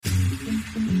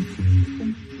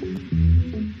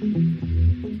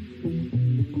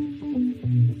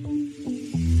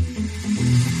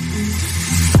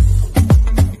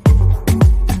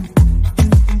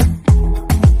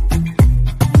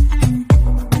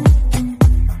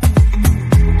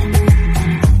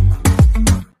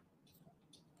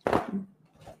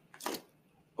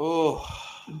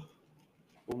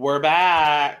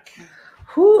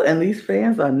and these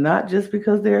fans are not just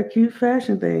because they're a cute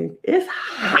fashion thing. It's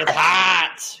hot. It's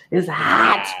hot. It's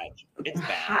hot. It's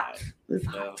bad. It's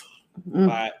hot.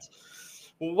 But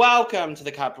welcome to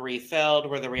the Cup Refilled,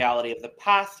 where the reality of the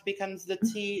past becomes the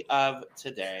tea of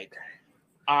today.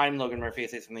 I'm Logan Murphy.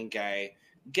 Say something gay.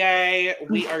 Gay,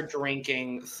 we are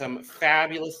drinking some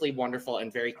fabulously wonderful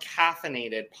and very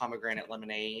caffeinated pomegranate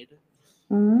lemonade.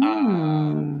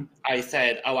 I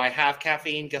said, I have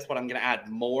caffeine. Guess what? I'm going to add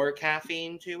more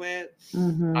caffeine to it.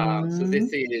 So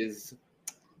this is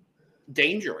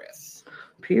dangerous.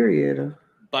 Period.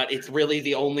 But it's really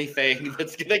the only thing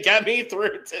that's going to get me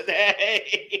through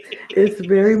today. It's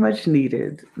very much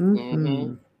needed.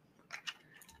 And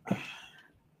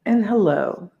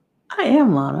hello, I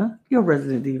am Lana, your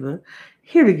resident diva,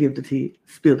 here to give the tea,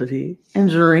 spill the tea, and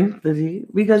drink the tea,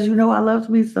 because you know I love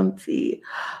me some tea.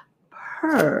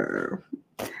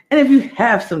 And if you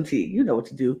have some tea, you know what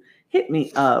to do. Hit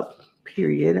me up,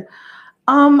 period.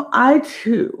 I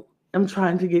too am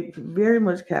trying to get very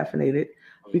much caffeinated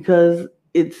because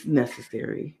it's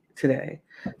necessary today.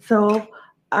 So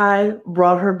I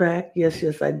brought her back.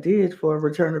 Yes, I did, for a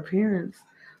return appearance.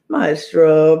 My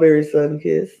strawberry sun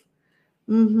kiss.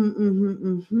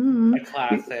 A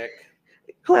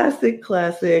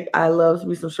Classic. I love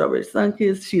me some strawberry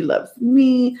sunkiss. She loves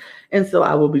me. And so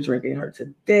I will be drinking her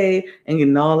today and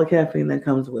getting all the caffeine that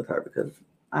comes with her because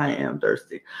I am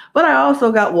thirsty. But I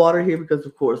also got water here because,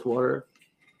 of course, water.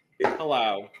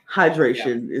 Hello.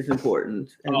 Hydration is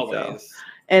important. And always.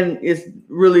 And it's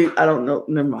really, I don't know.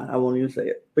 Never mind. I won't even say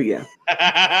it. But yeah.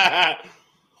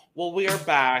 Well, we are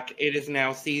back. It is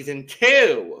now season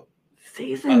 2.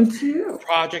 Season 2.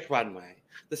 Project Runway.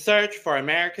 The search for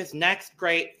America's next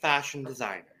great fashion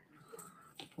designer.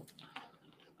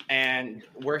 And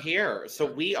we're here. So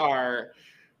we are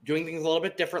doing things a little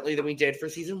bit differently than we did for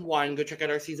season 1. Go check out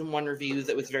our season 1 reviews.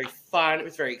 It was very fun. It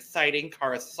was very exciting.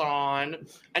 Kara-san.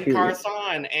 And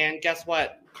Kara-san. And guess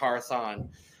what? Kara-san.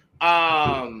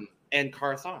 And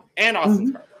Kara-san. And Austin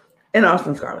Scarlett. And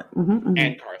Austin Scarlett.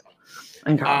 And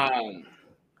Kara-san.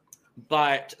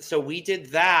 But so we did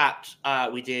that.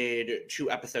 We did 2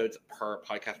 episodes per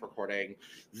podcast recording.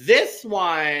 This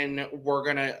one, we're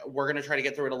gonna try to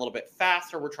get through it a little bit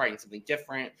faster. We're trying something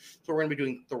different. So we're gonna be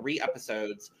doing 3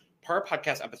 episodes per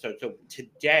podcast episode. So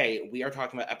today we are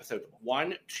talking about episodes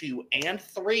 1, 2, and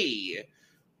 3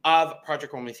 of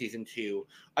Project Runway Season 2.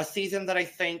 A season that I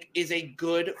think is a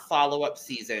good follow-up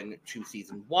season to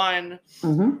Season 1.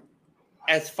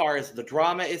 As far as the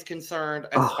drama is concerned,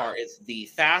 as far as the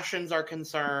fashions are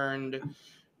concerned,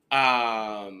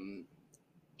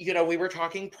 we were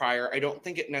talking prior. I don't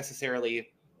think it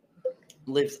necessarily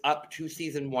lives up to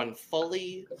season 1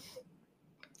 fully,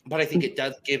 but I think it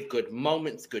does give good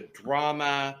moments, good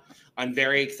drama. I'm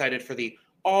very excited for the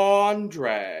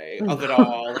Andre of it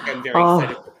all. I'm very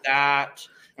excited for that.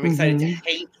 I'm excited to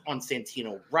hate on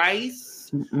Santino Rice.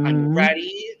 I'm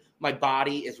ready. My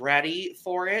body is ready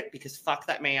for it because fuck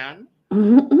that man.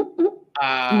 But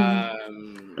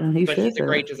he's a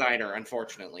great designer,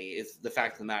 unfortunately, is the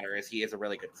fact of the matter is he is a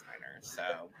really good designer.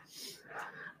 So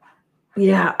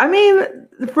yeah, I mean,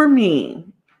 for me,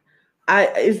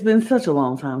 it's been such a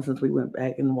long time since we went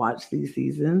back and watched these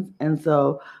seasons. And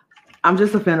so I'm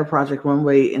just a fan of Project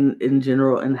Runway in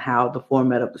general and how the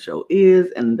format of the show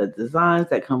is and the designs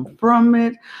that come from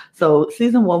it. So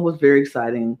season 1 was very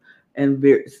exciting. And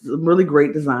some really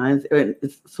great designs. And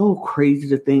it's so crazy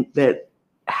to think that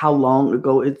how long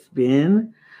ago it's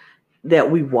been that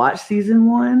we watched season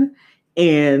 1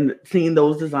 and seeing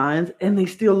those designs, and they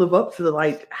still live up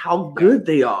to how good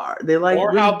they are. They're or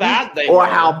really how bad they were. Or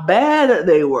how bad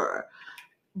they were.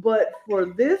 But for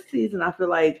this season, I feel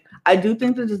like I do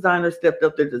think the designers stepped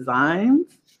up their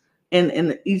designs. And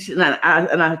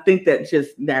I think that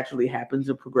just naturally happens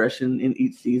in progression in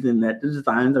each season, that the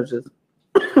designs are just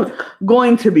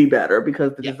going to be better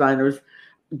because the designers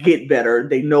get better,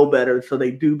 they know better, so they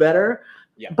do better.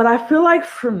 But I feel like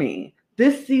for me,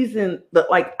 this season,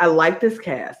 I like this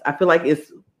cast. I feel like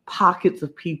it's pockets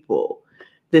of people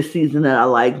this season that I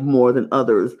like more than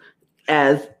others.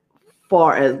 As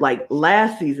far as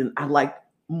last season, I liked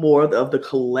more of the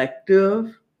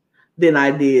collective than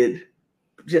I did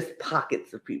just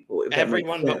pockets of people.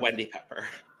 Everyone but Wendy Pepper.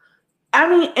 I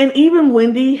mean, and even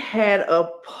Wendy had a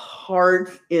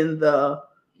part in the,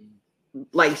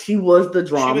 she was the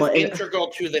drama. She was integral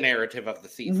to the narrative of the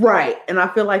season. Right. And I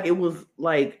feel like it was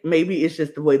maybe it's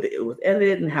just the way that it was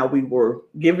edited and how we were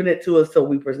giving it to us, so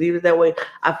we perceived it that way.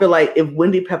 I feel like if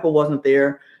Wendy Pepper wasn't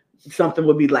there, something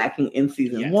would be lacking in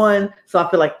season 1. So I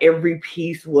feel like every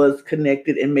piece was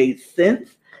connected and made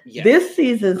sense. This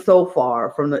season so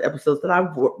far, from the episodes that I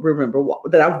remember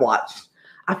that I've watched,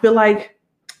 I feel like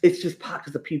it's just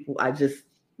pockets of people I just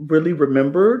really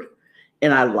remembered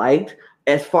and I liked.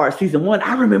 As far as season 1,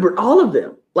 I remembered all of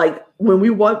them. Like when we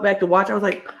went back to watch, I was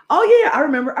like, oh yeah, I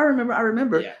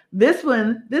remember. Yeah. This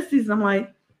season, I'm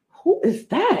like, who is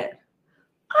that?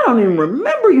 I don't even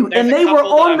remember you. And they were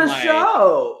on the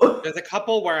show. There's a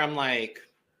couple where I'm like,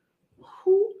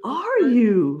 who are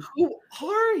you? Who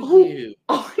are you?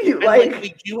 And like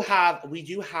we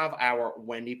do have our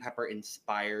Wendy Pepper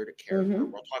inspired character.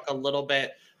 Mm-hmm. We'll talk a little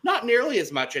bit, not nearly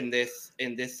as much in this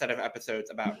set of episodes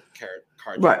about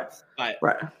card games,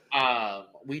 but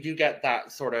we do get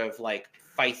that sort of like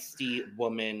feisty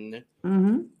woman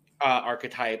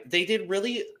archetype. They did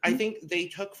really, I think they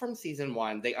took from season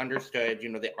 1. They understood,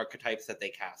 the archetypes that they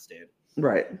casted.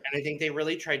 Right. And I think they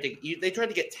really tried to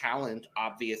get talent,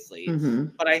 obviously,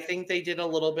 but I think they did a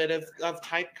little bit of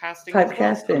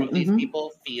typecasting. Some of these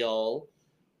people feel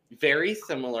very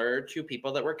similar to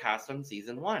people that were cast on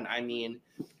season 1. I mean,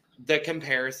 the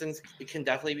comparisons can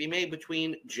definitely be made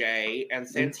between Jay and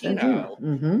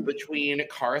Santino, between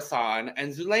Karasan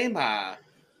and Zulema,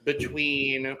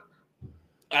 between,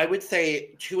 I would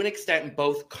say, to an extent,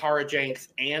 both Cara Jenks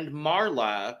and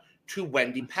Marla to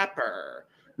Wendy Pepper.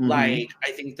 Like,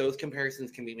 I think those comparisons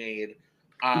can be made.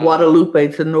 Guadalupe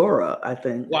to Nora, I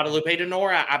think. Guadalupe to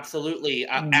Nora, absolutely.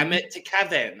 Emmett to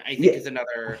Kevin, I think, is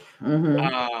another.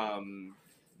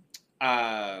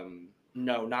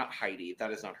 No, not Heidi. That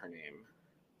is not her name.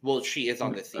 Well, she is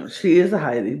on this season. She is a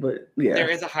Heidi, but yeah. There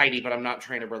is a Heidi, but I'm not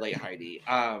trying to relate Heidi.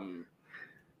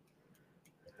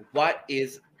 What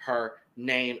is her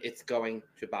name? It's going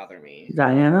to bother me.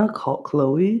 Diana,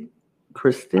 Chloe,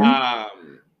 Kristen.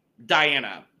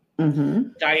 Diana.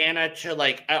 Diana to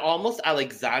like almost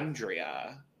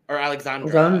Alexandra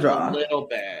a little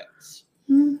bit.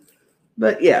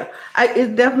 But yeah,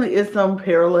 it definitely is some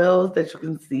parallels that you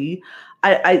can see.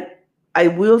 I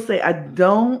will say I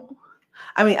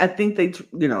think they,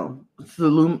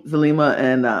 Zulema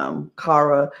and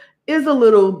Cara is a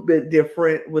little bit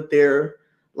different with their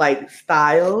like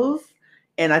styles.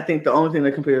 And I think the only thing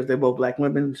that compares, they're both Black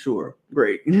women. Sure,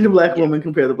 great. The Black women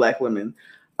compare the Black women.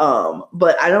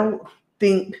 But I don't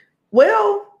think,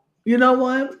 well, you know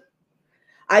what?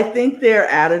 I think their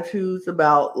attitudes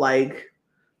about like,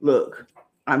 look,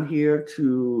 I'm here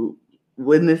to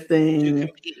win this thing. To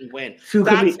compete and win.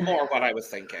 That's more what I was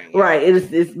thinking. Yeah. Right.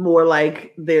 It's more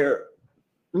like they're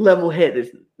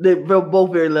level-headed. They're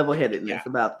both very level-headedness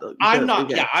about the. I'm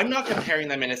not comparing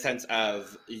them in a sense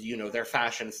of, their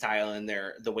fashion style and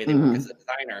the way they work as a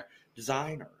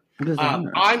designer.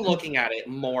 I'm looking at it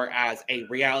more as a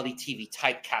reality TV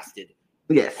typecasted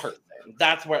person.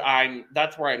 That's where I'm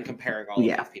comparing all of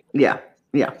these people. Yeah.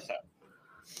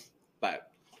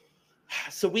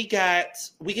 So we get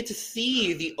to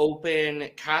see the open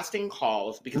casting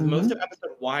calls because most of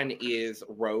episode 1 is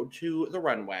Road to the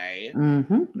Runway.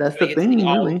 That's the theme,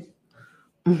 really.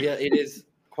 Yeah, it is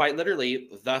quite literally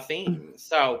the theme.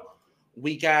 So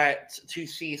we get to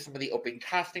see some of the open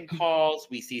casting calls.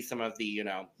 We see some of the,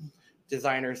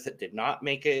 designers that did not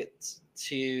make it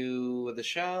to the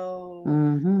show.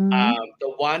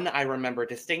 The one I remember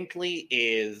distinctly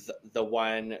is the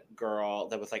one girl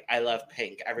that was like, I love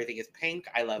pink. Everything is pink.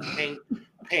 I love pink.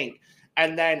 Pink.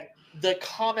 And then the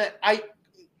comment, I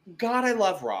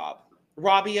love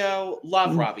Robbio,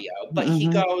 love Robbio. But he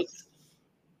goes,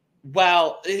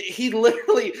 well, he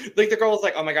literally, like the girl was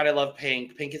like, oh my God, I love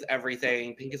pink. Pink is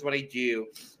everything. Pink is what I do.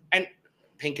 And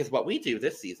pink is what we do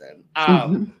this season.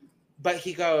 But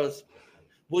he goes,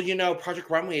 well,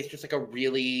 Project Runway is just like a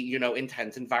really,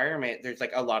 intense environment. There's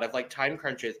like a lot of like time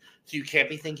crunches. So you can't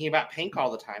be thinking about pink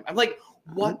all the time. I'm like,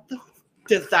 what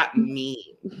does that mean?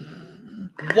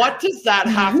 What does that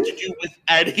have to do with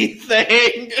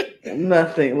anything?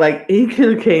 Nothing. Like, he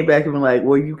could have came back and been like,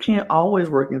 well, you can't always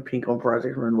work in pink on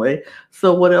Project Runway.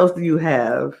 So what else do you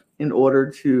have in order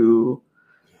to,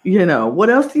 what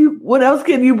else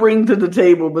can you bring to the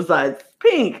table besides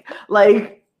pink?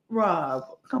 Like, Rob,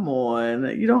 come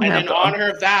on. You don't have to. And in honor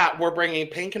of that, we're bringing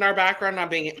pink in our background. I'm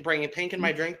bringing pink in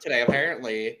my drink today,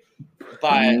 apparently.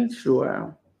 But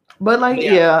sure. But like,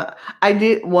 yeah, I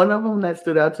did. One of them that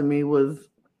stood out to me was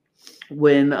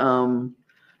when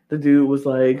the dude was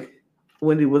like,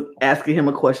 when he was asking him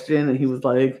a question and he was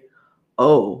like,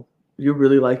 oh, you're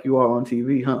really like you are on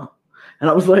TV, huh? And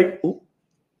I was like, ooh.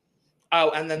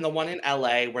 Oh, and then the one in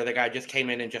LA where the guy just came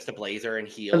in just a blazer and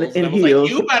heels. And I was like,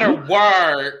 you better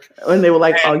work. And they were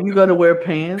like, are you going to wear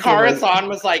pants? Karasan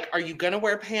was like, are you going to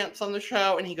wear pants on the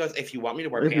show? And he goes, if you want me to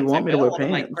wear pants, I will. I'm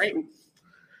like, great.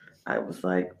 I was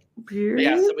like, period.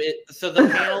 Yeah, so the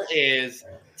panel is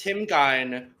Tim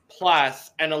Gunn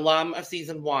plus an alum of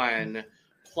season 1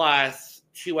 plus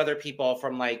two other people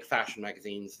from like fashion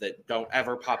magazines that don't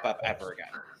ever pop up ever again.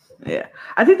 Yeah,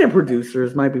 I think they're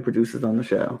producers, might be producers on the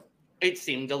show. It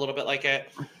seemed a little bit like it.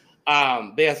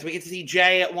 But yeah, so we get to see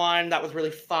Jay at one. That was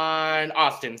really fun.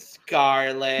 Austin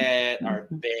Scarlett, our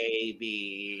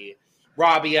baby.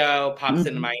 Robbio pops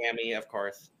into Miami, of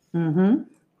course. Mm-hmm.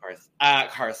 Of course.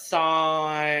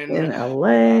 Carson. In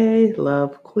LA,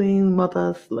 love Queen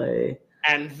Mother Slay.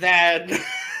 And then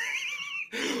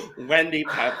Wendy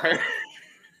Pepper.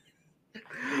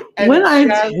 When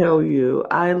I tell you,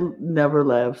 I never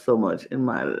laughed so much in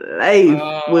my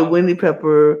life with Wendy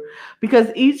Pepper, because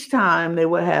each time they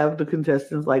would have the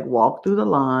contestants like walk through the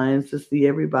lines to see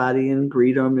everybody and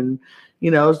greet them, and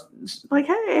like,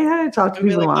 hey, talk to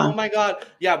people. Like, oh my god,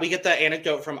 yeah. We get the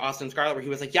anecdote from Austin Scarlett where he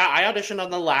was like, yeah, I auditioned on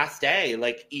the last day.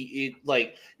 Like,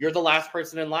 like you're the last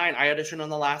person in line. I auditioned on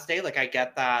the last day. Like, I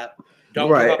get that. Don't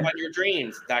give up on your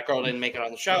dreams. That girl didn't make it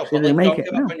on the show, but like, don't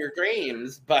give up on your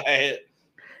dreams. But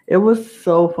it was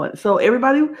so fun. So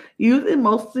everybody, in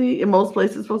most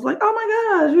places, was like, "Oh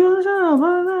my gosh, you're on the show!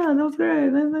 Blah, blah, blah. That was great.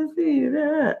 Let's see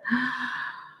that."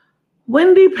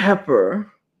 Wendy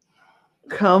Pepper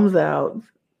comes out,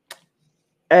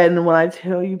 and when I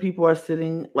tell you, people are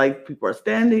standing in line,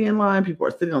 people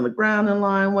are sitting on the ground in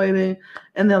line waiting,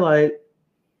 and they're like,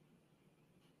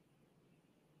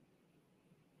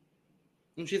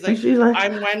 and she's like,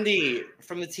 "I'm Wendy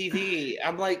from the TV."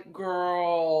 I'm like,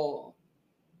 girl.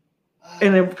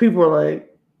 And then people are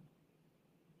like,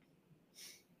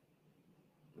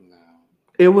 no.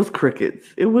 It was crickets.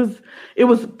 It was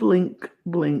blink,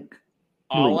 blink.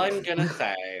 All I'm gonna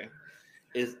say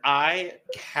is I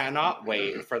cannot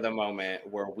wait for the moment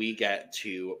where we get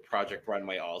to Project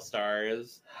Runway All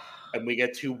Stars and we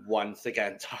get to once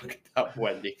again talk about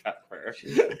Wendy Pepper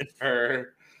and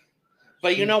her.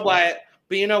 But you know what?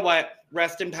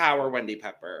 Rest in power, Wendy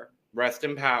Pepper. Rest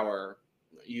in power.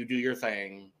 You do your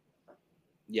thing.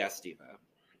 Yes, Diva.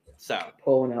 So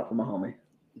pulling out for my homie.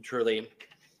 Truly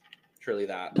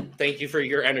that. Thank you for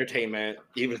your entertainment,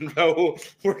 even though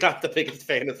we're not the biggest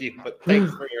fan of you, but thanks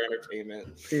for your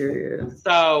entertainment. Serious.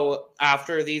 So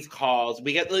after these calls,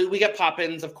 we get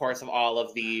pop-ins, of course, of all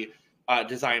of the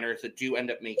designers that do end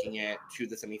up making it to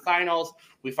the semifinals.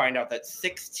 We find out that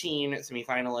 16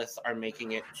 semifinalists are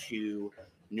making it to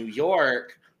New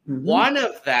York. Mm-hmm. One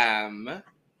of them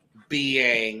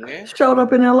being showed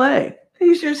up in LA.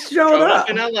 He just showed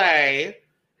up in LA.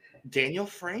 Daniel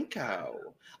Franco.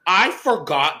 I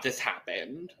forgot this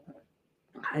happened.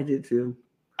 I did too.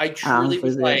 I truly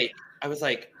was like,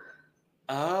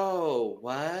 oh,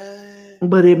 what?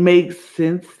 But it makes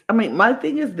sense. I mean, my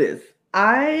thing is this.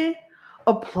 I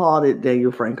applauded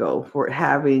Daniel Franco for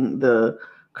having the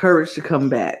courage to come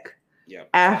back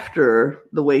after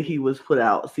the way he was put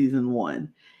out season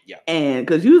 1. Yeah. And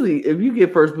because usually if you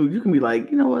get first boot, you can be like,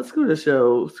 you know what, screw the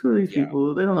show, screw these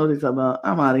people. They don't know what they're talking about.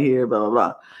 I'm out of here, blah, blah,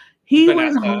 blah. He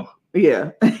went home.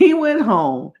 Yeah. He went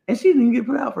home and she didn't get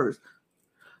put out first.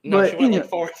 No, but, she went like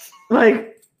fourth.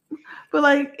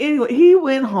 Anyway, he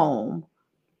went home,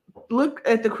 looked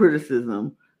at the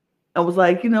criticism, and was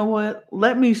like, you know what?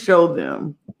 Let me show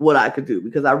them what I could do,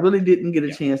 because I really didn't get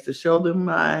a chance to show them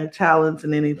my talents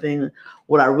and anything,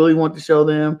 what I really want to show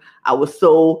them. I was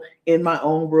so in my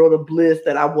own world of bliss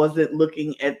that I wasn't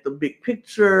looking at the big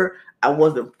picture. I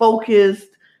wasn't focused,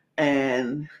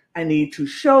 and I need to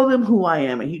show them who I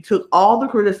am. And he took all the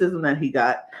criticism that he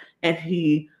got and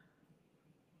he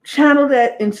channeled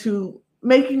that into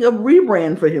making a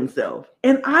rebrand for himself.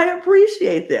 And I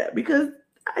appreciate that, because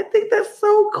I think that's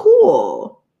so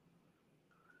cool.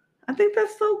 I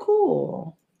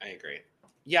agree.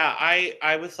 Yeah,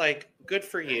 I was like, good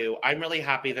for you. I'm really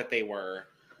happy that they were,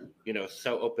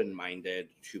 so open-minded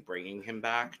to bringing him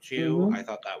back too. Mm-hmm. I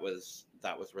thought that was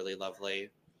really lovely.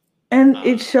 And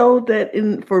it showed that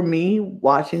for me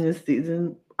watching this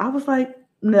season, I was like,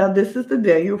 now this is the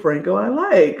Daniel Franco I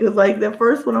like. Because like that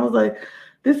first one, I was like,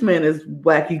 this man is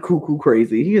wacky, cuckoo,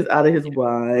 crazy. He is out of his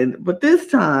mind. But this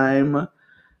time,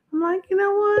 I'm like, you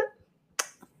know what?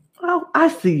 Well, I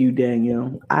see you,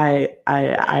 Daniel.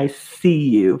 I see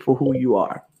you for who you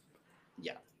are.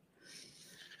 Yeah.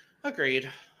 Agreed.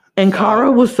 And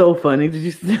Cara was so funny. Did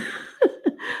you see?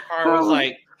 Cara was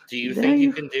like, do you think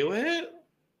you can do it?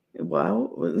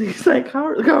 Well, he's like,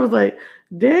 Cara was like,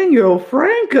 Daniel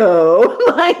Franco.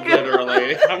 Like,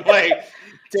 literally. I'm like,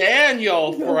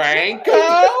 Daniel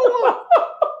Franco?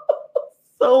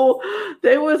 So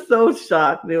they were so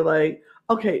shocked. They were like,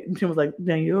 okay. And Tim was like,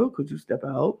 Daniel, could you step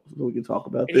out so we can talk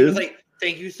about this? He was like,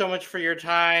 thank you so much for your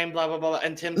time, blah, blah, blah.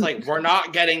 And Tim's like, we're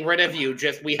not getting rid of you.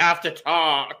 Just, we have to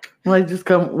talk. Like, just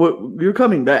come. You're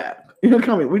coming back. You're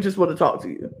coming. We just want to talk to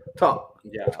you. Talk.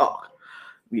 Yeah. Talk.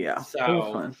 Yeah.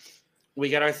 So we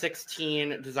get our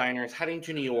 16 designers heading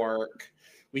to New York.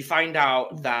 We find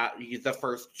out that the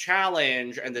first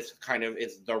challenge, and this kind of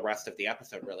is the rest of the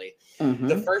episode, really. Mm-hmm.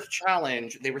 The first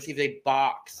challenge, they received a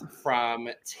box from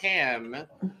Tim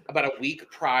about a week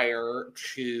prior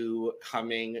to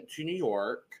coming to New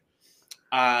York.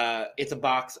 It's a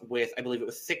box with, I believe it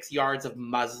was 6 yards of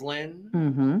muslin,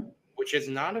 mm-hmm. which is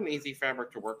not an easy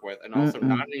fabric to work with, and also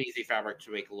not an easy fabric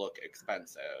to make look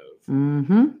expensive.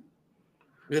 Mm-hmm.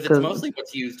 Because it's mostly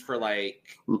what's used for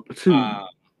like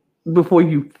before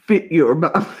you fit your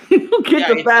the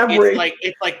fabric.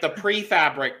 It's like the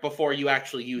pre-fabric before you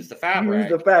actually use the fabric.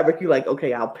 Use the fabric. You're like,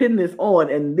 okay, I'll pin this on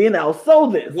and then I'll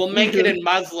sew this. We'll make it in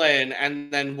muslin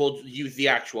and then we'll use the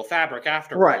actual fabric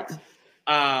afterwards. Right.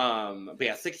 But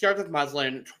yeah, 6 yards of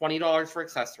muslin, $20 for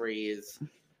accessories,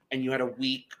 and you had a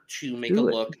week to make a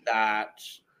look that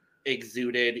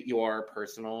exuded your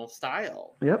personal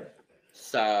style. Yep.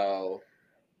 So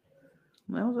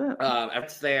that was it.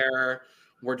 It's there.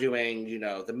 We're doing,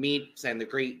 the meets and the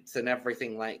greets and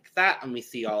everything like that. And we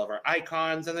see all of our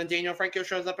icons. And then Daniel Franco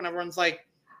shows up and everyone's like,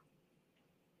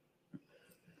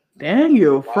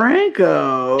 Daniel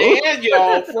Franco.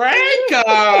 Daniel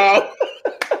Franco.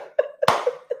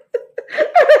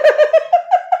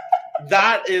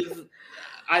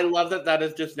 I love that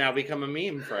has just now become a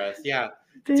meme for us. Yeah.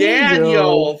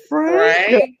 Daniel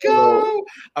Franco.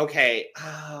 Okay.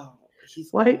 Oh,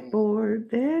 he's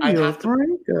whiteboard. Daniel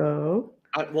Franco.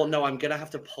 Well, no, I'm gonna have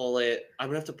to pull it. I'm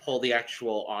gonna have to pull the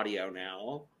actual audio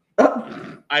now.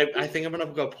 I think I'm gonna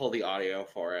go pull the audio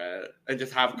for it and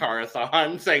just have Karis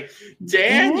on saying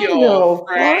Daniel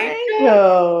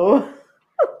Franco.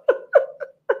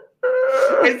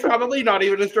 It's probably not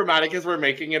even as dramatic as we're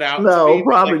making it out. No,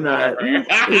 probably not.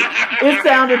 It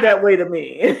sounded that way to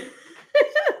me.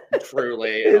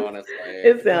 Truly, honestly,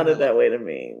 it sounded that way to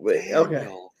me. But,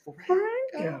 okay.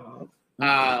 Franco.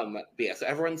 But yeah, so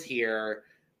everyone's here.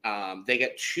 They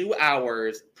get 2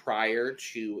 hours prior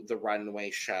to the runway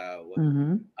show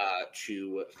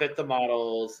to fit the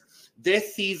models.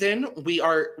 This season, we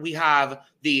have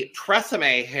the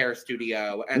Tresemme hair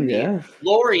studio and the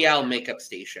L'Oreal makeup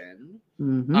station.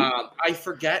 I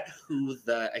forget who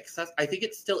I think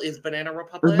it still is Banana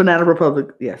Republic. It's Banana Republic,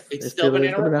 yes. It's still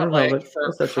Banana Republic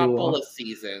for a couple of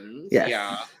seasons. Yes.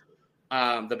 Yeah.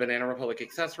 The Banana Republic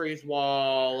accessories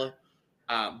wall.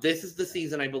 This is the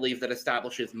season, I believe, that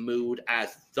establishes Mood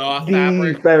as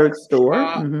the fabric store.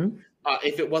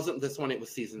 If it wasn't this one, it was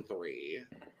season 3,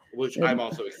 which I'm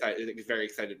also very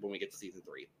excited when we get to season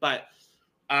 3. But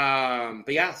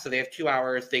yeah, so they have 2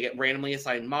 hours. They get randomly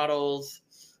assigned models.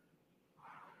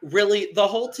 Really, the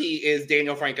whole tea is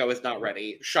Daniel Franco is not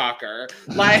ready. Shocker.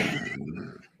 Like,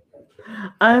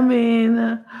 I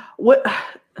mean, what?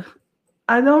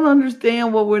 I don't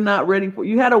understand what we're not ready for.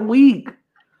 You had a week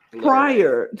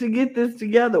prior to get this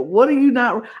together. What are you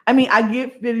not? I mean, I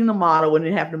get fitting the model and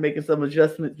then having to make some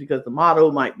adjustments because the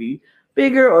model might be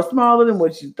bigger or smaller than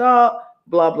what you thought.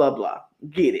 Blah blah blah.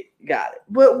 Get it, got it.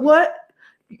 But what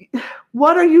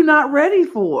are you not ready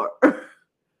for?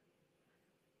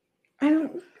 I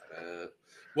don't.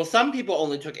 Well, some people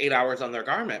only took 8 hours on their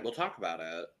garment. We'll talk about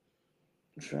it.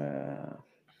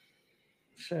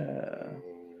 Sure.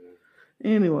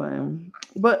 Anyway,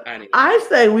 but I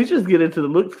say we just get into the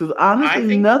looks because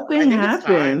honestly, nothing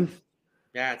happens.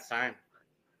 Yeah, it's time.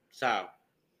 So,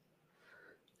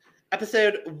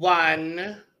 episode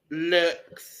 1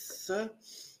 looks.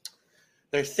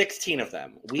 There's 16 of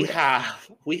them. We have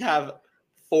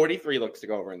 43 looks to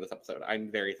go over in this episode.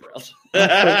 I'm very thrilled.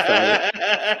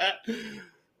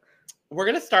 We're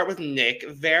gonna start with Nick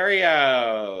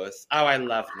Varios. Oh, I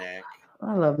love Nick.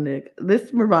 I love Nick.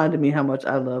 This reminded me how much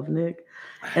I love Nick.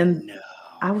 And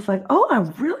I was like, oh, I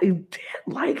really did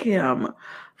like him.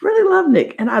 Really love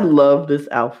Nick. And I love this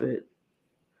outfit.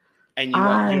 And you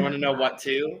want to know what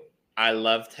too? I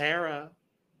love Tara.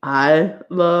 I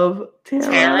love Tara.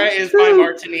 Tara is my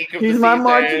Martinique of the season. She's my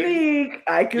Martinique.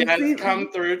 I can see come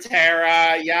through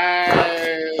Tara.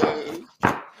 Yes.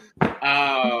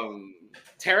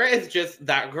 Tara is just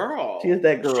that girl. She is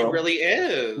that girl. She really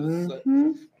is.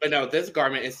 Mm-hmm. But no, this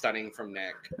garment is stunning from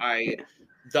Nick.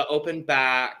 The open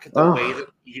back,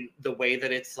 the way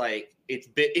that it's like it's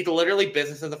literally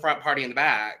business in the front, party in the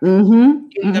back,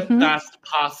 in the best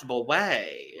possible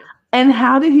way. And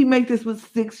how did he make this with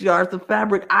 6 yards of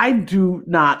fabric? I do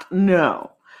not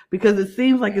know, because it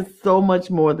seems like it's so much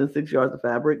more than 6 yards of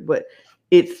fabric, but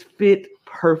it's fit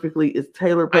perfectly. It's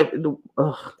tailored perfectly.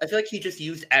 I feel like he just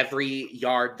used every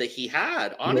yard that he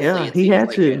had. Honestly, yeah, he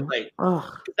had to.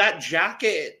 That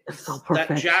jacket, it's so perfect.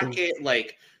 That jacket,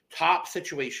 like top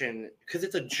situation, because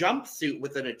it's a jumpsuit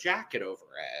within a jacket over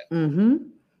it. Mm-hmm.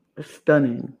 It's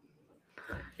stunning.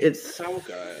 It's so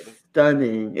good.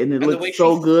 Stunning. And it looks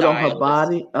so good on her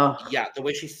body. Yeah, the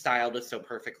way she's styled is so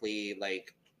perfectly,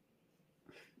 like...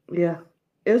 Yeah.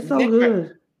 It's so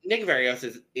good. Nick Varios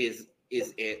is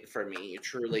it for me,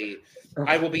 truly.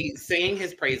 I will be singing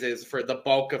his praises for the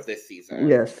bulk of this season.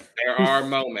 Yes. There are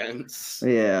moments.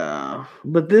 Yeah.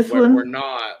 But this one... We're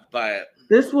not, but...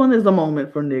 This one is a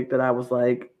moment for Nick that I was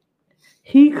like,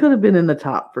 he could have been in the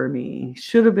top for me.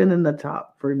 Should have been in the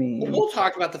top for me. We'll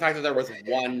talk about the fact that there was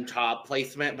one top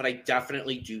placement, but I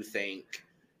definitely do think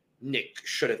Nick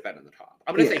should have been in the top.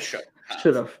 I'm going to say should have.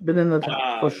 Should have been in the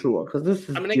top for sure, because this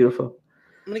is beautiful.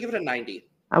 I'm going to give it a 90.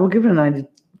 I will give it a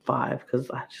 95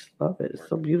 because I just love it. It's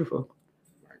so beautiful.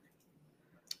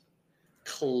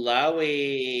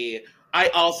 Chloe. I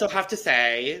also have to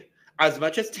say, as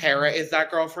much as Tara is that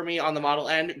girl for me on the model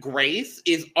end, Grace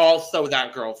is also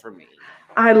that girl for me.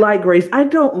 I like Grace. I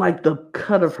don't like the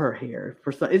cut of her hair.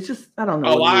 It's just, I don't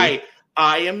know. Oh,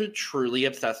 I am truly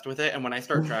obsessed with it. And when I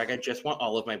start drag, I just want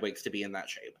all of my wigs to be in that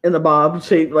shape. In the bob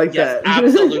shape like that.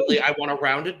 Absolutely. I want a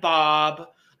rounded bob.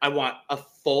 I want a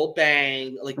full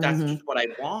bang. Like, that's just what I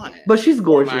want. But she's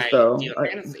gorgeous, though.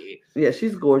 Fantasy. Yeah,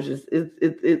 she's gorgeous.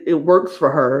 It works for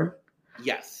her.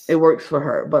 Yes. It works for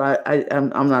her. But I'm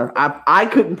not, I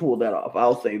couldn't pull that off.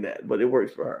 I'll say that. But it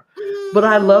works for her. But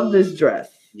I love this dress.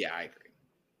 Yeah, I agree.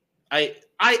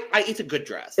 It's a good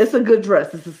dress. It's a good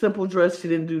dress. It's a simple dress. She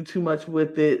didn't do too much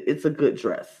with it. It's a good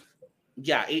dress.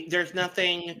 Yeah, there's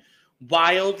nothing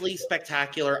wildly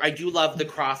spectacular. I do love the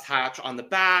crosshatch on the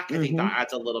back. I think that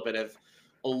adds a little bit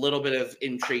of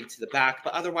intrigue to the back.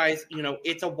 But otherwise,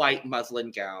 it's a white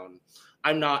muslin gown.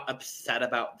 I'm not upset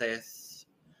about this.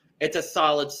 It's a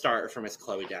solid start for Miss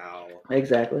Chloe Dow.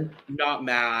 Exactly. Not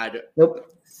mad. Nope.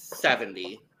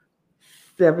 70.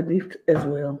 70 as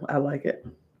well. I like it.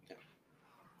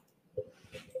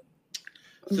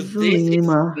 So this is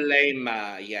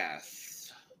Zulema,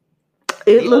 yes.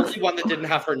 It looks only one that didn't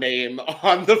have her name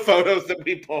on the photos that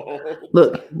we pulled.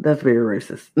 Look, that's very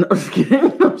racist. No, I'm just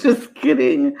kidding. I'm just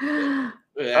kidding.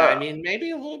 I mean,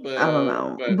 maybe a little bit. I don't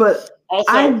know. But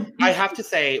also, I have to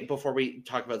say, before we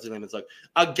talk about Zulema's look,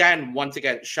 once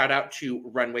again, shout out to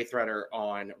Runway Threader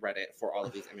on Reddit for all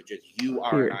of these images. You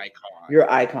are an icon. You're an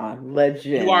icon.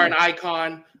 Legend. You are an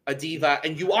icon, a diva,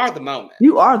 and you are the moment.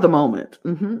 You are the moment.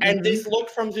 And this look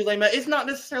from Zulema is not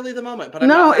necessarily the moment, but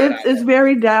it's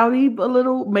very dowdy, a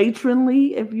little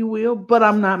matronly, if you will, but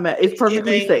I'm not mad. It's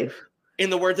perfectly safe. In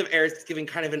the words of Eris, it's giving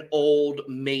kind of an old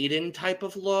maiden type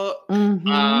of look,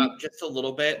 just a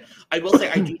little bit. I will say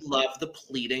I do love the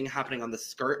pleating happening on the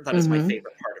skirt. That is my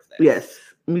favorite part of this. Yes,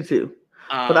 me too.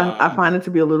 But I find it to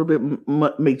be a little bit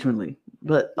matronly.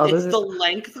 But it's the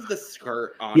length of the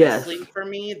skirt, honestly, for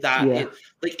me.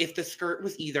 If the skirt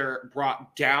was either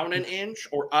brought down an inch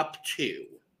or up 2,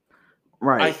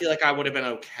 right? I feel like I would have been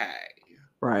okay.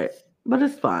 Right, but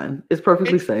it's fine. It's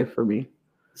perfectly safe for me.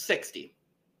 60.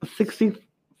 65.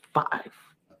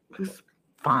 It's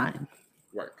fine.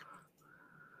 Work.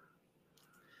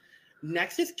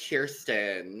 Next is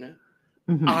Kirsten.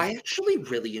 I actually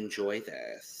really enjoy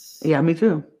this. Yeah, me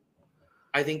too.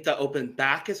 I think the open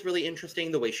back is really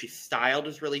interesting. The way she's styled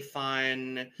is really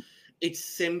fun. It's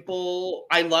simple.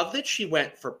 I love that she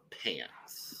went for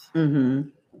pants.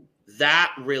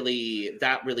 That really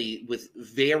was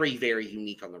very, very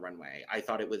unique on the runway. I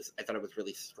thought it was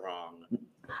really strong.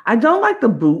 I don't like the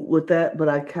boot with that, but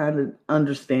I kind of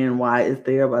understand why it's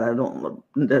there, but I don't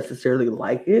necessarily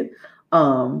like it.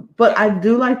 But I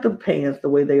do like the pants the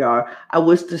way they are. I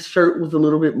wish the shirt was a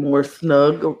little bit more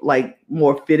snug, like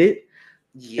more fitted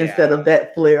instead of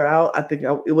that flare out. I think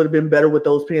it would have been better with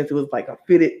those pants. It was like a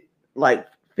fitted,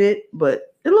 fit, but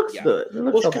it looks good. It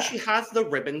looks because she has the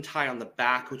ribbon tie on the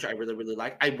back, which I really, really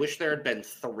like. I wish there had been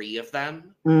 3 of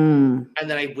them. And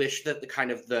then I wish that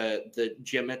the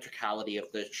geometricality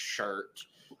of the shirt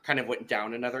kind of went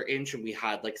down another inch and we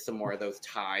had some more of those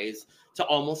ties to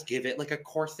almost give it a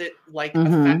corset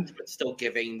effect, but still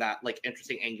giving that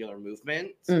interesting angular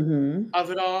movement of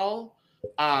it all.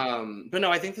 But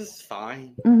no, I think this is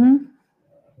fine.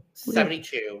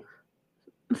 72.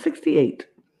 68.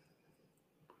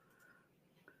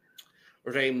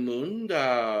 Raimundo.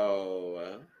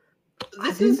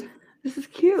 This is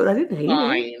cute. I didn't hate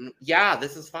it. Yeah,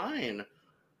 this is fine.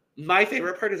 My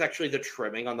favorite part is actually the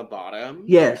trimming on the bottom.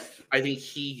 Yes. I think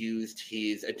he used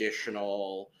his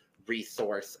additional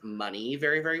resource money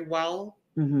very, very well.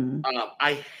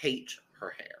 I hate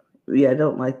her hair. Yeah, I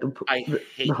don't like the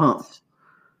hump.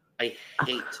 I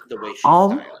hate the way she's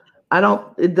styled.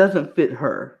 It doesn't fit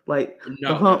her. Like the No,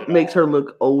 not hump at makes her all.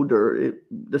 look older.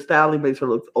 The styling makes her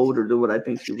look older than what I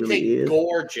think she She's really a is.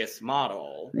 gorgeous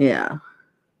model. Yeah.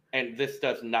 And this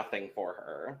does nothing for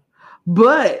her.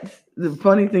 But the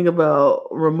funny thing about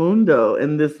Raimundo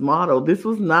and this model, this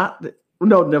was not.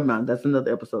 No, never mind. That's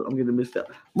another episode. I'm getting mixed up.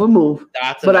 We'll move.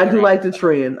 That's But I another do like the episode.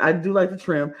 trend. I do like the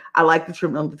trim. I like the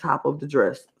trim on the top of the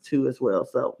dress too, as well.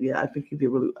 So yeah, I think he did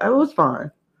really. It was fine.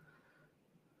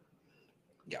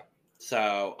 Yeah.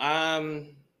 So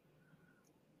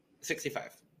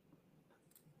 65.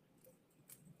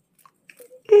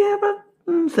 Yeah,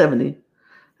 but 70. It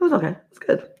was okay. It's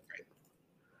good.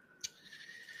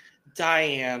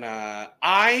 Diana,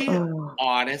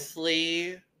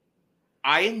 honestly,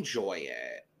 I enjoy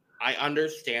it. I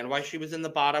understand why she was in the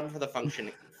bottom for the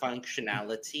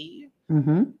functionality,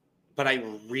 but I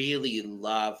really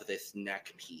love this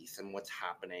neck piece and what's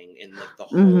happening in like the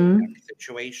whole neck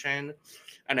situation,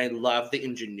 and I love the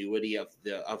ingenuity of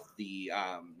the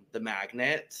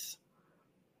magnets.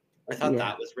 I thought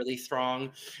that was really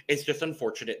strong. It's just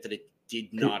unfortunate that it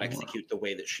did not execute the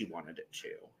way that she wanted it to.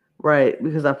 Right,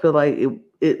 because I feel like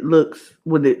it looks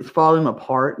when it's falling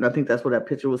apart, and I think that's where that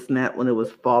picture was snapped when it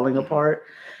was falling apart.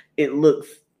 It looks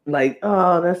like,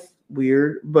 oh, that's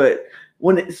weird. But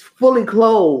when it's fully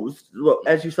closed,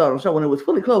 as you saw on the show, when it was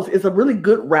fully closed, it's a really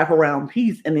good wraparound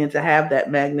piece. And then to have that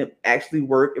magnet actually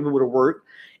work, if it would have worked,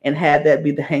 and had that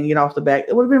be the hanging off the back,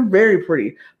 it would have been very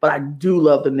pretty. But I do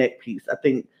love the neck piece. I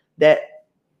think that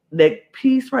neck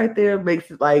piece right there makes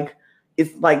it like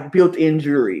it's like built-in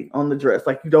jewelry on the dress.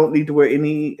 Like you don't need to wear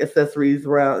any accessories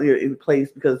around in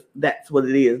place because that's what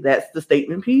it is. That's the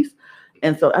statement piece.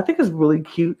 And so I think it's really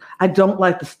cute. I don't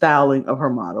like the styling of her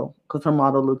model because her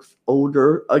model looks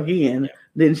older again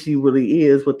than she really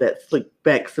is with that slick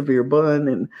back severe bun.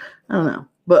 And I don't know.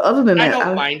 But other than that, I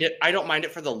don't mind it. I don't mind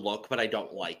it for the look, but I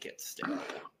don't like it still.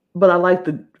 But I like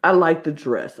the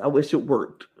dress. I wish it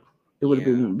worked. It would have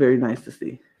been very nice to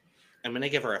see. I'm gonna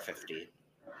give her a 50.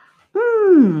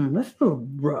 That's a little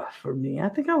rough for me. I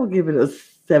think I would give it a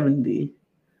 70.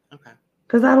 Okay.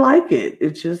 Because I like it.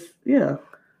 It's just,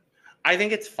 I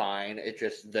think it's fine. It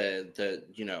just the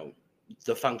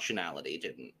functionality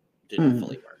didn't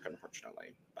fully work, unfortunately.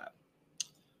 But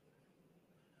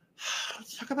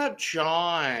let's talk about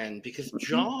John, because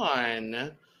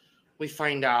John, we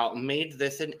find out, made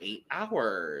this in 8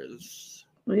 hours.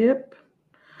 Yep.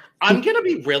 I'm gonna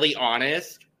be really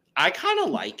honest. I kind of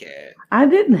like it. I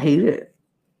didn't hate it.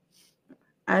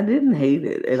 I didn't hate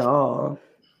it at all.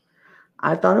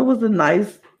 I thought it was a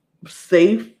nice,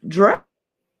 safe dress.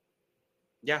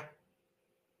 Yeah.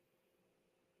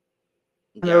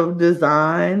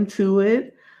 Design to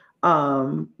it.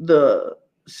 The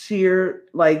sheer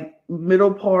like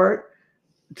middle part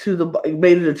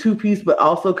made it a 2-piece, but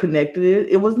also connected it.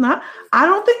 It was not. I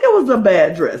don't think it was a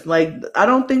bad dress. Like I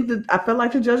don't think that. I felt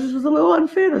like the judges was a little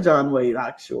unfair to John Wade.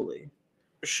 Actually,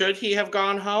 should he have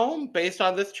gone home based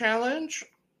on this challenge?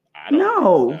 I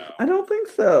don't think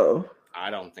so. I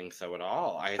don't think so at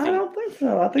all. I don't think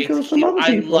so. I think it was some other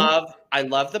people. I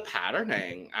love the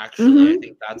patterning. Actually, I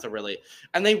think that's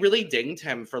and they really dinged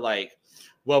him for like,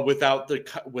 well, without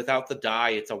the dye,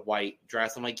 it's a white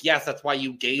dress. I'm like, yes, that's why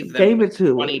you gave them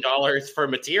 $20 for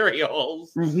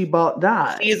materials. And he bought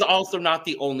dye. He is also not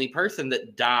the only person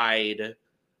that dyed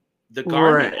the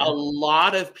garment. Right. A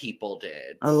lot of people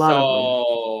did.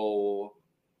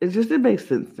 It makes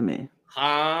sense to me.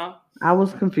 Huh? I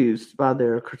was confused by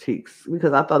their critiques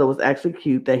because I thought it was actually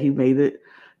cute that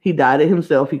he dyed it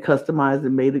himself, he customized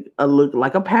and made it look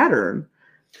like a pattern.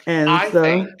 And I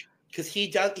think because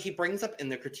he brings up in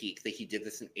the critique that he did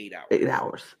this in 8 hours. 8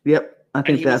 hours. Yep. I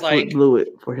think that's what blew it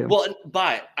for him. Well,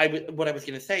 but what I was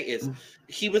going to say is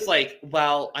he was like,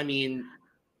 well, I mean,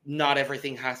 not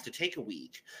everything has to take a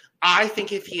week. I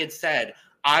think if he had said,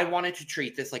 I wanted to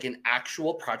treat this like an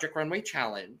actual Project Runway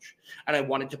challenge, and I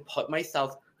wanted to put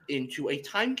myself into a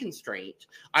time constraint.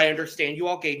 I understand you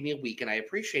all gave me a week, and I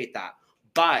appreciate that.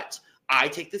 But I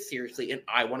take this seriously, and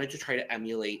I wanted to try to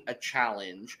emulate a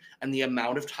challenge and the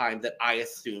amount of time that I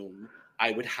assume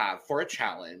I would have for a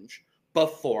challenge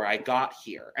before I got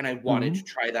here. And I wanted to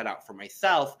try that out for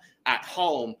myself at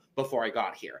home before I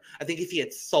got here. I think if he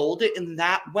had sold it in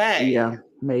that way, yeah,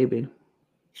 maybe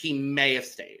he may have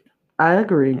stayed. I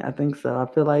agree. I think so. I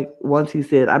feel like once he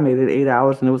said I made it 8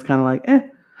 hours, and it was kind of like,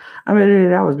 I made it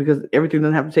 8 hours because everything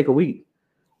doesn't have to take a week.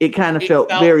 It kind of felt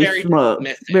very smug,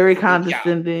 very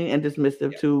condescending and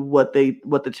dismissive to what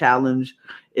the challenge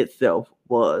itself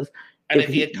was. And if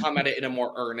he had come at it in a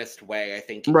more earnest way, I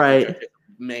think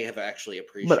may have actually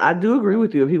appreciated. But I do agree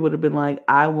with you. If he would have been like,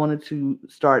 I wanted to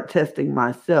start testing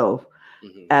myself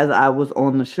as I was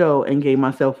on the show and gave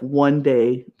myself one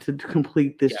day to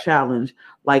complete this challenge,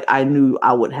 like I knew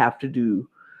I would have to do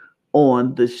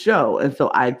on the show. And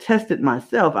so I tested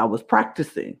myself. I was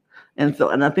practicing. And so,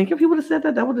 and I think if he would have said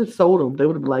that, that would have sold them. They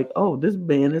would have been like, oh, this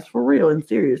man is for real and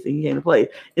serious and he came to play.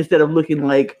 Instead of looking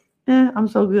like, I'm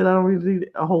so good. I don't really need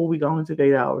a whole week. I only took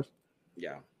 8 hours.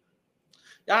 Yeah.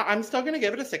 Yeah, I'm still going to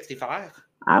give it a 65.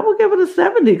 I will give it a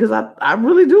 70 because I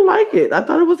really do like it. I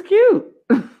thought it was cute.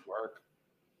 Work.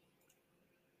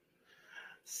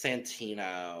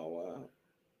 Santino.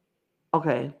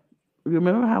 Okay.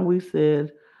 Remember how we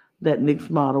said that Nick's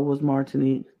model was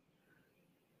Martinique?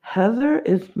 Heather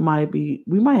we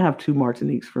might have 2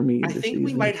 Martiniques for me. I think season.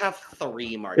 We might have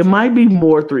 3 Martiniques. It might be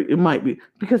more 3. It might be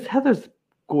because Heather's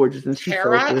gorgeous and she's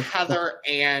Tara, so Heather,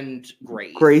 and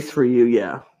Grace. Grace for you,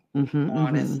 yeah.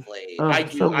 Honestly, Oh, I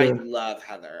do. So I love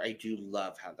Heather. I do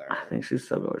love Heather. I think she's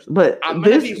so gorgeous. But I'm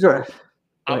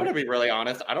gonna be really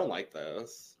honest. I don't like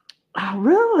those. Oh,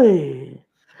 really?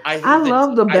 I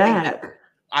love the back.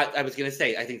 I was gonna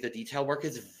say I think the detail work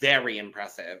is very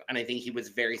impressive, and I think he was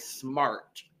very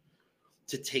smart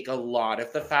to take a lot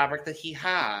of the fabric that he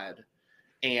had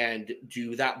and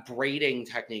do that braiding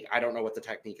technique. I don't know what the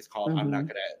technique is called. I'm not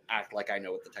gonna act like I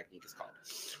know what the technique is called.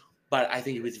 But I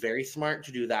think it was very smart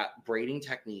to do that braiding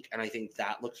technique, and I think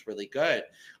that looks really good.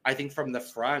 I think from the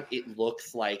front, it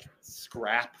looks like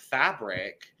scrap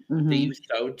fabric that you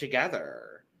sewed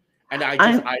together, and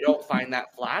I don't find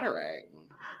that flattering.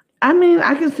 I mean,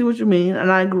 I can see what you mean, and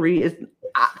I agree.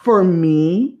 For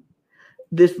me,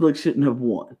 this look shouldn't have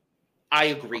won. I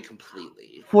agree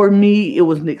completely. For me, it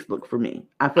was Nick's look for me.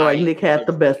 I feel like Nick had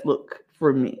the best look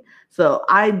for me. So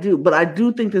I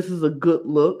do think this is a good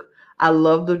look. I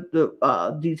love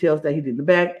the details that he did in the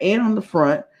back and on the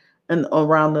front and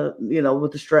around the,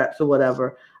 with the straps or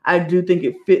whatever. I do think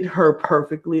it fit her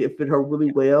perfectly. It fit her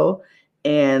really well.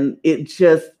 And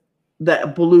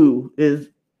that blue is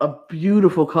a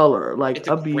beautiful color. Like it's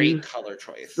a great color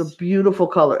choice. It's a beautiful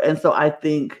color. And so I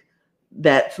think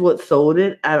that's what sold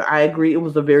it. I agree. It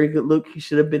was a very good look. He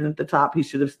should have been at the top. He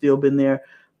should have still been there.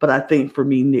 But I think for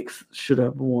me, Nick's should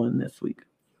have won this week.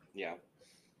 Yeah.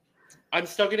 I'm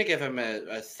still going to give him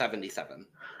a 77.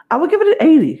 I would give it an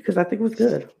 80 because I think it was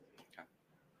good. Okay.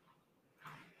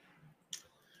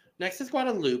 Next is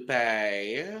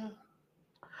Guadalupe.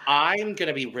 I'm going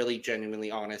to be really genuinely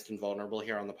honest and vulnerable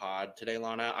here on the pod today,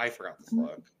 Lana. I forgot this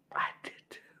look. I did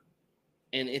too.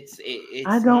 And it's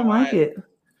I don't like it.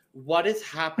 What is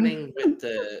happening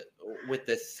with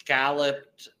the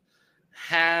scalloped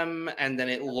hem, and then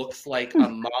it looks like a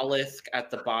mollusk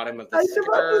at the bottom of the skirt.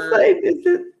 I was about to say, is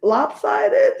it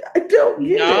lopsided? I don't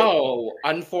get it. No,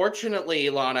 unfortunately,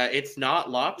 Lana, it's not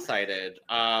lopsided.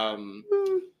 I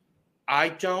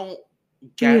don't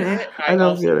get it. I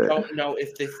also don't know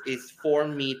if this is for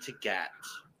me to get.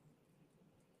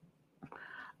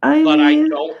 But I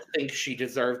don't think she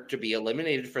deserved to be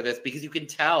eliminated for this because you can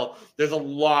tell there's a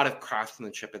lot of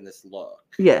craftsmanship in this look.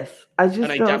 Yes, I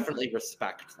definitely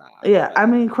respect that. Yeah, I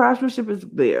mean, craftsmanship is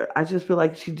there. I just feel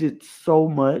like she did so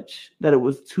much that it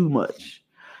was too much.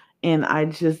 And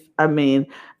and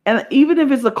even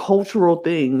if it's a cultural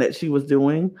thing that she was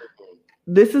doing,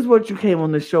 this is what you came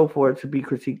on the show for, to be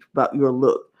critiqued about your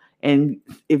look. And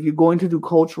if you're going to do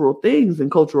cultural things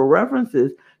and cultural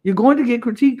references, you're going to get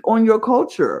critiqued on your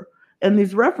culture and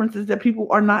these references that people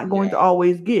are not going to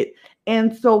always get.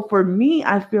 And so for me,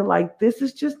 I feel like this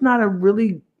is just not a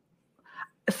really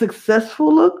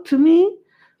successful look to me.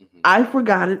 I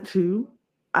forgot it too.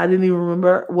 I didn't even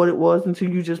remember what it was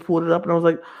until you just pulled it up and I was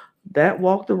like, that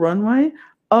walked the runway?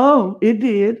 Oh, it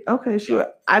did. Okay, sure.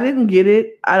 I didn't get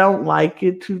it. I don't like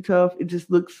it too tough. It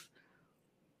just looks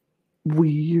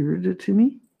weird to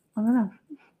me. I don't know.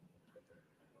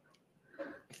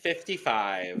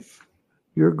 55.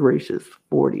 You're gracious.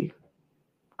 40.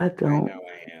 I know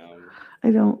I am.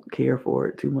 I don't care for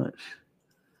it too much.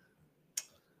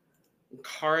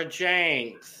 Cara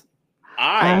Jenks.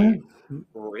 I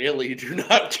really do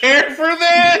not care for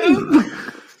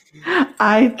this.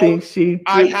 I think she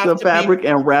took the fabric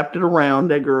and wrapped it around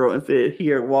that girl and said,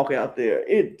 here, walk out there.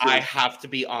 I have to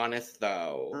be honest,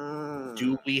 though.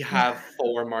 Do we have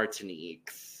 4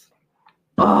 Martiniques?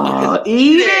 Oh,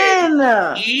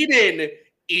 Eden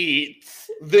eats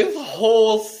this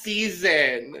whole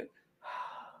season.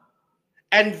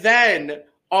 And then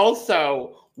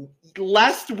also,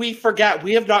 lest we forget,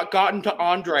 we have not gotten to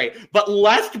Andre, but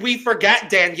lest we forget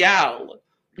Danielle.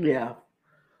 Yeah.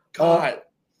 God.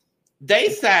 They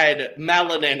said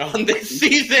melanin on this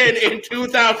season in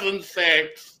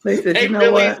 2006. They said, you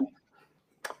know what?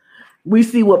 We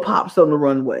see what pops on the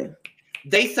runway.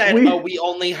 They said, we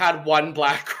only had one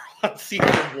black girl on season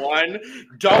 1.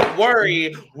 Don't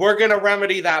worry, we're gonna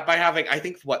remedy that by having, I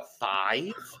think,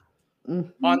 5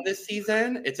 on this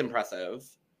season. It's impressive.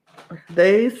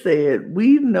 They said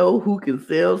we know who can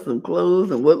sell some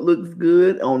clothes and what looks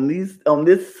good on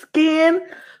this skin.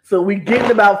 So we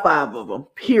getting about 5 of them.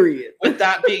 Period. With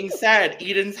that being said,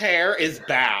 Eden's hair is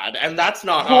bad, and that's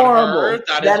not Horrible. on her.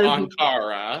 That is on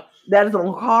Cara. That is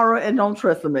on Cara and on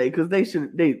Tresemme because they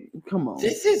come on.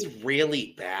 This is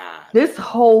really bad. This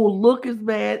whole look is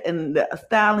bad and the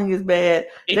styling is bad.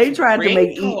 They tried to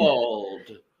make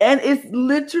Eden, and it's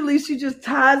literally she just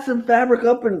tied some fabric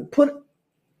up and put.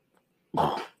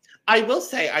 I will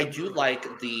say I do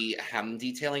like the hem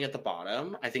detailing at the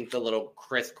bottom. I think the little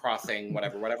crisscrossing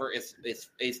whatever is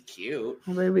cute.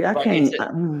 Well, baby, I can't.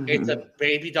 It's a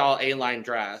baby doll A-line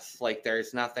dress. Like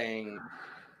there's nothing.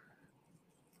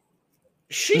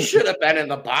 She should have been in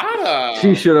the bottom.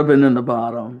 She should have been in the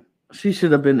bottom. She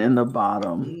should have been in the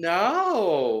bottom.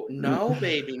 No,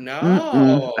 baby,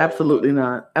 no. Absolutely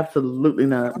not. Absolutely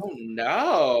not. Oh,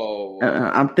 no.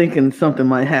 I'm thinking something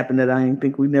might happen that I didn't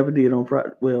think we never did on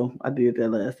Friday. Well, I did that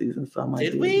last season, so I might.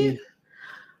 Did we?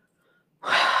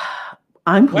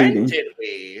 I'm pleading. When did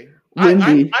we?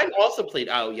 I'm also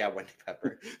pleading. Oh yeah, Wendy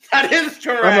Pepper. That is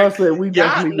correct. I'm also we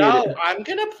definitely did it. I'm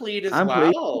gonna plead as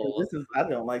well. I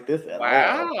don't like this at all.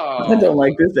 Wow. I don't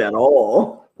like this at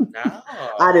all. No.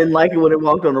 I didn't like it when it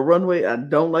walked on the runway. I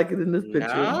don't like it in this picture.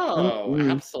 No,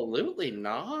 absolutely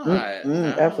not.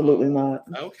 No. Absolutely not.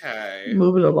 Okay.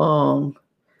 Moving along.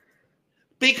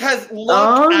 Because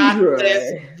look at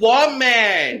this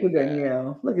woman. Look at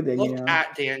Danielle. Look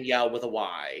at Danielle with a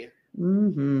Y.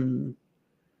 Mm-hmm.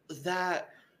 That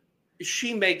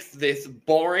she makes this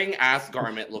boring ass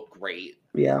garment look great.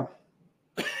 Yeah.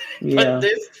 But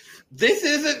this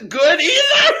isn't good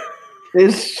either.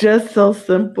 It's just so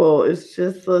simple. It's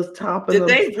just those top. Did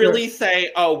they really say,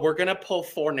 "Oh, we're gonna pull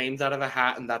 4 names out of a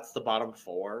hat, and that's the bottom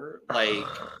 4"? Like,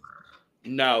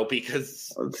 no,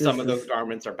 because some of those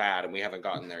garments are bad, and we haven't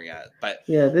gotten there yet. But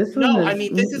yeah, this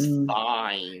is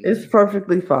fine. It's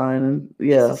perfectly fine, and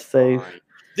yeah, safe. Fine.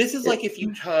 This is like if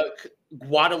you took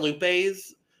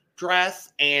Guadalupe's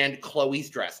dress and Chloe's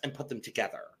dress and put them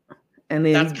together, and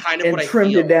then that's kind of what I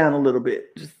trimmed it down a little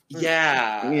bit. Just,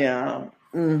 yeah.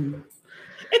 Mm.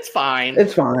 It's fine.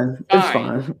 It's fine.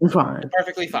 It's fine.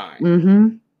 Perfectly fine.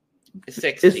 Mm-hmm.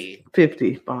 60. It's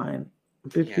 50. Fine.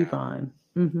 50. Fine.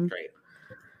 Mm-hmm. Great.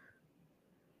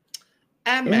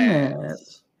 Emmett.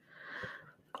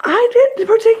 I didn't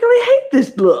particularly hate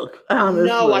this look. Honestly.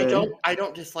 No, I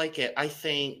don't dislike it. I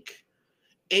think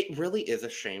it really is a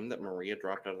shame that Maria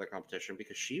dropped out of the competition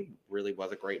because she really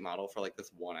was a great model for like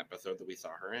this one episode that we saw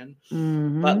her in.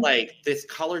 Mm-hmm. But like this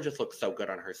color just looks so good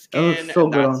on her skin. It looks so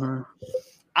good on her.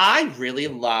 I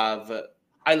love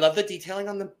the detailing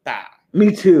on the back.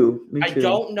 Me too. I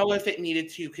don't know if it needed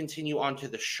to continue onto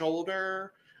the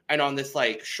shoulder and on this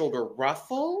like shoulder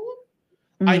ruffle.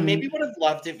 Mm-hmm. I maybe would have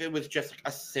loved if it was just like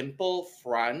a simple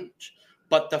front,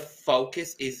 but the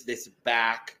focus is this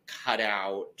back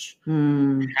cutout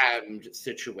hemmed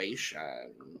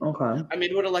situation. Okay. I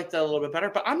maybe would have liked that a little bit better,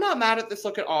 but I'm not mad at this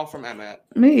look at all from Emmett.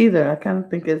 Me either. I kind of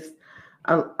think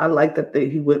I like that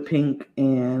he went pink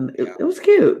and it was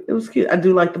cute. It was cute. I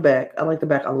do like the back. I like the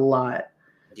back a lot.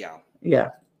 Yeah.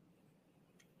 Yeah.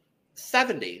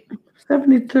 70.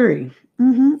 73.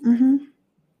 Mm-hmm. Mm-hmm.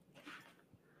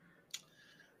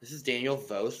 This is Daniel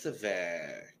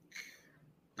Vosovic.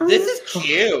 This is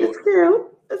cute. It's cute.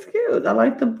 It's cute. I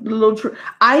like the little.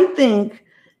 I think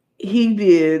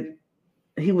he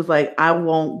was like, I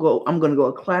won't go. I'm going to go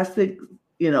a classic,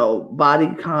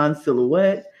 bodycon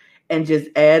silhouette and just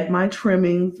add my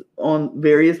trimmings on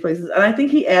various places. And I think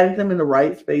he added them in the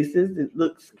right spaces. It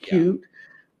looks cute.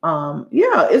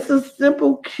 It's a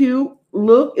simple, cute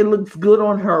look. It looks good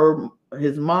on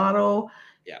his model.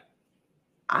 Yeah.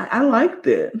 I liked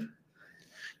it.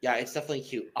 Yeah, it's definitely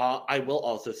cute. I will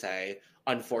also say,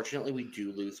 unfortunately, we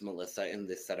do lose Melissa in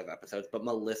this set of episodes, but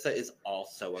Melissa is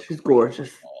also she's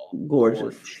gorgeous. Model.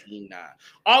 Gorgeous. Gorgina.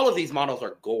 All of these models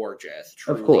are gorgeous.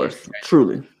 Of course.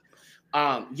 Truly.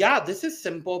 This is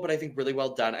simple, but I think really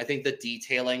well done. I think the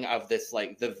detailing of this,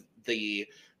 like the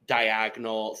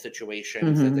diagonal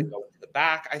situations that they go to the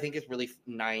back, I think is really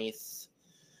nice.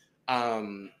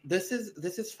 This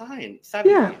is fine.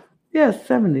 70. Yeah,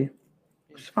 70.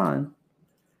 It's fine.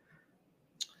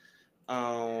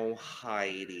 Oh,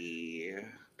 Heidi.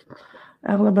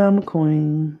 Alabama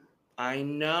Queen. I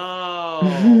know.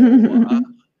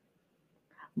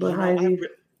 But Heidi.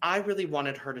 I really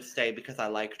wanted her to stay because I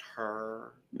liked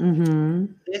her.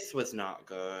 Mm-hmm. This was not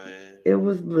good. It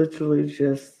was literally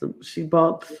just, she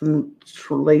bought some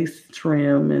lace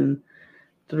trim and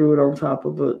threw it on top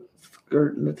of a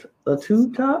skirt and a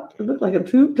tube top. It looked like a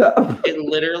tube top. It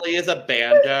literally is a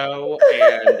bandeau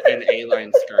and an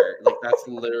A-line skirt. Like that's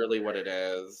literally what it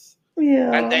is.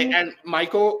 Yeah. And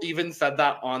Michael even said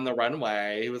that on the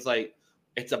runway. He was like,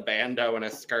 "It's a bandeau and a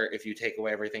skirt if you take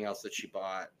away everything else that she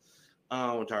bought."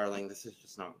 Oh, darling, this is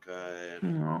just not good.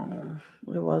 No,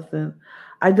 it wasn't.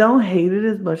 I don't hate it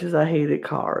as much as I hated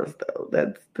cars, though.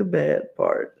 That's the bad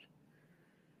part.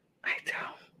 I don't.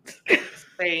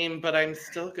 Same, but I'm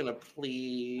still gonna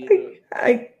plead.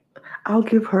 I'll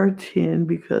give her a 10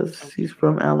 because she's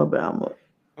from Alabama.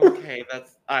 Okay,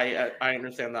 I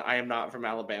understand that I am not from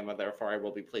Alabama, therefore I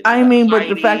will be pleading. I mean, but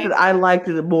the fact that I liked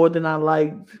it more than I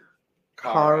liked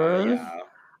Cara's, yeah.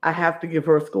 I have to give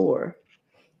her a score.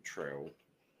 True.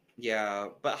 Yeah,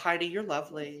 but Heidi, you're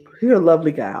lovely. You're a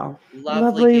lovely gal.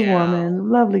 Lovely gal.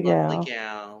 Woman. Lovely gal. Lovely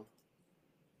gal.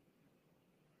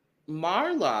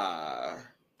 Marla.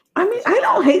 I mean, I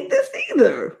don't hate this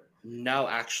either. No,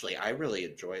 actually, I really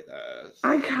enjoy this.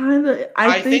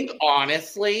 I think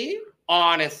honestly,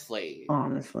 I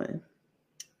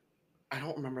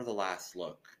don't remember the last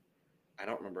look. I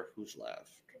don't remember who's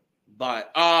left.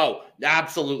 But, oh,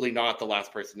 absolutely not. The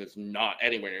last person is not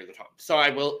anywhere near the top. So I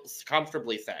will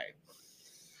comfortably say,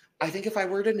 I think if I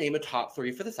were to name a top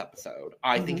 3 for this episode,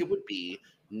 I think it would be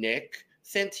Nick,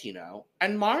 Santino,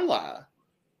 and Marla.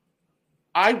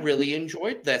 I really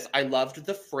enjoyed this. I loved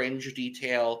the fringe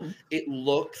detail. It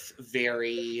looks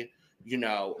very,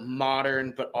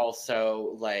 modern, but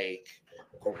also like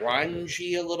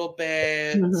grungy a little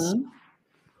bit. Mm-hmm.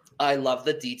 I love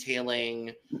the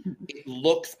detailing. It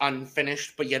looks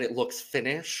unfinished, but yet it looks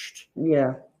finished.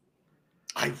 Yeah.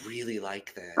 I really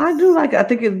like this. I do like it. I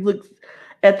think it looks,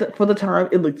 for the time,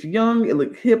 it looks young, it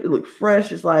looks hip, it looks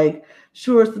fresh. It's like,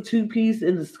 sure, it's the 2-piece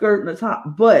and the skirt and the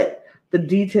top, but the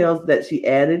details that she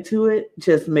added to it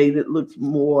just made it look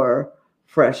more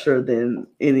fresher than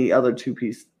any other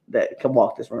 2-piece that can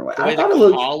walk this runway. The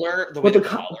way the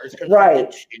collar's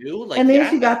right too. Like, and then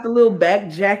she got the little back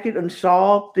jacket and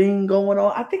shawl thing going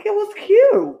on. I think it was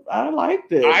cute. I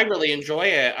liked it. I really enjoy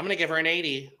it. I'm gonna give her an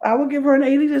 80. I would give her an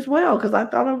 80 as well because I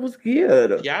thought it was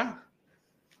good. Yeah.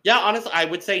 Yeah, honestly, I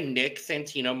would say Nick,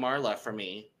 Santino, Marla for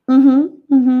me.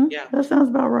 Yeah, that sounds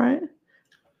about right.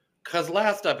 Because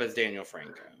last up is Daniel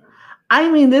Franco. I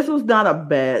mean, this was not a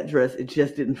bad dress. It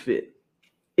just didn't fit.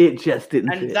 It just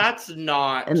didn't fit. And that's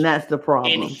not... And that's the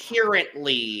problem.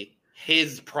 Inherently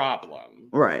his problem.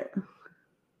 Right.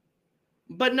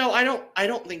 But no, I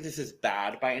don't think this is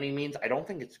bad by any means. I don't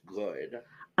think it's good.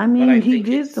 I mean, he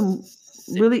did some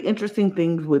really interesting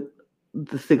things with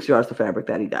the 6 yards of fabric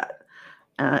that he got.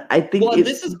 I think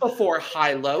this is before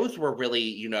high lows were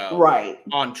really, right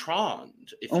on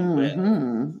trend, if you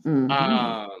will.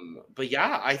 But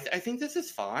yeah, I think this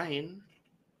is fine.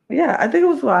 Yeah, I think it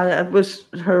was fine. I wish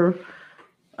her,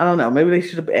 I don't know, maybe they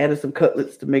should have added some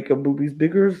cutlets to make her boobies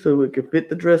bigger so it could fit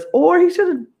the dress, or he should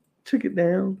have took it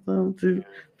down to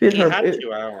fit her. He had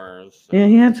 2 hours. So. Yeah,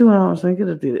 he had 2 hours, so he could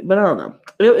have did it. But I don't know.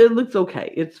 It looks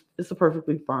okay. It's a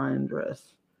perfectly fine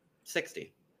dress.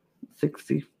 60.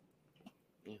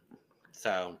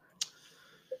 So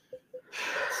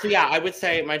yeah, I would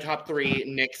say my top 3: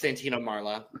 Nick, Santino,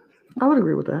 Marla. I would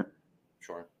agree with that.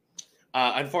 Sure.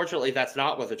 Unfortunately, that's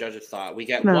not what the judges thought. We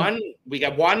get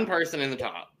one person in the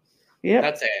top. Yeah,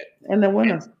 that's it. And the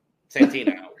winner,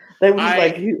 Santino. They were just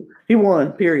like he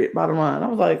won. Period. Bottom line. I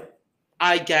was like,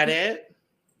 I get it.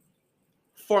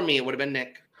 For me, it would have been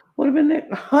Nick. Would have been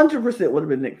Nick. 100% would have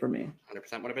been Nick for me.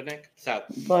 100% would have been Nick. So,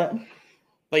 but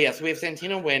yeah, so we have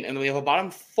Santino win, and then we have a bottom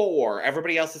 4.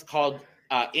 Everybody else is called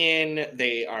in.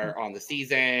 They are on the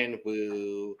season.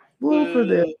 Woo. Woo for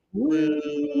them.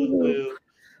 Woo.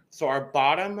 So our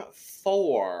bottom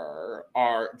 4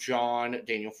 are John,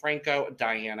 Daniel Franco,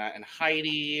 Diana, and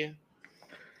Heidi.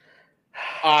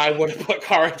 I would have put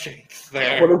Cara Jenks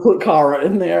there. I would have put Cara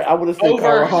in there. I would have sent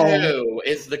Cara home. Who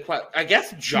is the question? I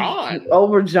guess John.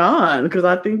 Over John, because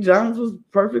I think John's was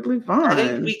perfectly fine. I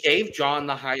think we gave John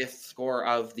the highest score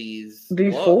of these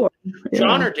 4. Yeah.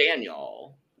 John or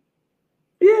Daniel?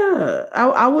 Yeah.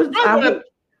 I would let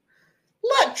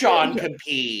John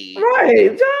compete. Right.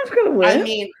 John's gonna win. I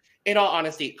mean, in all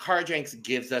honesty, Cara Jenks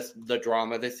gives us the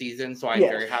drama this season, so I'm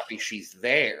very happy she's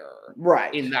there.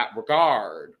 Right. In that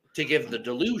regard. To give the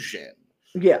delusion.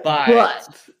 Yeah, but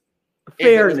fairness. If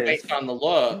it was based on the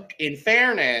look, in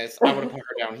fairness, I would have put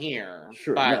her down here.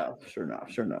 Sure no.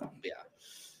 Yeah.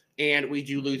 And we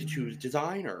do lose 2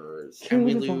 designers. And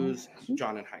we lose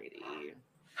John and Heidi.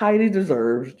 Heidi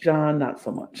deserves. John, not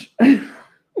so much.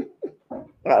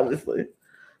 Obviously.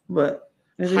 But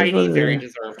Heidi very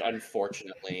deserved,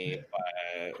 unfortunately.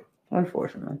 But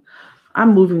unfortunately.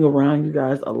 I'm moving around, you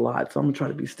guys, a lot, so I'm gonna try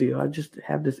to be still. I just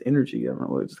have this energy. I don't know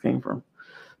where it just came from.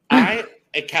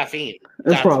 Caffeine. It's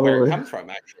That's where it probably comes from,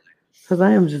 actually. because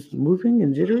I am just moving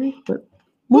and jittery. But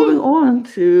moving Woo! on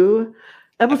to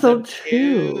episode Episode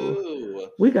 2. 2.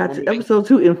 We got We're to moving. episode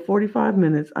 2 in 45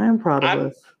 minutes. I am proud of I'm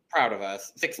us. proud of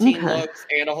us. 16 Okay. looks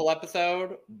and a whole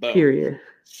episode. Boom. Period.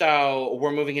 So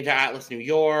we're moving into Atlas, New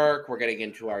York. We're getting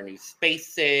into our new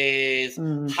spaces.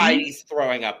 Heidi's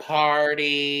throwing a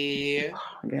party.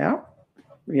 Yeah.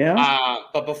 Yeah.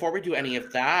 But before we do any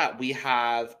of that, we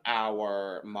have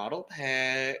our model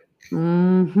pick.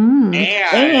 And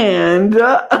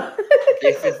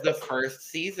this is the first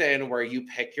season where you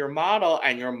pick your model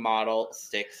and your model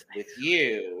sticks with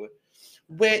you.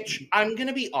 Which, I'm going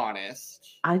to be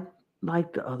honest. I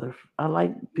like the other. I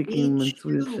like picking and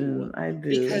switching. I do.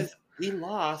 Because we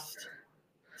lost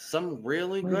some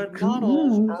really good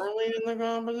models early in the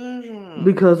competition.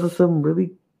 Because of some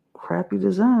really crappy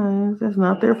designs. That's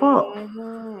not their fault.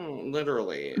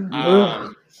 Literally.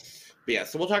 But yeah,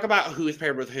 so we'll talk about who's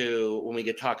paired with who when we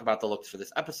get to talk about the looks for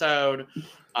this episode.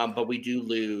 But we do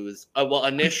lose. Well,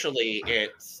 initially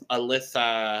it's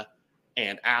Alyssa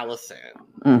and Allison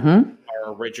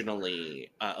are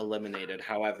originally eliminated.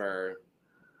 However,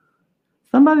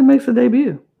 somebody makes a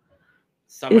debut.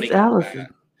 Somebody it's Allison.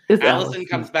 Allison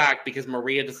comes back because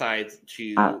Maria decides to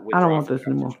withdraw. I don't want this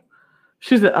anymore.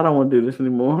 She said, I don't want to do this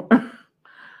anymore. I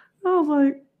was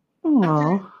like,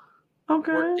 oh,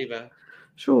 okay. Diva.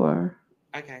 Sure.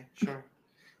 Okay, sure.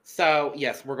 So,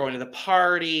 yes, we're going to the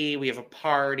party. We have a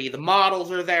party. The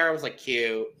models are there. I was like,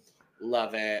 cute.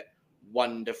 Love it.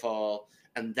 Wonderful.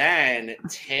 And then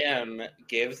Tim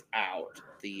gives out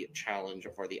the challenge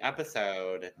for the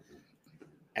episode.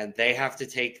 And they have to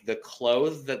take the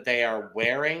clothes that they are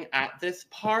wearing at this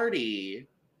party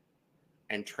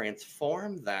and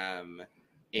transform them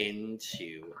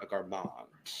into a garment.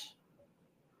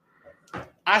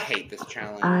 I hate this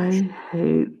challenge. I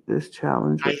hate this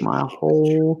challenge with my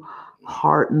whole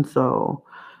heart and soul.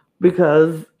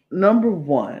 Because, number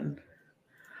one,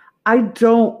 I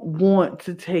don't want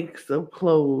to take some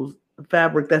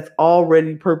fabric that's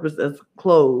already purposed as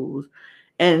clothes,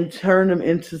 and turn them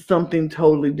into something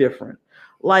totally different.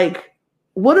 Like,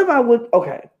 what if I would...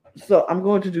 Okay, so I'm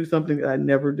going to do something that I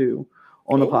never do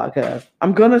on the podcast.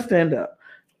 I'm going to stand up.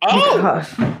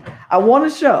 Because I want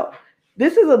to show.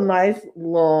 This is a nice,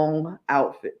 long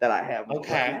outfit that I have.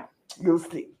 Okay. Right now. You'll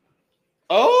see.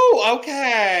 Oh,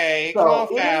 okay. So come on,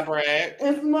 fabric.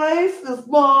 It's nice. It's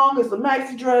long. It's a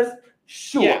maxi dress.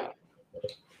 Sure. Yeah.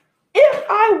 If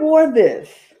I wore this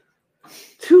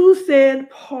to said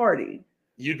party,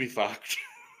 you'd be fucked.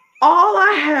 All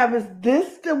I have is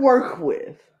this to work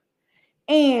with.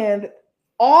 And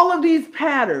all of these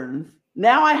patterns,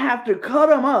 now I have to cut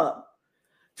them up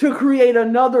to create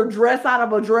another dress out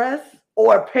of a dress,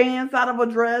 or pants out of a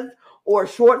dress, or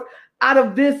shorts out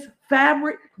of this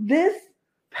fabric, this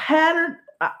pattern.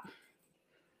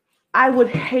 I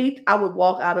would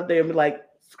walk out of there and be like,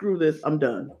 screw this, I'm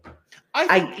done.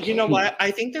 You know what?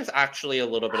 I think there's actually a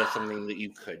little bit of something that you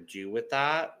could do with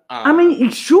that. I mean,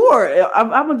 sure.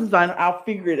 I'm a designer. I'll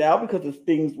figure it out because it's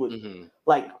things with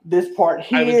like this part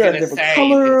here, I was gonna different say,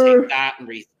 color. you can take that and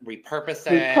repurpose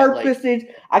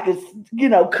it. I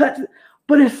could, cut,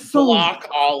 but it's so block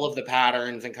all of the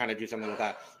patterns and kind of do something with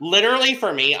that. Literally,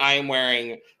 for me, I am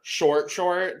wearing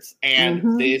shorts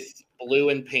and this blue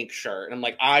and pink shirt, and I'm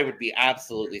like, I would be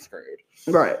absolutely screwed.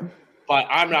 Right. But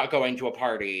I'm not going to a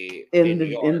party in New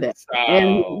York. In that. So...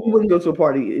 And you wouldn't go to a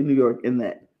party in New York in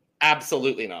that.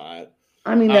 Absolutely not.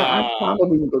 I mean, I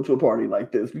probably would go to a party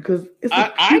like this because it's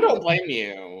I don't blame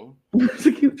you. It's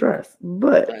a cute dress,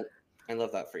 but I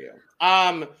love that for you.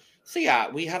 So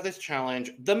yeah, we have this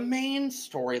challenge. The main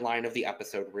storyline of the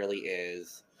episode really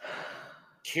is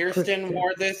Kirsten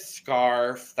wore this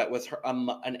scarf that was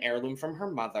an heirloom from her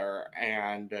mother,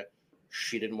 and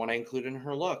she didn't want to include it in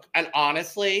her look. And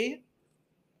honestly,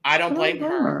 I don't blame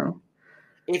her.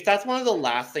 If that's one of the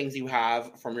last things you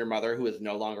have from your mother who is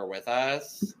no longer with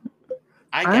us,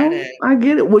 I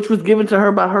get it. Which was given to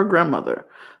her by her grandmother.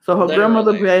 So her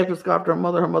grandmother gave the scarf to her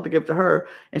mother gave it to her,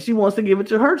 and she wants to give it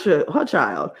to her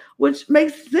child, which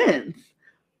makes sense.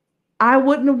 I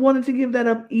wouldn't have wanted to give that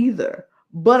up either.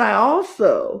 But I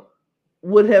also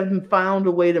would have found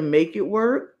a way to make it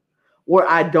work where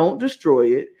I don't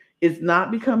destroy it. It's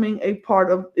not becoming a part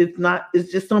of,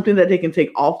 it's just something that they can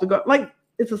take off the garment. Like,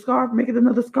 it's a scarf, make it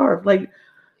another scarf. Like,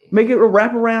 make it a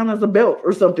wrap around as a belt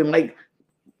or something. Like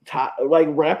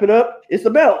wrap it up, it's a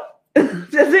belt.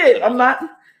 That's it. I'm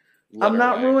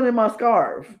not ruining my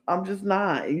scarf. I'm just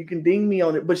not. You can ding me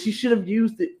on it. But she should have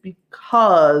used it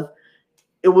because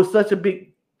it was such a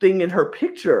big thing in her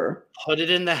picture. Put it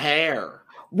in the hair.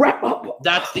 Wrap up.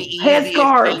 That's the easiest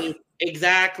thing.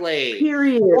 Exactly.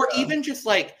 Period. Or even just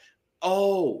like,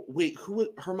 oh, wait,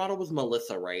 her model was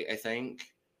Melissa, right? I think.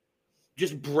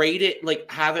 Just braid it,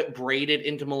 like have it braided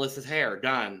into Melissa's hair.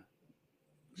 Done.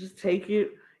 Just take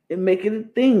it and make it a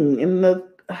thing.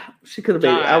 She could have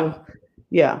made it.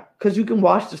 Yeah, because you can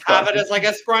wash the stuff. Have it as like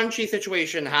a scrunchy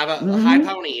situation. Have a high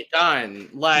pony. Done.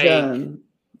 Like, done.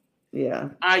 Yeah.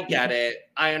 I get it.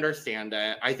 I understand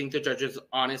it. I think the judges,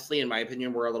 honestly, in my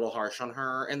opinion, were a little harsh on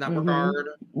her in that regard.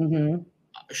 Mm-hmm.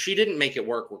 She didn't make it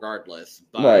work regardless.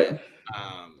 But, right.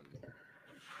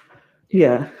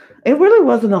 Yeah. It really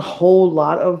wasn't a whole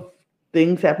lot of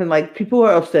things happening. Like, people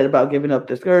were upset about giving up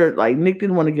the skirt. Like, Nick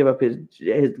didn't want to give up his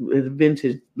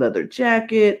vintage leather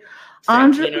jacket.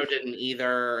 Santino didn't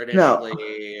either initially.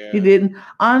 No, he didn't.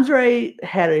 Andre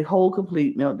had a whole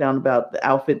complete meltdown about the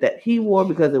outfit that he wore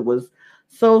because it was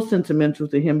so sentimental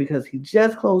to him because he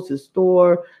just closed his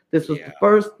store. This was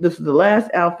the last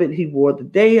outfit he wore the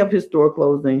day of his store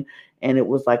closing, and it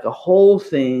was like a whole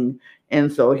thing.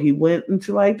 And so he went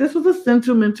into like, this was a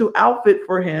sentimental outfit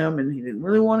for him, and he didn't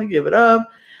really want to give it up.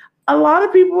 A lot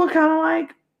of people were kind of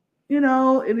like,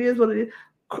 it is what it is.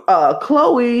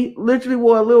 Chloe literally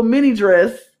wore a little mini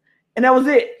dress, and that was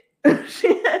it.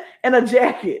 And a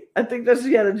jacket. I think that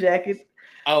she had a jacket.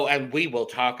 Oh, and we will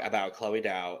talk about Chloe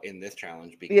Dow in this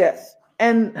challenge because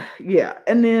and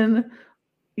then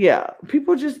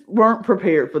people just weren't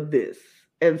prepared for this,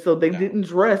 and so they didn't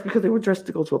dress because they were dressed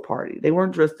to go to a party. They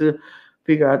weren't dressed to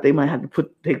figure out they might have to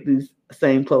take these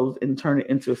same clothes and turn it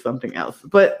into something else.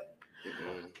 But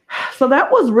so that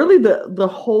was really the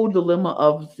whole dilemma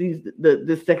of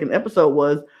this second episode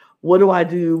was, what do I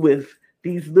do with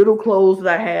these little clothes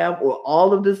that I have, or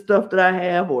all of this stuff that I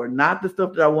have, or not the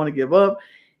stuff that I want to give up?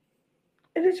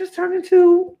 And it just turned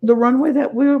into the runway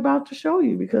that we're about to show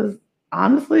you, because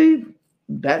honestly,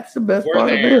 that's the best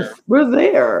part of this. We're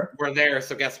there.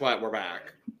 So guess what? We're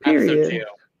back. Period.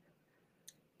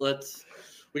 Episode 2.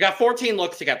 We got 14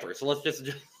 looks to get through, so let's just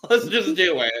do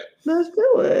it. Let's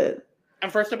do it.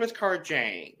 And first up is Cara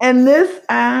Jane. And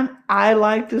I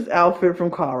like this outfit from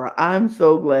Cara. I'm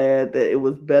so glad that it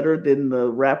was better than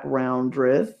the wraparound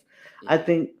dress. I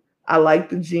think I like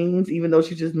the jeans, even though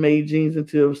she just made jeans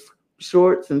into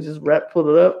shorts and just pulled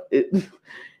it up.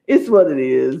 It's what it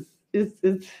is.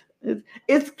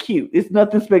 It's cute. It's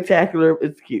nothing spectacular.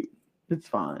 It's cute. It's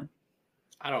fine.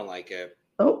 I don't like it.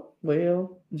 Oh,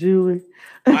 well, Julie.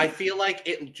 I feel like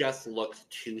it just looks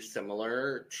too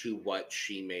similar to what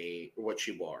she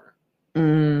wore.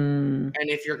 And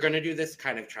if you're going to do this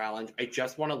kind of challenge, I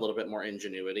just want a little bit more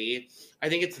ingenuity. I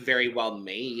think it's very well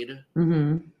made.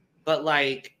 But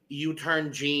like, you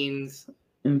turn jeans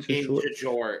into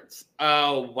shorts.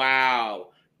 Oh, wow.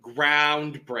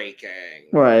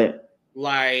 Groundbreaking. Right.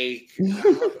 Like...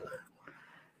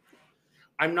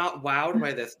 I'm not wowed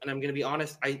by this, and I'm going to be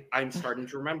honest. I'm starting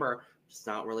to remember it's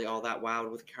not really all that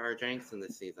wowed with Cara Jensen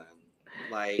this season.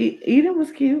 Like, Eden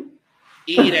was cute.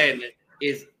 Eden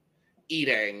is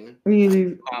eating,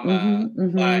 but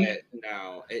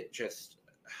no, it just.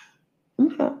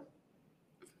 Okay.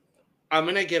 I'm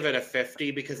going to give it a 50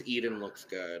 because Eden looks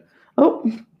good.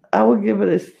 Oh, I would give it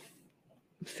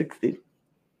a 60.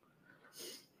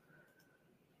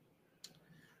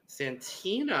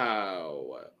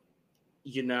 Santino.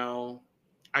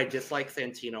 I dislike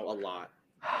Santino a lot.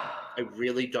 I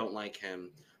really don't like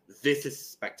him. This is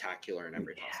spectacular in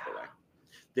every possible way.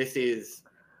 This is,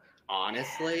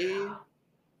 honestly,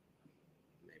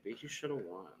 maybe he should have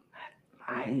won.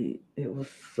 It was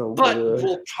so but good. But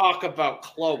we'll talk about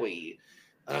Chloe.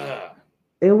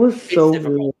 It was so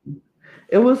good.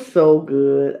 It was so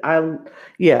good. I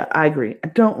agree. I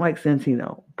don't like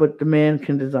Santino, but the man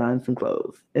can design some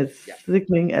clothes. It's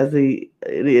sickening as it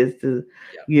is to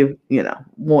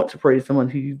want to praise someone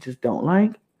who you just don't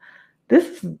like.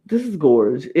 This is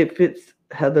gorgeous. It fits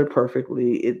Heather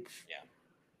perfectly.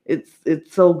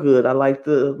 It's so good. I like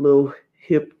the little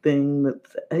hip thing.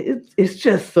 It's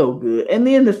just so good. And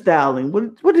then the styling.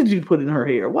 What did you put in her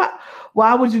hair?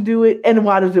 Why would you do it? And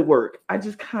why does it work? I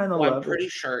just kind of love it. I'm pretty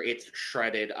sure it's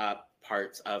shredded up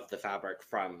parts of the fabric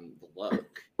from the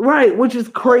look. Right, which is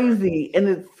crazy. And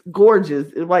it's gorgeous.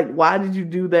 It's like, why did you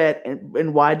do that?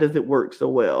 And why does it work so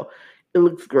well? It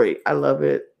looks great. I love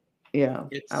it. Yeah.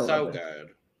 It's so good.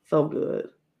 So good.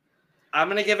 I'm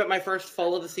going to give it my first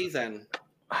full of the season.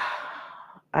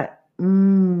 I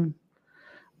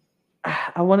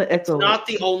want to echo. It's not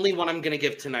the only one I'm going to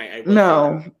give tonight.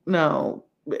 No.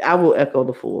 I will echo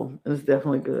the full. It's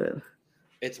definitely good.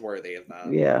 It's worthy of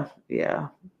that. Yeah.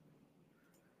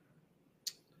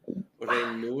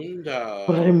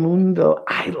 Raimundo.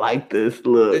 I like this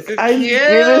look. This is cute. It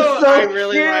is so I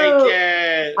really cute. Like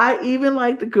it. I even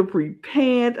like the capri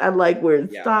pant. I like where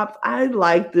it stops. I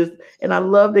like this. And I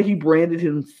love that he branded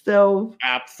himself.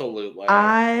 Absolutely.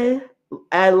 I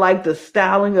like the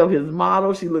styling of his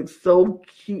model. She looks so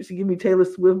cute. She give me Taylor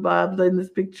Swift vibes in this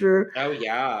picture. Oh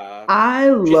yeah.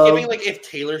 She's giving like if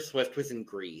Taylor Swift was in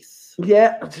Greece.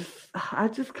 Yeah, I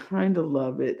just kind of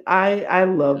love it. I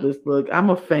love this look. I'm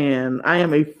a fan. I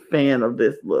am a fan of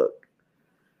this look.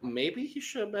 Maybe he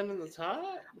should have been in the top.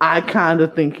 I kind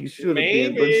of think he should have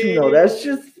been, but that's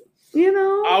just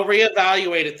I'll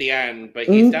reevaluate at the end, but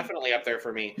he's definitely up there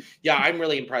for me. Yeah, I'm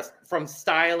really impressed. From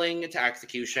styling to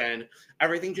execution,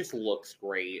 everything just looks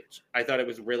great. I thought it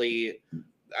was really,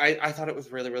 I thought it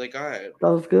was really, really good.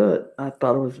 That was good. I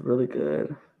thought it was really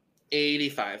good.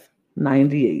 85.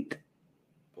 98.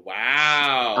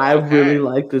 Wow. I really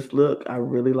like this look. I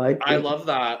really like it. I love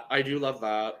that. I do love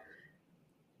that.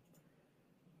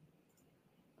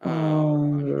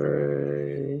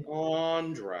 Andre.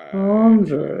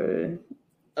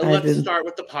 Let's start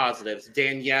with the positives.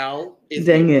 Danielle is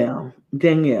Danielle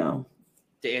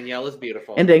is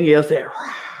beautiful. And Danielle said,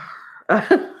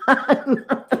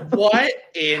 what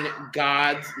in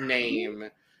God's name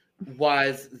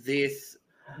was this?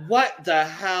 What the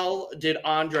hell did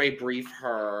Andre brief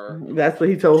her? That's what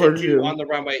he told her to do on the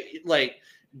runway. Like,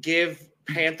 give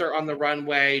Panther on the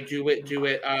runway, do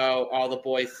it, oh, all the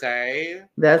boys say.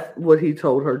 That's what he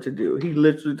told her to do. He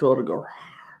literally told her to go,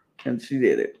 and she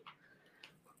did it.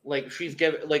 Like, she's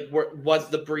giving, like, was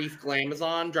the brief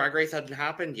Glamazon? Drag Race hadn't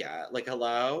happened yet. Like,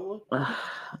 hello?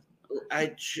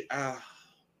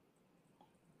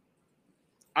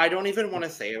 I don't even want to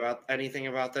say anything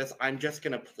about this. I'm just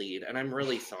going to plead, and I'm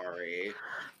really sorry.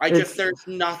 There's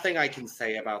nothing I can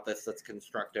say about this that's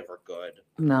constructive or good.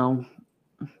 No.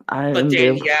 But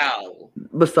Danielle.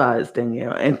 Besides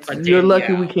Danielle. And you're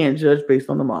lucky we can't judge based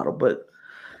on the model, but.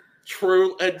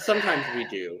 True. And sometimes we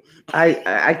do.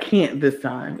 I can't this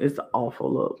time. It's an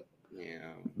awful look.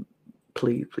 Yeah.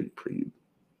 Please.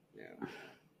 Yeah.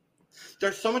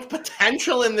 There's so much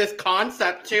potential in this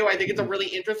concept, too. I think it's a really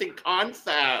interesting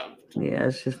concept. Yeah,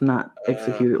 it's just not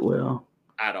executed well.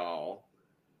 At all.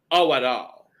 Oh, at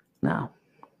all. No.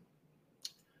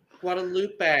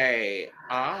 Guadalupe,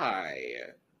 I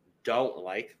don't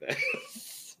like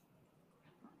this.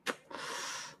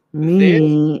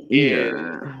 Me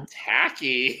either.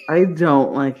 Tacky. I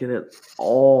don't like it at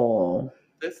all.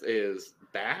 This is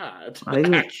bad,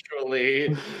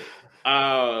 actually.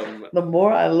 The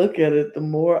more I look at it, the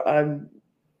more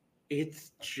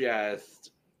it's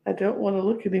just. I don't want to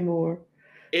look anymore.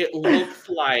 It looks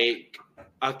like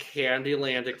a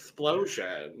Candyland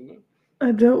explosion.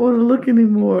 I don't want to look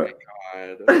anymore.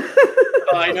 Oh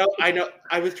my God. I know.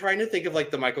 I was trying to think of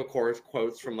like the Michael Kors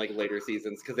quotes from like later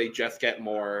seasons because they just get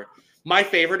more. My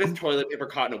favorite is toilet paper,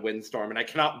 cotton, and windstorm, and I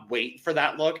cannot wait for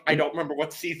that look. I don't remember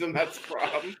what season that's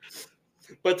from,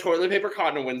 but toilet paper,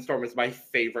 cotton, and windstorm is my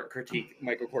favorite critique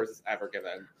Michael Kors has ever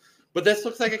given. But this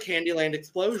looks like a Candyland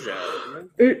explosion.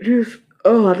 It just.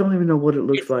 Oh, I don't even know what it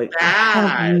looks like.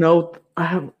 Bad. I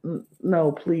have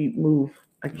no. Please move.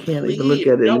 I can't even look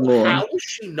at it anymore. How is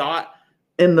she not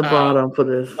in the bottom for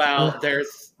this? Well,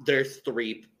 there's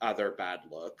 3 other bad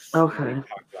looks. Okay. We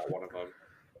talked about one of them.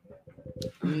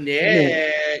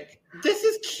 Nick, this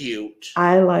is cute.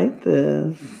 I like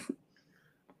this.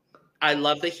 I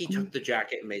love that he took the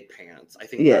jacket and made pants. I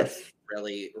think that's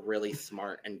really, really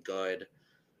smart and good.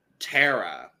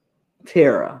 Tara.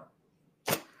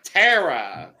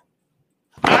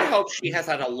 I hope she has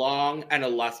had a long and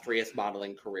illustrious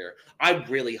modeling career. I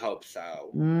really hope so.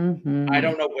 Mm-hmm. I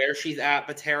don't know where she's at,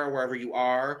 but Tara, wherever you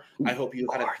are, I hope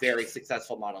you've had a very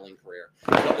successful modeling career.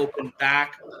 The open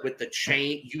back with the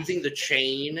chain, using the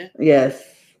chain. Yes.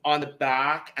 On the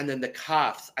back, and then the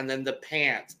cuffs, and then the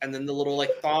pants, and then the little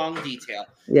like thong detail.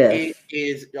 Yes. It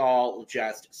is all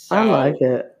just so I like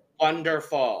it.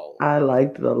 Wonderful. I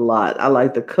liked it a lot. I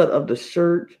liked the cut of the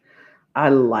shirt. I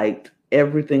liked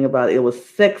everything about it. It was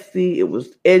sexy. It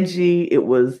was edgy. It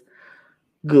was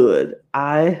good.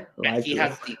 I like it. He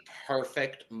has the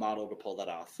perfect model to pull that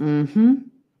off. Mm-hmm.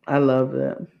 I love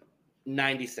it.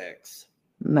 96.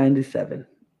 97.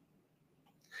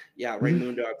 Yeah,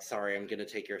 Raimundo, I'm sorry. I'm going to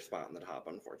take your spot in the top,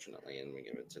 unfortunately, and we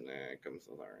give it to Nick. I'm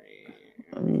so sorry.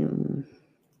 I mean...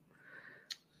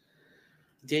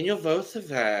 Daniel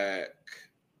Vosovic.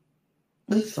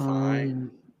 That's fine.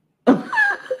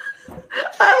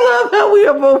 I love how we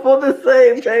are both on the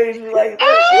same page like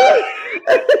that.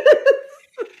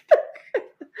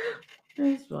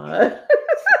 It's fine.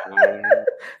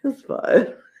 It's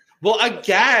fine. Well,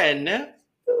 again,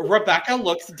 Rebecca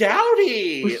looks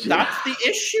dowdy. That's the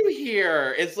issue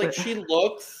here. It's like she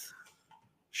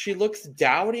looks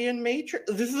dowdy and matron.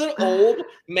 This is an old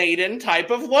maiden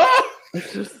type of look.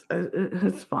 It's just,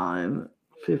 it's fine.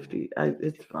 50.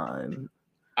 It's fine.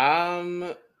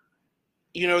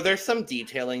 There's some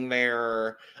detailing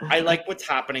there. I like what's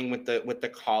happening with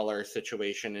the collar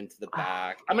situation into the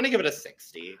back. I'm gonna give it a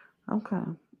 60. Okay.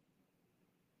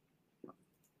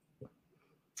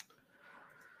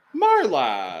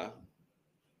 Marla,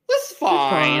 that's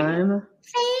fine.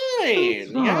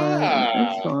 Fine.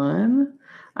 Yeah. It's fine.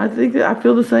 I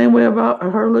feel the same way about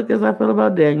her look as I feel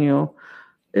about Daniel.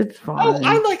 It's fine. Oh,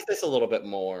 I like this a little bit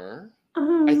more.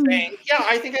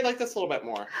 I think I like this a little bit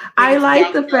more. I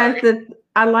like the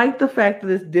fact that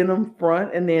it's denim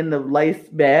front and then the lace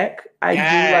back. I do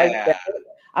like that.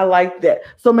 I like that.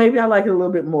 So maybe I like it a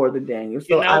little bit more than Daniel.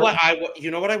 So what I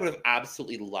would have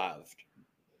absolutely loved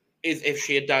is if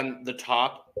she had done the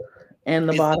top and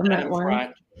the bottom that one.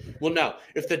 Front. Well, no.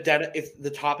 If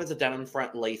the top is a denim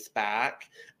front, lace back,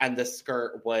 and the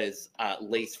skirt was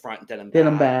lace front, denim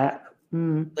back.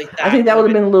 Like that, I think that would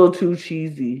have been a little too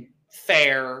cheesy.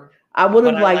 Fair. I would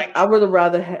have I would have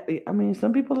rather.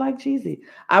 Some people like cheesy.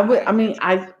 I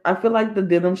feel like the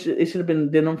denim it should have been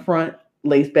denim front,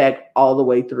 lace back all the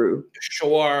way through.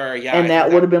 Sure. Yeah. And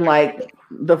that would have been like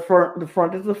the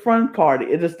front is the front party.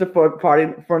 It is the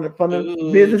party from the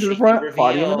business is the front, reveal.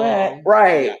 Party in the back.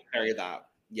 Right. Yeah, carry that.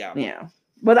 Yeah. Yeah.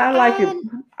 But I like it.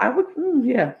 I would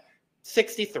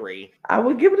 63. I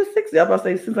would give it a 60. I was about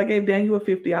to say, since I gave Daniel a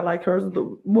 50, I like hers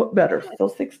better. So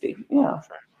 60. Yeah.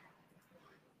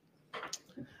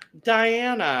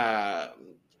 Diana,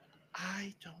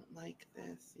 I don't like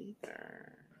this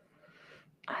either.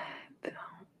 I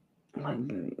don't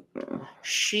like it.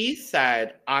 She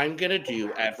said, I'm going to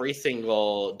do every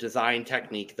single design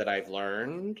technique that I've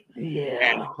learned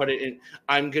and put it in.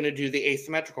 I'm going to do the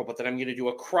asymmetrical, but then I'm going to do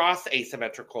a cross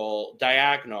asymmetrical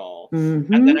diagonal.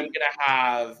 Mm-hmm. And then I'm going to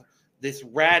have this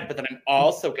red, but then I'm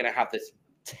also going to have this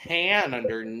tan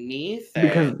underneath it.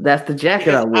 Because that's the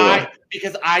jacket I wore.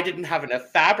 Because I didn't have enough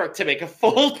fabric to make a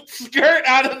full skirt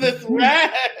out of this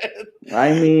red.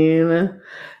 I mean,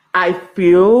 I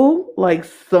feel like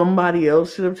somebody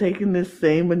else should have taken this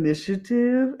same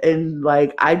initiative, and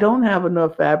like I don't have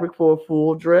enough fabric for a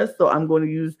full dress, so I'm going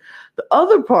to use the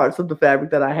other parts of the fabric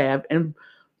that I have and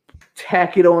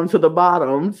tack it onto the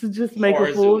bottom to just make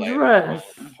a full dress.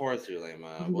 Poor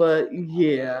Zulema. But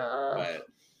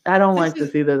I don't like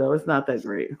this either, though. It's not that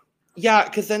great. Yeah,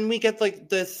 because then we get like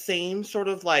the same sort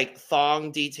of like thong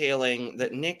detailing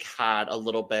that Nick had a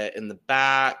little bit in the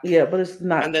back. Yeah, but it's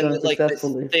not. And then like this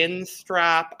thin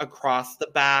strap across the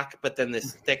back, but then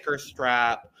this thicker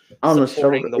strap on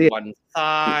supporting the one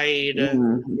side. It's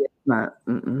not.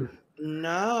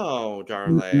 No,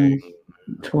 darling.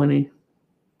 20.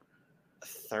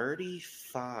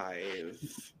 35.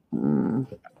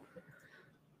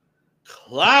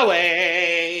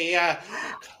 Chloe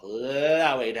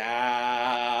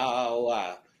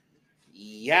now.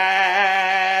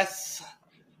 Yes,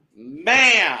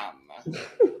 ma'am.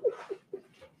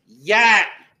 Yes.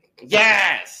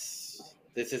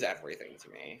 This is everything to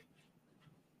me.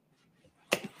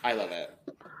 I love it.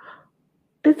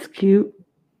 It's cute.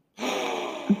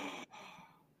 I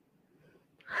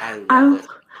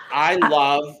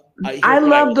love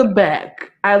the back.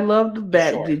 I love the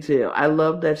back detail. I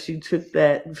love that she took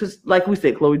that. Just like we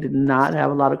said, Chloe did not have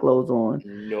a lot of clothes on.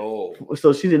 No.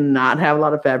 So she did not have a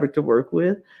lot of fabric to work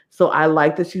with. So I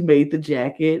like that she made the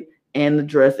jacket and the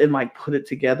dress and like put it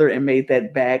together and made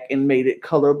that back and made it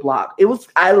color block.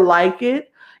 I like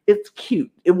it. It's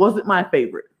cute. It wasn't my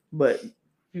favorite, but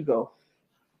you go.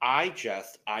 I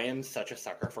am such a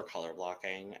sucker for color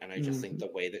blocking, and I just think the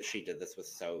way that she did this was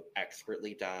so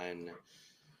expertly done.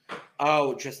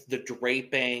 Oh, just the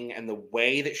draping and the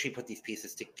way that she put these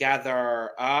pieces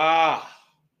together. I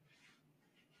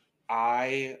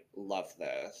love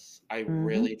this. I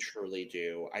really, truly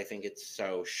do. I think it's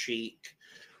so chic.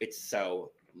 It's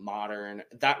so modern.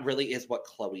 That really is what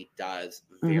Chloe does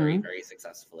very, very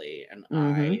successfbetter. And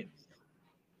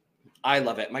I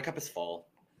love it. My cup is full.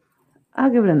 I'll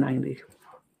give it a 90.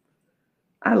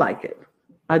 I like it.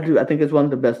 I do. I think it's one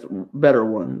of the better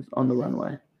ones on the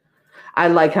runway. I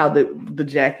like how the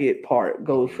jacket part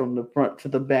goes from the front to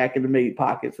the back and the made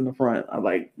pockets in the front. I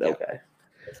like, okay.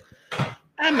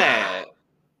 Emmett.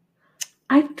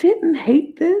 I didn't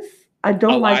hate this. I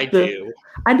don't like the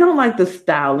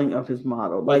styling of his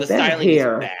model. Like that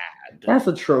hair. That's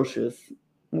atrocious.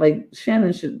 Like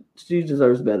Shannon she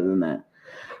deserves better than that.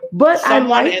 But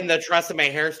someone in the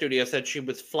Tresemme hair studio said she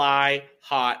was fly,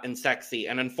 hot, and sexy,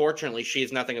 and unfortunately,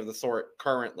 she's nothing of the sort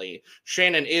currently.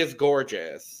 Shannon is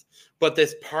gorgeous, but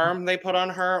this perm they put on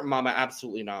her, mama,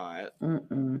 absolutely not.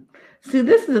 See,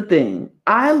 this is the thing.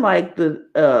 I like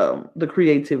the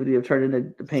creativity of turning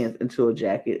the pants into a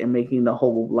jacket and making the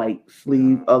whole like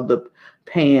sleeve of the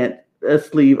pant a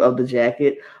sleeve of the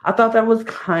jacket. I thought that was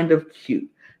kind of cute.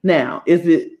 Now, is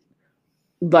it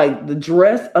like the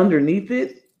dress underneath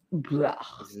it? Blah.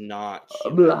 It's not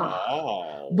cute at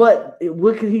all. But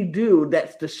what can he do?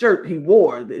 That's the shirt he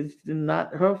wore. It's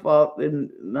not her fault and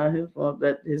not his fault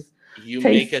that his you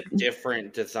taste. Make a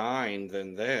different design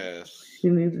than this. He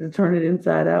needs to turn it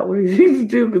inside out. What he needs to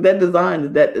do, because that design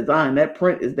is that design. That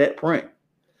print is that print.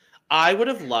 I would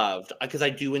have loved, because I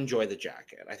do enjoy the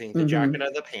jacket. I think the jacket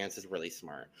of the pants is really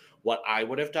smart. What I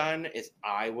would have done is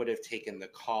I would have taken the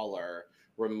collar,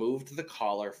 removed the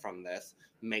collar from this,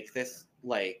 make this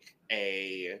like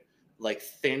a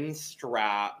thin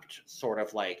strapped sort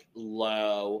of like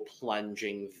low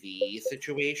plunging V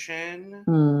situation.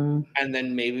 And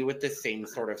then maybe with the same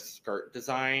sort of skirt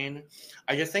design.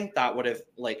 I just think that would have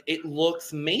it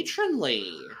looks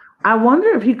matronly. I wonder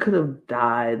if he could have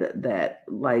dyed that,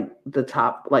 like the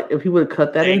top, like if he would have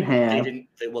cut that in half.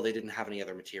 They didn't have any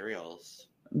other materials.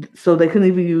 So they couldn't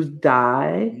even use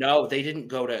dye? No, they didn't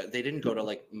go to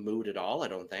like mood at all, I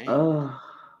don't think.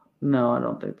 No, I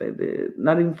don't think they did.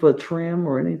 Not even for trim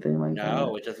or anything like that.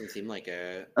 No, it doesn't seem like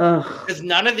it. Because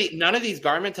none of these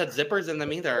garments had zippers in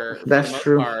them either. That's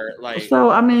true.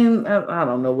 So I mean, I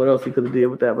don't know what else he could have did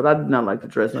with that, but I did not like the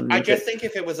dress underneath. I just think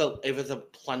if it was a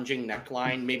plunging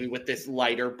neckline, maybe with this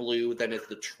lighter blue than is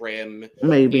the trim,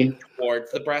 maybe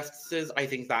towards the breasts, I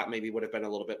think that maybe would have been a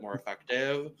little bit more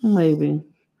effective. Maybe.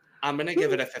 I'm gonna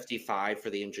give it a 55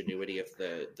 for the ingenuity of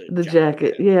the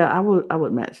jacket. Yeah, I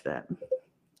would match that.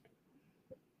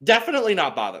 Definitely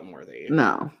not bottom worthy.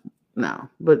 No,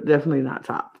 but definitely not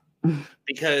top.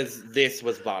 Because this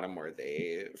was bottom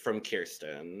worthy from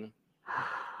Kirsten.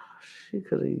 She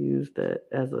could have used that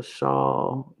as a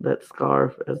shawl, that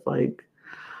scarf as like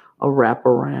a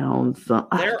wraparound.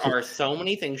 There are so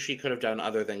many things she could have done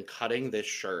other than cutting this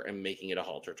shirt and making it a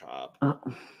halter top.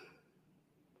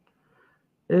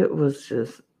 It was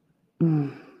just.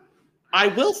 I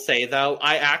will say though,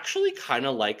 I actually kind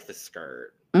of like the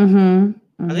skirt.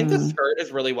 I think the skirt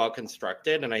is really well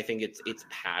constructed, and I think it's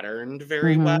patterned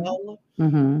very well.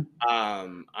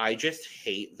 I just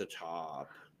hate the top.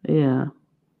 Yeah,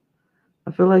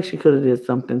 I feel like she could have did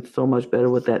something so much better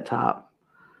with that top.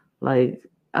 Like,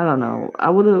 I don't know. I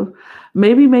would have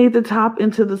maybe made the top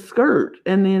into the skirt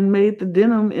and then made the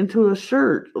denim into a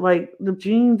shirt, like the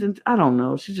jeans. And I don't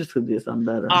know. She just could have did something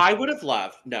better. I would have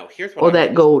loved. No, here's what. Or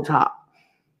that gold top.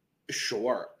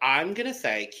 Sure. I'm going to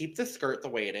say keep the skirt the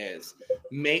way it is.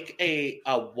 Make a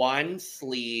one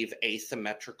sleeve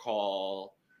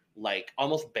asymmetrical, like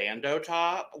almost bandeau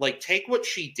top. Like take what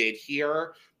she did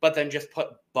here, but then just put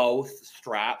both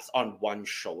straps on one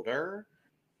shoulder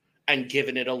and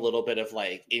given it a little bit of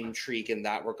like intrigue in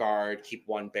that regard. Keep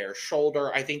one bare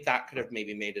shoulder. I think that could have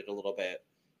maybe made it a little bit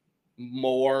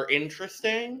more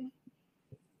interesting.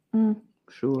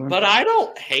 Sure. But I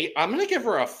don't hate. I'm going to give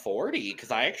her a 40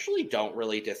 because I actually don't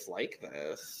really dislike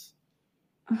this.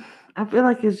 I feel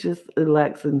like it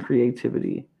lacks in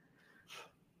creativity.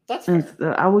 That's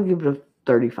fair. I would give it a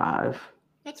 35.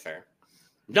 That's fair.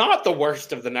 Not the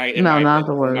worst of the night, in my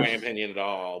opinion at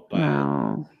all. But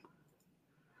no.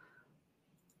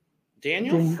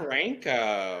 Daniel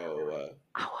Franco.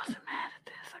 I wasn't mad at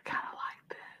this. I kind of like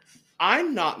this.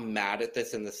 I'm not mad at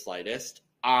this in the slightest.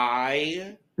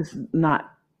 It's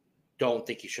not. Don't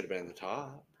think he should have been in the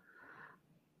top.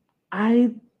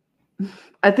 I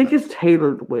think it's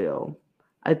tailored well.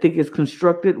 I think it's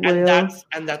constructed well.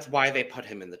 And that's why they put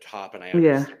him in the top. And I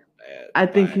understand it. I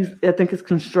think it's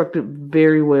constructed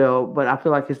very well, but I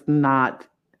feel like it's not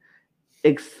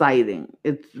exciting.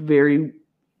 It's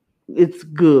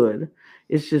good.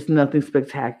 It's just nothing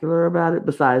spectacular about it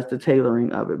besides the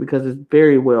tailoring of it, because it's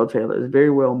very well tailored. It's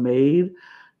very well made.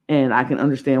 And I can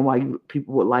understand why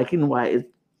people would like it and why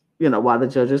why the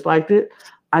judges liked it.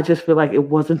 I just feel like it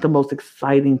wasn't the most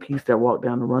exciting piece that walked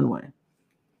down the runway.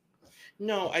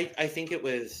 No, I think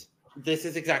this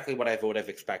is exactly what I would have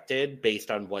expected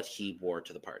based on what he wore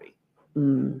to the party.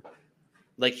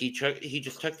 Like he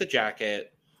just took the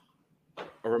jacket,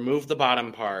 removed the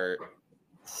bottom part,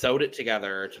 sewed it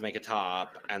together to make a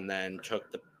top, and then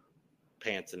took the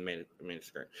pants and made a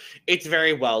skirt. It's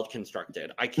very well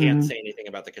constructed. I can't say anything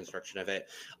about the construction of it.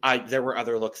 There were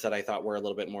other looks that I thought were a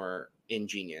little bit more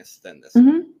ingenious than this.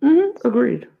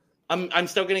 Agreed. I'm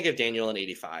still gonna give Daniel an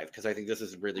 85 because I think this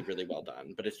is really, really well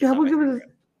done. But it's just Yeah,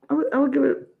 I would give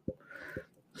it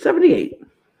 78.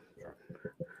 Sure.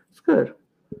 It's good.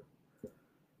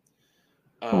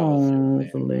 Oh,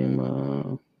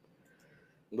 Zulema.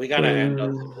 We gotta end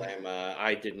on Zulema.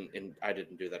 I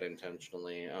didn't do that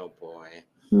intentionally. Oh boy.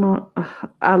 No,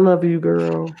 I love you,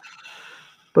 girl.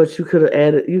 But you could have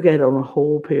added. You got on a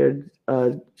whole pair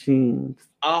of jeans.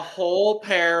 A whole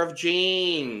pair of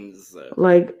jeans.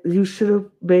 Like you should have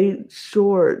made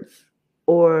shorts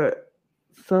or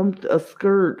a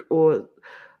skirt or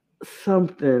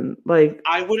something. Like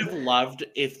I would have loved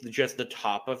if just the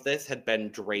top of this had been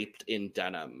draped in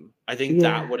denim. I think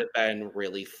that would have been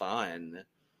really fun.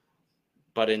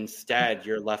 But instead,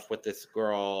 you're left with this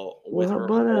girl with her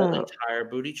whole entire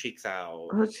booty cheeks out.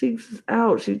 Her cheeks is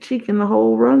out. She's cheeking the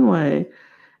whole runway.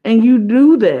 And you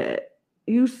knew that.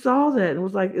 You saw that and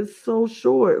was like, it's so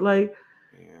short. Like,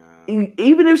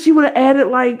 even if she would have added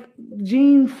like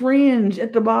jean fringe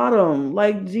at the bottom,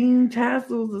 like jean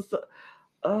tassels and stuff.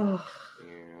 Oh,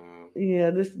 yeah,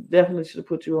 this definitely should have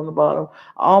put you on the bottom.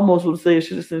 I almost would say it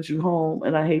should have sent you home.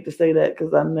 And I hate to say that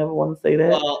because I never want to say that.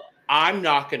 Well, I'm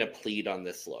not going to plead on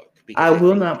this look. Because I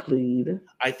will not plead.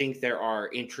 I think there are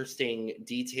interesting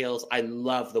details. I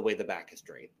love the way the back is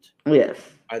draped. Yes.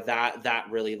 That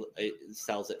really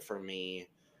sells it for me.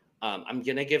 I'm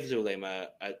going to give Zulema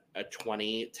a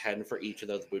 20, 10 for each of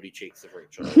those booty cheeks of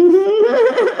Rachel.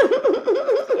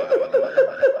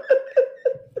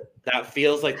 That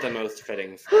feels like the most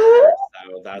fitting for her,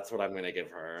 so that's what I'm going to give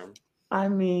her. I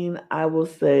mean, I will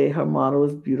say her model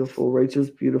is beautiful. Rachel's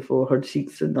beautiful. Her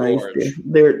cheeks are nice.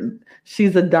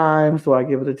 She's a dime, so I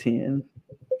give it a 10.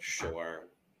 Sure.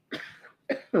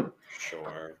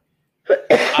 Sure.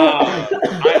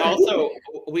 I also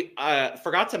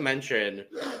forgot to mention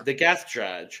the guest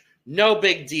judge. No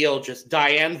big deal, just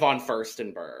Diane von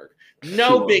Furstenberg.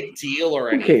 No big deal or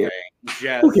anything. Who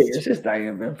cares? It's just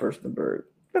Diane von Furstenberg.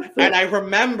 And I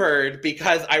remembered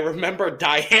because I remember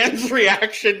Diane's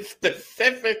reaction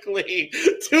specifically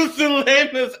to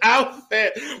Zulema's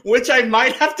outfit, which I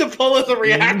might have to pull as a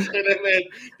reaction image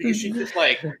because she's just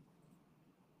like.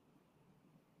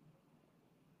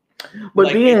 But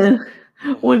like, then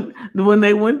when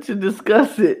they went to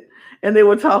discuss it and they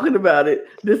were talking about it,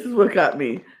 this is what got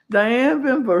me. Diane,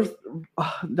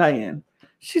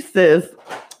 she says,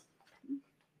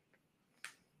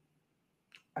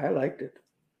 I liked it.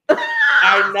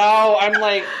 I know. I'm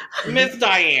like, Miss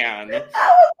Diane.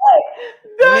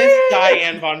 Miss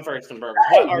Diane von Furstenberg,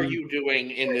 what are you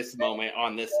doing in this moment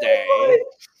on this day?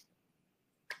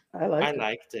 I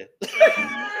liked it.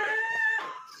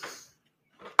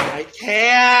 I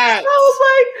can't. I was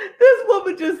like, this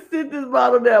woman just sit this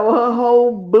bottle down with her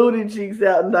whole booty cheeks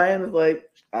out, and Diana's like,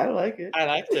 I like it. I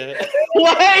liked it.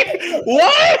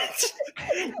 What?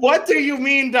 What do you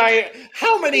mean, Diane?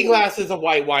 How many glasses of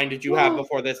white wine did you have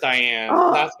before this, Diane?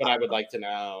 That's what I would like to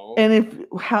know. And if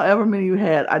however many you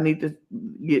had, I need to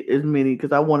get as many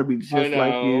because I want to be just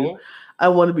like you. I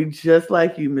want to be just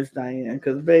like you, Miss Diane,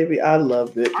 because baby, I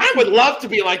loved it. I would love to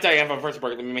be like Diane von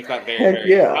Furstenberg. Let me make that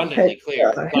very abundantly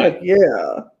clear. Heck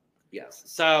yeah. Yes.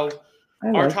 So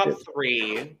our top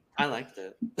three. I liked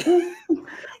it.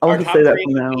 I want to say that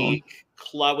from now on.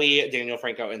 Chloe, Daniel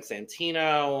Franco, and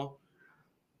Santino.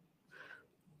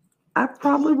 I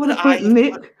probably would have put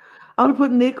Nick. I would have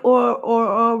put Nick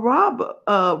or Rob,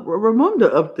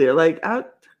 Ramunda up there. Like I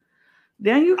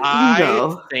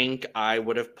think I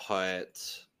would have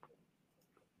put.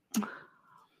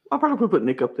 I probably would put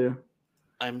Nick up there.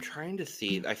 I'm trying to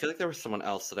see. I feel like there was someone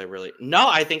else that I really. No,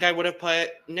 I think I would have put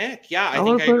Nick. Yeah, I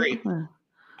think I agree.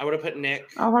 I would have put Nick.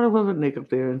 I would have put Nick up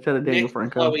there instead of Daniel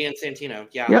Franco. Chloe and Santino.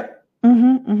 Yeah. Yep.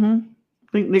 I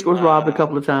think Nick was robbed a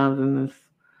couple of times in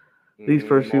these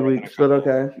first few weeks, but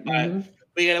okay.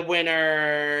 We get a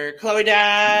winner, Chloe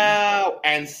Dow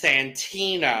and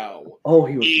Santino. Oh,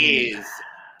 he is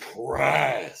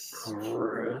pressed.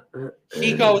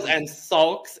 He goes and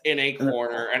sulks in a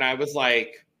corner, and I was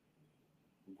like,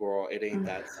 "Girl, it ain't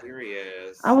that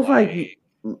serious." I was like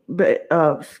but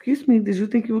excuse me, did you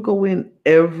think you would go win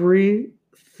every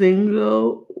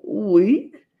single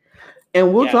week?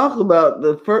 And we'll talk about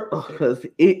the first because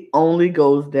it only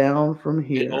goes down from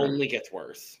here. It only gets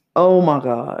worse. Oh my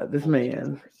God, this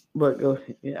man. But go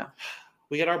yeah.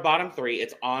 We get our bottom three.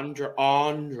 It's Andre,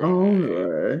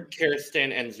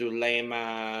 Kirsten, and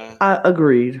Zulema. I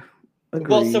agreed.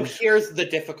 Well, so here's the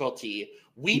difficulty.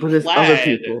 We played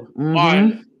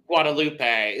on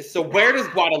Guadalupe. So where does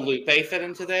Guadalupe fit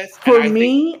into this? For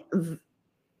me,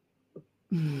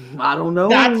 I don't know.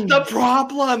 That's the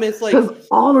problem. It's like because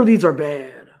all of these are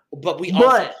bad. But we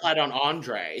also pled on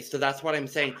Andre, so that's what I'm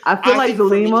saying. I feel like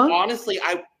Zelima. Honestly,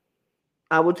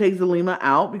 I would take Zelima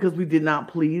out because we did not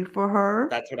plead for her.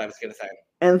 That's what I was gonna say.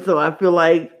 And so I feel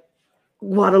like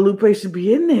Guadalupe should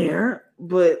be in there,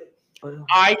 but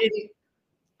I didn't.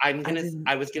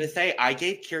 I was gonna say I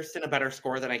gave Kirsten a better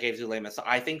score than I gave Zulema. So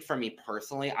I think for me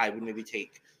personally, I would maybe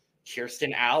take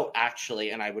Kirsten out actually,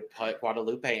 and I would put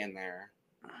Guadalupe in there.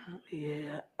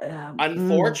 Yeah.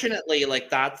 Unfortunately, like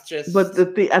that's just. But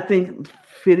I think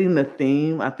fitting the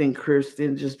theme, I think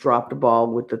Kirsten just dropped the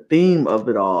ball with the theme of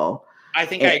it all. I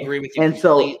think I agree with you and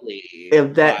completely. So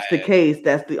if that's the case,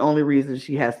 that's the only reason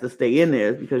she has to stay in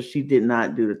there is because she did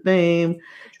not do the theme,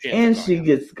 and she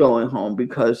gets going home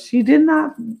because she did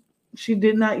not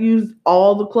use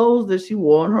all the clothes that she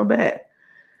wore on her back,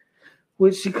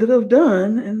 which she could have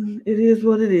done, and it is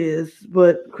what it is.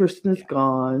 But Kristen's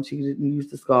gone. She didn't use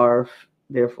the scarf,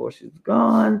 therefore she's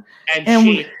gone.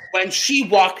 And when she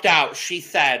walked out, she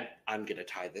said, I'm going to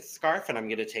tie this scarf and I'm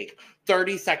going to take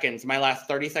 30 seconds, my last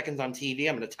 30 seconds on TV.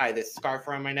 I'm going to tie this scarf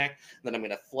around my neck. Then I'm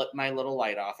going to flip my little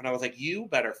light off. And I was like, you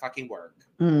better fucking work.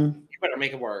 You better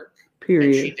make it work.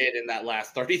 Period. And she did in that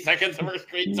last 30 seconds of her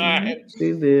screen time.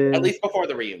 She did. At least before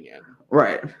the reunion.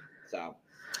 Right. So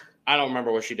I don't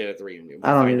remember what she did at the reunion.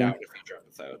 We'll find out in a future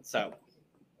episode. So.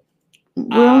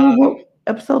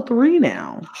 Episode 3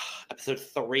 now. Episode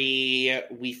 3,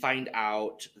 we find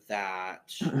out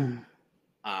that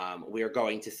we are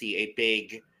going to see a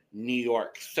big New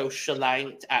York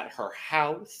socialite at her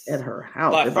house.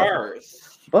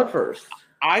 But first,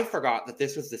 I forgot that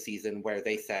this was the season where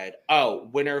they said, oh,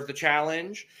 winner of the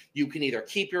challenge, you can either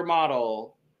keep your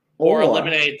model or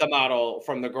eliminate the model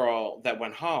from the girl that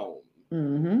went home.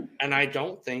 And I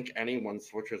don't think anyone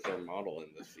switches their model in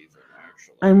this season,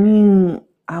 actually. I mean,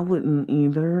 I wouldn't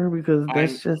either because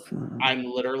that's I'm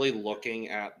literally looking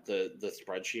at the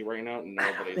spreadsheet right now.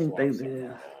 Nobody's I think they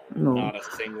did. No. Not a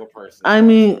single person. I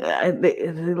mean,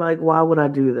 they're like, why would I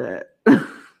do that?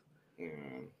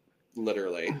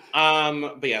 Literally.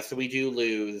 But yeah, so we do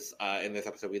lose in this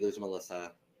episode. We lose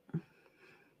Melissa.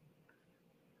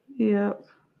 Yep.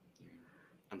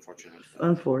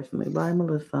 Unfortunately. Bye,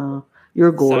 Melissa.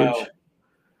 You're gorgeous.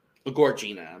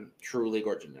 Gorgina. Truly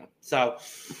Gorgina. So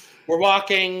we're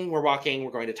walking. We're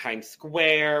going to Times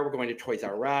Square. We're going to Toys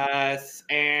R Us.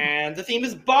 And the theme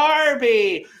is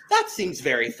Barbie. That seems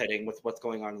very fitting with what's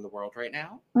going on in the world right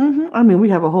now. I mean, we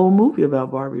have a whole movie about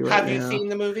Barbie right now. Have you seen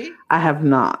the movie? I have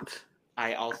not.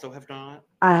 I also have not.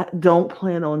 I don't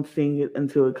plan on seeing it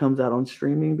until it comes out on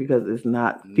streaming because it's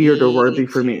not theater worthy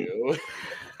for me.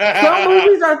 Some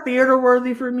movies are theater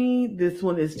worthy for me. This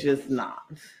one is just not.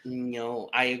 No,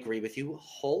 I agree with you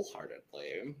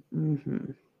wholeheartedly.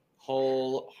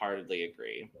 Wholeheartedly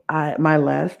agree. My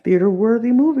last theater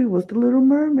worthy movie was The Little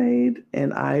Mermaid,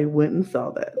 and I went and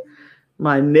saw that.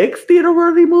 My next theater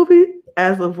worthy movie,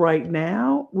 as of right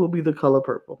now, will be The Color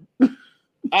Purple.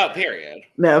 Oh, period.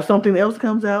 Now, if something else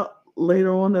comes out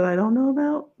later on that I don't know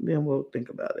about, then we'll think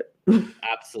about it.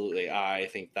 Absolutely. I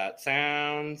think that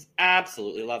sounds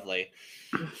absolutely lovely.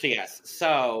 So yes,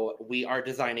 so we are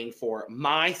designing for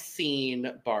My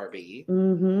Scene Barbie.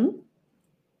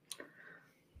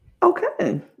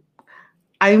 Okay.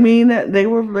 I mean, they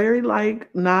were very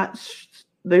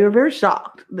they were very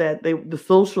shocked that the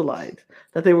socialites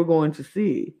that they were going to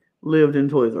see lived in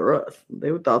Toys R Us.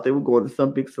 They thought they were going to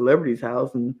some big celebrity's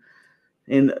house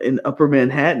in Upper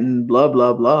Manhattan, blah,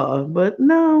 blah, blah. But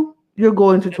no, you're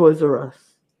going to Toys R Us.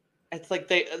 It's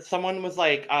like someone was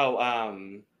like, oh,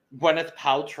 Gwyneth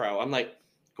Paltrow. I'm like,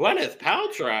 Gwyneth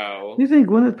Paltrow? You think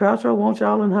Gwyneth Paltrow wants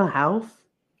y'all in her house?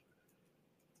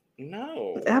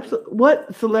 No. Absolutely.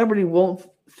 What celebrity wants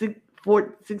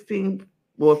 16,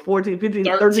 14, 15,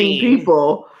 13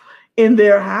 people in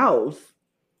their house?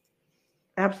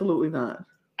 Absolutely not.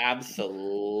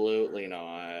 Absolutely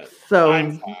not. So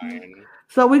I'm fine.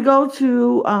 So we go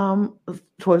to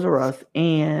Toys R Us,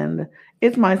 and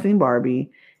it's My Scene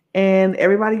Barbie, and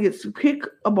everybody gets to pick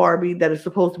a Barbie that is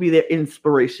supposed to be their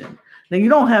inspiration. Now, you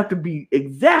don't have to be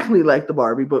exactly like the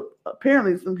Barbie, but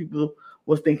apparently some people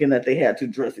was thinking that they had to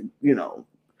dress, They're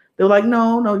like,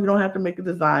 no, you don't have to make a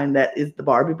design that is the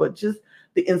Barbie, but just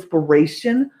the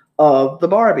inspiration of the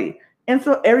Barbie. And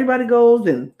so everybody goes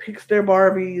and picks their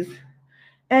Barbies,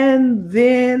 and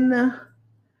then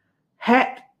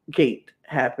Hatgate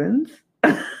happens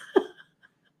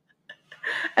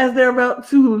as they're about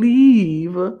to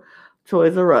leave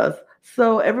Toys R Us.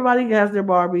 So everybody has their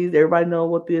Barbies. Everybody knows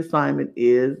what the assignment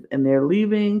is, and they're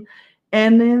leaving.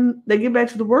 And then they get back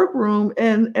to the workroom,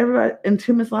 and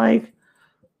Tim is like,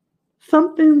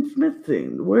 something's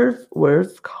missing.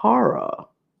 Where's Cara?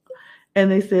 And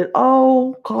they said,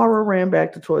 "Oh, Cara ran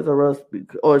back to Toys R Us,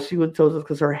 or she went to Toys R Us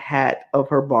because her hat of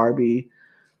her Barbie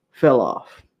fell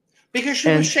off because she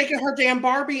was shaking her damn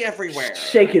Barbie everywhere,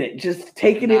 shaking it, just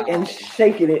taking it and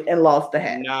shaking it, and lost the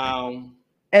hat." No.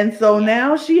 And so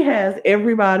now she has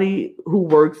everybody who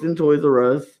works in Toys R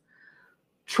Us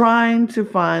trying to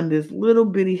find this little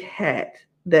bitty hat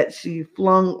that she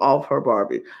flung off her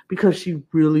Barbie because she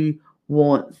really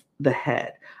wants the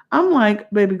hat. I'm like,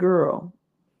 baby girl,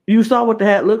 you saw what the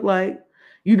hat looked like.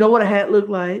 You know what a hat looked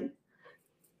like.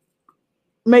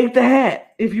 Make the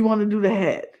hat if you want to do the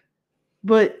hat.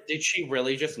 But did she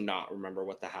really just not remember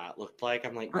what the hat looked like?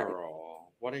 I'm like,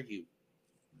 girl, what are you?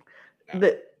 No.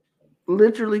 That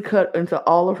literally cut into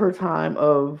all of her time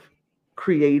of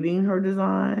creating her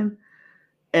design.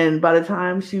 And by the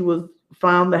time she was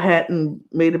found the hat and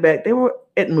made it back, they were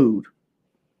at mood.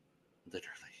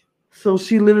 Literally. So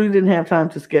she literally didn't have time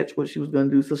to sketch what she was going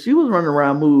to do. So she was running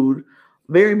around mood,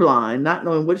 very blind, not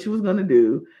knowing what she was going to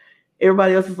do.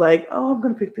 Everybody else is like, "Oh, I'm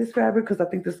going to pick this fabric because I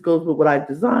think this goes with what I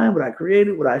designed, what I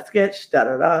created, what I sketched, da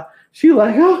da da." She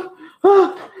like,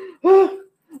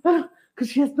 because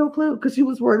she has no clue because she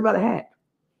was worried about a hat.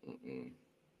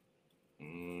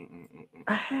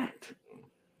 A hat.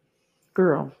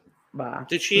 Girl, bye.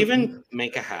 Did she even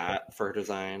make a hat for her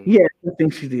design? Yeah, I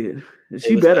think she did.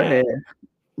 She better have.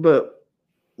 But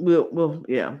we'll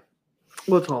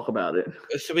talk about it.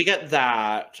 So we get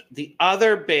that. The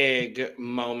other big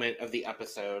moment of the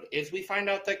episode is we find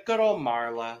out that good old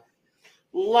Marla,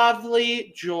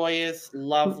 lovely, joyous,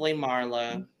 lovely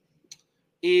Marla,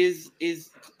 is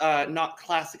not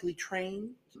classically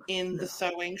trained in the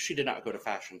sewing. She did not go to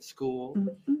fashion school.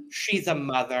 Mm-hmm. She's a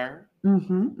mother.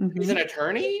 Mm-hmm, mm-hmm. She's an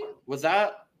attorney. Was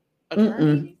that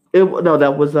attorney? No,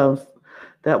 that was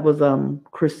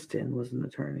Kristen was an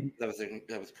attorney. That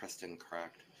was Kristen,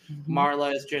 correct. Mm-hmm.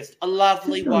 Marla is just a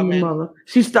lovely woman.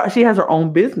 She has her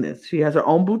own business. She has her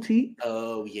own boutique.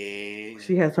 Oh yeah.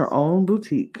 She has her own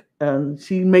boutique, and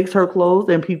she makes her clothes,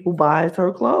 and people buys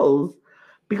her clothes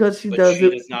because she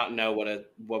does not know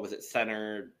what was it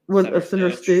center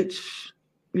stitch.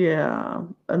 Yeah,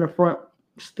 and a front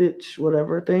stitch,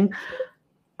 whatever thing.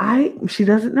 She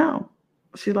doesn't know.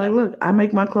 She's like, "Look, I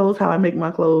make my clothes how I make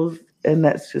my clothes, and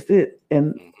that's just it."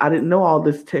 And I didn't know all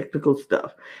this technical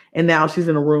stuff. And now she's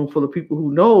in a room full of people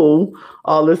who know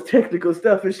all this technical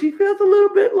stuff, and she feels a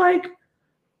little bit like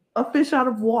a fish out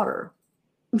of water.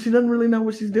 She doesn't really know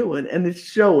what she's doing, and it's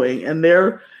showing.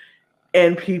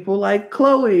 And people like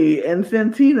Chloe and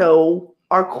Santino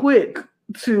are quick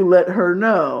to let her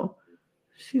know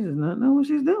she does not know what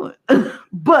she's doing.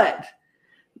 But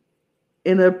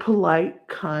in a polite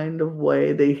kind of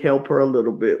way, they help her a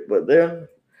little bit. But then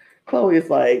Chloe is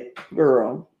like,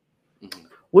 "Girl,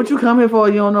 what you come here for?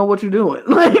 You don't know what you're doing."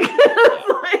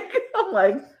 I'm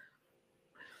like,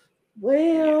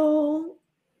 well,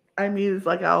 I mean, it's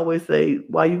like I always say,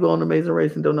 why you go on Amazing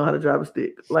Race and don't know how to drive a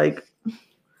stick? Like,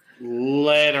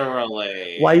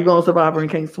 literally. Why you go on Survivor and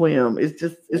can't swim? It's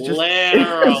just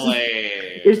literally.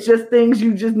 It's just things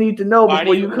you just need to know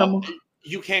before you come.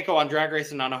 You can't go on Drag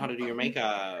Race and not know how to do your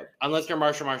makeup unless you're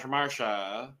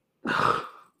Marsha.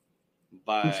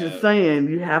 But I'm just saying,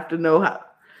 you have to know how.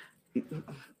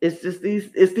 It's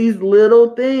these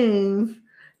little things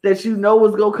that you know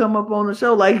is gonna come up on the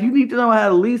show. Like, you need to know how to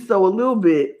at least sew a little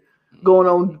bit going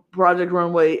on Project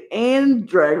Runway and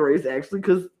Drag Race, actually,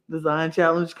 because design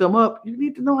challenge come up. You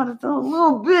need to know how to sew a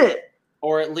little bit,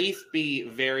 or at least be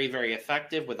very, very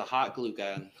effective with a hot glue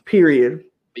gun. Period.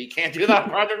 But you can't do that on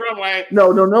Project Runway.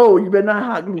 No. You better not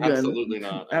hot glue gun.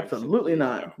 Absolutely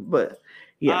not. No. But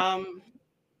yeah.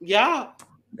 Yeah.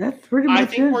 That's pretty much it. I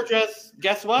think we're just,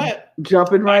 guess what?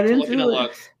 Jumping right into it.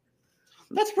 Looks.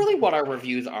 That's really what our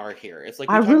reviews are here. It's like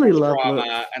I really love drama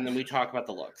looks. And then we talk about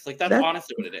the looks. Like that's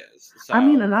honestly what it is. So, I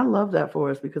mean, and I love that for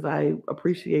us because I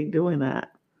appreciate doing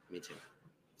that. Me too.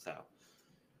 So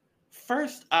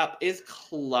first up is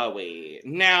Chloe.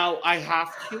 Now I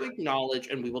have to acknowledge,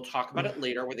 and we will talk about it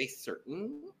later, with a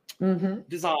certain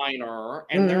designer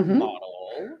and their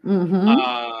model.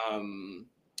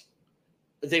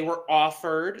 They were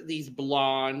offered these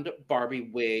blonde Barbie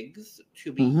wigs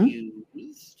to be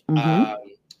used.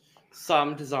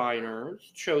 Some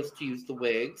designers chose to use the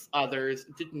wigs. Others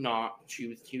did not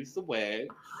choose to use the wig.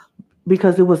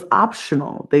 Because it was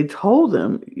optional. They told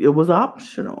them it was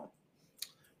optional.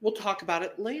 We'll talk about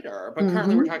it later. But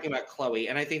currently we're talking about Chloe.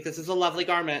 And I think this is a lovely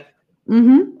garment.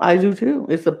 I do too.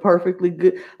 It's a perfectly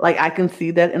good, like I can see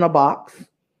that in a box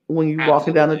when you're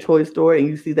walking down the toy store and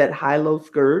you see that high-low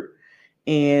skirt.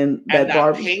 And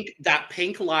that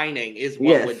pink lining is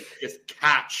what would just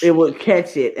catch. It would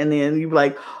catch it, and then you'd be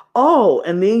like, Oh,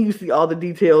 and then you see all the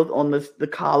details on the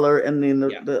collar, and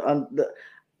then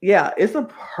yeah, it's a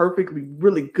perfectly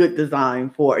really good design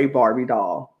for a Barbie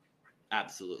doll.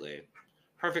 Absolutely.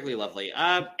 Perfectly lovely.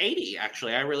 80,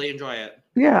 actually. I really enjoy it.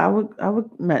 Yeah, I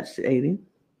would match to 80.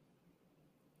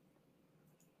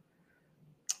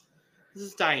 This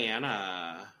is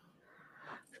Diana.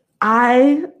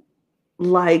 I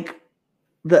like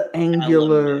the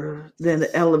angular, then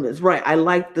the elements. Right. I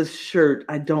like the shirt.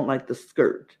 I don't like the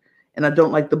skirt. And I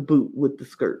don't like the boot with the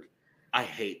skirt. I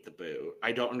hate the boot.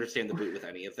 I don't understand the boot with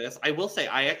any of this. I will say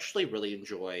I actually really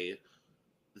enjoy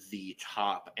the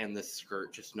top and the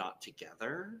skirt just not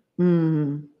together.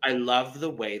 I love the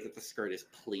way that the skirt is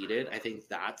pleated. I think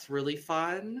that's really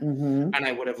fun. And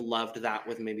I would have loved that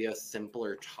with maybe a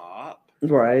simpler top.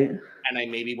 Right. And I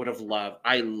maybe would have loved.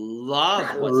 I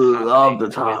love what's love happening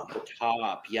the top. with the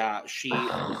top. Yeah,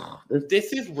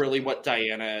 this is really what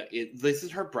Diana is. This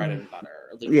is her bread and butter.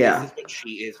 Like, this is what she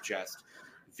is just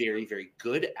very, very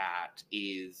good at.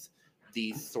 Is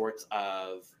these sorts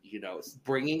of,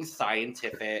 bringing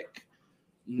scientific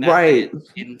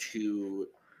methods into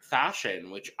fashion,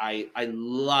 which I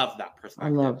love that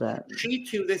perspective. I love that. She,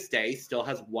 to this day, still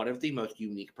has one of the most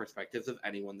unique perspectives of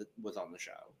anyone that was on the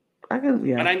show.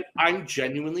 And I'm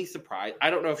genuinely surprised. I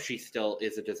don't know if she still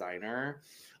is a designer.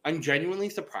 I'm genuinely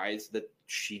surprised that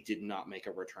she did not make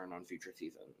a return on future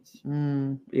seasons.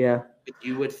 Yeah.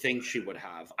 You would think she would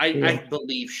have. I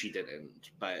believe she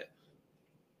didn't, but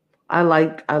I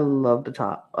love the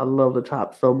top. I love the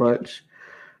top so much.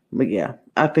 But yeah,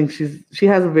 I think she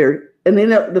has a very, and then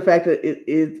the fact that it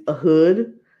is a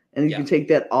hood and you can take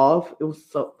that off. It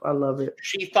was I love it.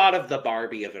 She thought of the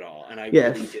Barbie of it all, and I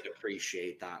really did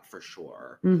appreciate that for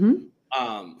sure.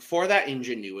 For that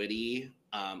ingenuity,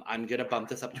 I'm gonna bump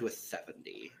this up to a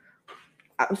 70.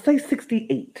 I would say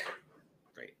 68.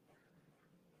 Great.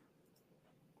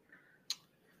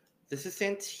 This is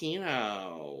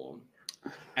Santino,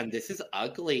 and this is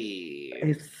ugly.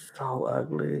 It's so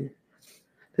ugly.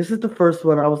 This is the first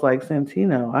one I was like,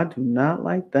 Santino, I do not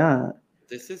like that.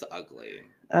 This is ugly.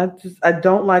 I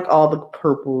don't like all the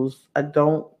purples. I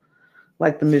don't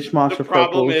like the mishmash of purples. The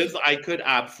problem is I could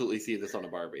absolutely see this on a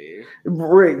Barbie.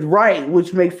 Right,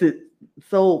 which makes it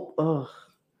so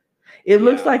It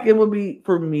looks like it would be,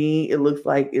 for me, it looks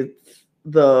like it's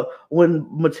when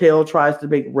Mattel tries to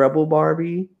make Rebel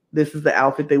Barbie, this is the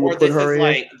outfit they would put her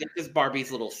in. This is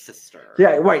Barbie's little sister.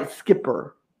 Yeah, right,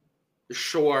 Skipper.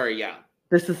 Sure, yeah.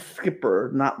 This is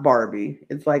Skipper, not Barbie.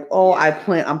 It's like,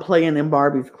 I'm playing in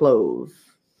Barbie's clothes.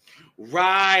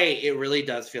 Right. It really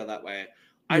does feel that way.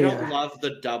 I don't love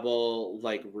the double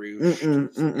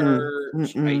ruched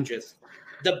skirt.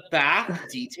 The back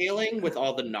detailing with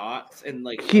all the knots and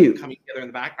cute coming together in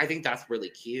the back. I think that's really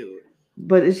cute.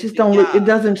 But it's just it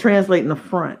doesn't translate in the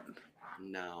front.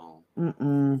 No.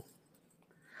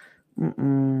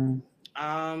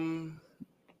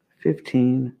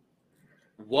 15.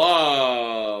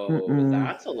 Whoa,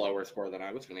 that's a lower score than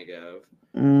I was going to give.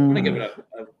 I'm going to give it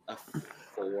a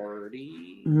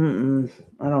 40.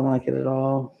 I don't like it at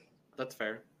all. That's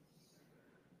fair.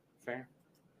 Fair.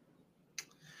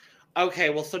 Okay,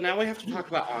 well, so now we have to talk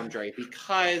about Andre,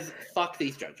 because fuck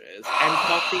these judges. And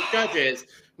fuck these judges.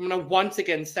 I'm going to once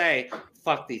again say,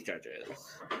 fuck these judges.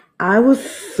 I was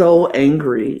so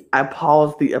angry. I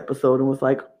paused the episode and was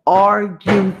like, are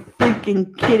you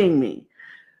freaking kidding me?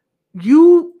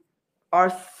 You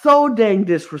are so dang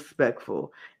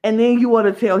disrespectful. And then you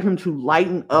want to tell him to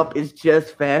lighten up is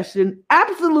just fashion?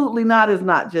 Absolutely not. It's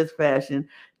not just fashion.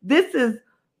 This is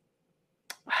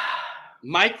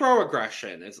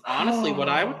microaggression is honestly what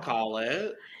I would call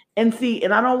it. And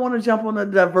I don't want to jump on the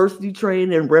diversity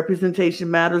train and representation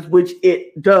matters, which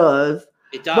it does.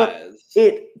 It does.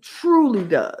 It truly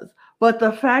does. But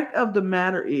the fact of the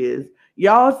matter is,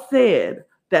 y'all said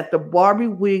that the Barbie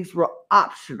wigs were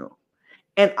optional.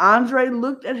 And Andre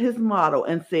looked at his model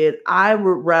and said, I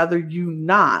would rather you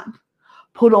not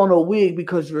put on a wig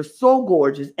because you're so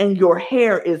gorgeous and your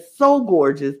hair is so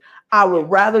gorgeous. I would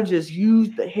rather just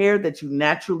use the hair that you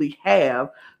naturally have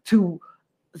to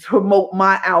promote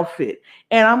my outfit.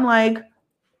 And I'm like,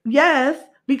 yes,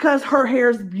 because her hair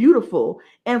is beautiful.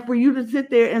 And for you to sit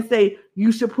there and say,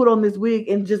 you should put on this wig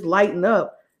and just lighten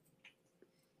up.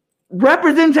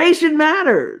 Representation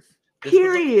matters.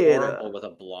 Period. This was horrible with a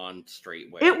blonde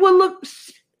straight wig. It would look.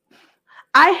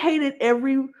 I hated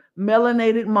every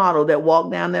melanated model that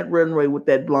walked down that runway with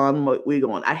that blonde wig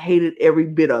on. I hated every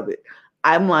bit of it.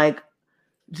 I'm like,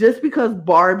 just because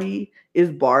Barbie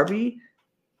is Barbie,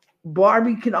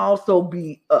 Barbie can also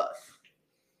be us.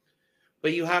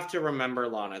 But you have to remember,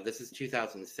 Lana, this is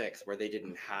 2006, where they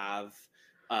didn't have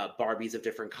Barbies of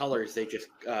different colors. They just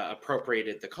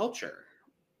appropriated the culture.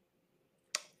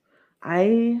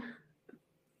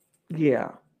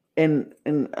 Yeah. And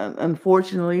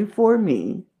unfortunately for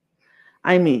me,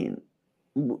 I mean,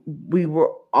 we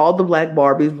were all the black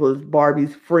Barbies was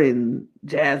Barbie's friend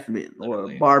Jasmine or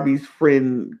Literally. Barbie's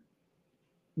friend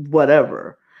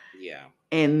whatever. Yeah.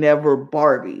 And never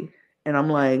Barbie. And I'm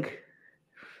like,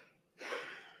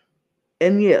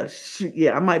 and yeah,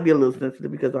 I might be a little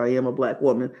sensitive because I am a black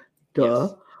woman. Duh.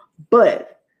 Yes.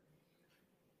 But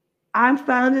I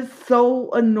found it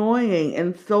so annoying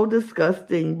and so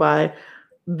disgusting by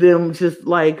them just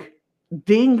like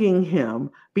dinging him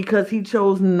because he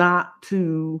chose not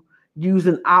to use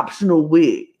an optional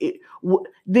wig.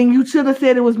 Then you should have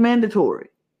said it was mandatory.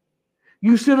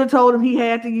 You should have told him he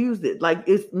had to use it. Like,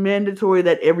 it's mandatory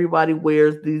that everybody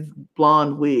wears these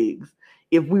blonde wigs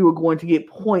if we were going to get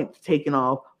points taken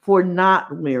off for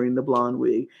not wearing the blonde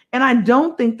wig. And I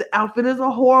don't think the outfit is a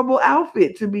horrible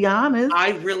outfit, to be honest.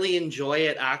 I really enjoy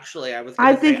it, actually.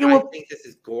 I think this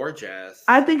is gorgeous.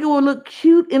 I think it would look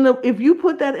cute if you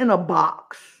put that in a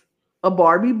box, a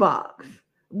Barbie box,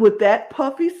 with that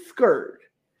puffy skirt,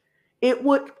 it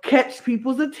would catch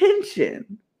people's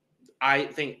attention. I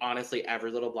think, honestly,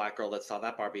 every little black girl that saw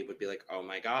that Barbie would be like, oh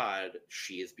my God,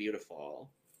 she is beautiful.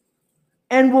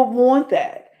 And would want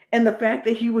that. And the fact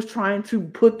that he was trying to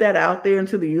put that out there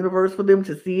into the universe for them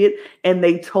to see it, and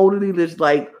they totally just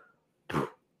like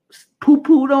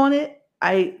poo-pooed on it.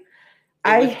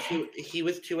 He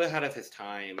was too ahead of his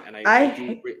time, and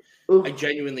I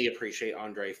genuinely appreciate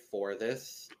Andre for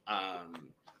this.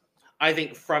 I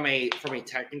think from a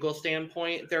technical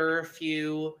standpoint, there are a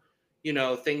few,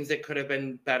 things that could have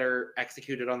been better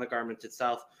executed on the garment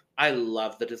itself. I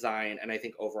love the design, and I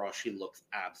think overall she looks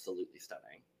absolutely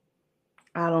stunning.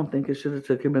 I don't think it should have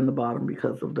took him in the bottom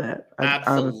because of that.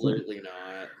 Absolutely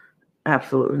not.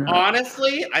 Absolutely not.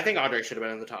 Honestly, I think Andre should have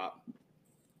been in the top.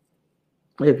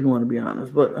 If you want to be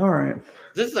honest, but all right.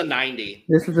 This is a 90.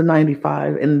 This is a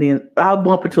 95, and then I'll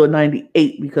bump it to a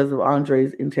 98 because of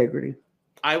Andre's integrity.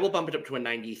 I will bump it up to a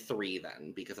 93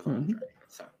 then because of Andre.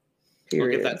 So we'll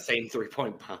give that same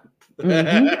 3-point bump.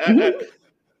 Mm-hmm.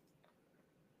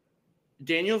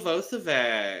 Daniel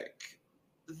Vosovic.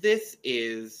 This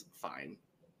is fine.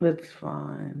 It's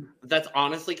fine. That's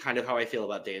honestly kind of how I feel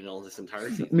about Daniel this entire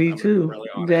season. Me too.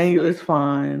 Really Daniel is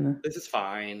fine. This is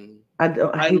fine. I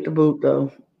hate the boot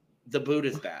though. The boot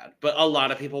is bad, but a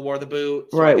lot of people wore the boot,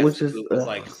 so right? Which is was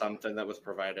like something that was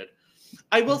provided.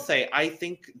 I will say, I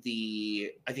think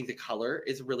the color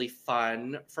is really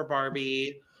fun for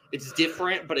Barbie. It's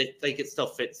different, but it still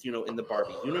fits, in the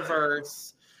Barbie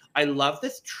universe. I love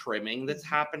this trimming that's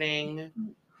happening.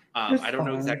 I don't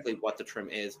know exactly what the trim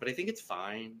is, but I think it's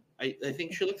fine. I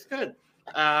think she looks good.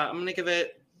 I'm going to give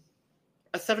it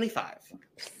a 75.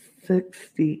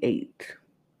 68.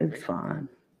 It's fine.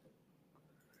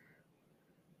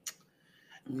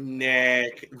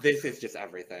 Nick, this is just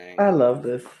everything. I love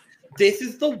this. This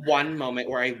is the one moment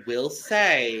where I will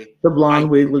say... The blonde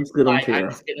wig looks good on Tara. I'm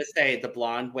just going to say the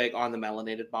blonde wig on the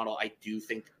melanated model, I do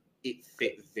think it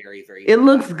fit very, very well. It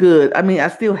looks good. I mean, I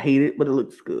still hate it, but it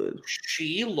looks good.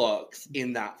 She looks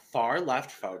in that far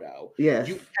left photo. Yes.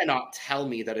 You cannot tell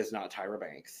me that is not Tyra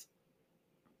Banks.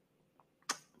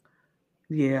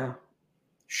 Yeah.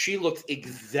 She looks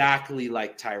exactly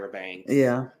like Tyra Banks.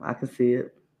 Yeah, I can see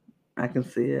it.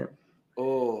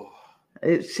 Oh.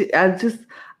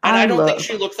 I don't think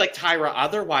she looks like Tyra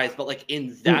otherwise, but like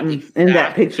in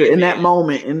that picture, in that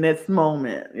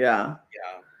moment, yeah.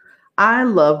 I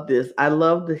love this. I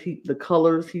love the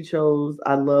colors he chose.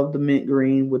 I love the mint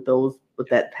green with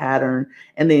that pattern.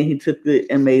 And then he took it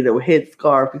and made a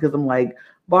headscarf because I'm like,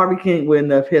 Barbie can't wear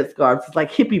enough headscarves. It's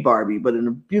like hippie Barbie, but in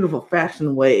a beautiful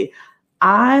fashion way.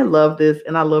 I love this,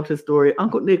 and I love his story.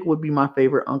 Uncle Nick would be my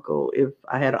favorite uncle if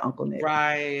I had an Uncle Nick.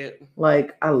 Right.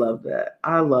 Like, I love that.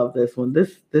 I love this one.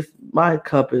 This my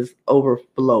cup is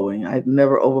overflowing. I've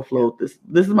never overflowed this.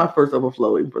 This is my first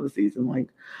overflowing for the season. Like,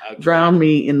 drown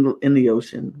me in the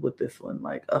ocean with this one.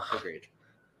 Like, ugh.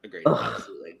 Agreed.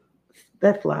 Absolutely.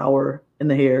 That flower in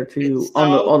the hair too. It's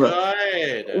so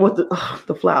good. What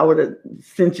the flower that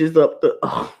cinches up the.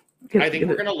 I think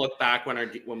we're gonna look back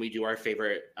when we do our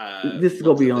favorite. This is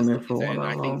gonna be on there for a while.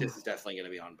 I think this is definitely gonna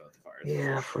be on both of ours.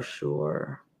 Yeah, for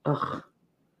sure. Ugh.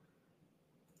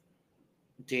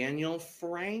 Daniel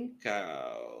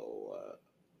Franco.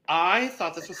 I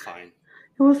thought this was fine.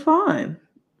 It was fine.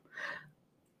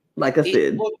 Like I said,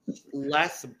 it looks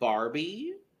less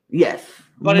Barbie. Yes,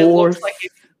 but it looks like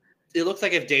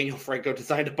if Daniel Franco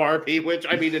designed a Barbie, which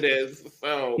I mean it is.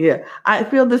 So yeah, I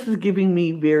feel this is giving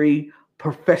me very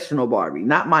professional Barbie,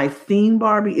 not my scene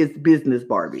Barbie. It's business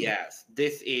Barbie. Yes,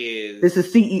 this is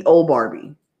CEO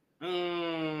Barbie.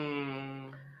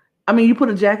 Mm, I mean, you put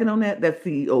a jacket on that. That's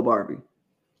CEO Barbie.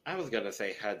 I was gonna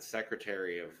say head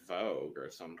secretary of Vogue or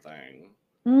something.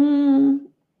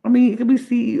 I mean, it could be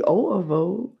CEO of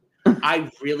Vogue. I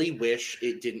really wish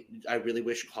it didn't. I really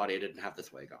wish Claudia didn't have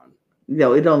this wig on.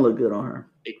 No, it don't look good on her.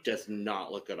 It does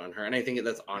not look good on her, and I think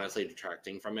that's honestly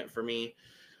detracting from it for me.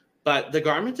 But the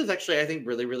garment is actually, I think,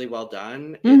 really, really well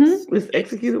done. It's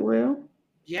executed well.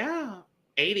 Yeah,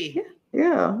 80.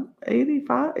 Yeah,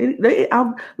 85. 80,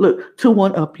 look, to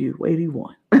one up you,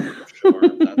 81. Sure,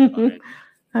 that's fine.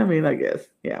 I mean, I guess,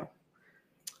 yeah.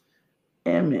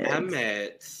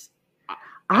 Emmett.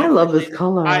 I love this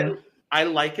color. I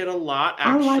like it a lot,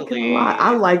 actually. I like it a lot.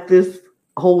 I like this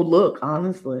whole look,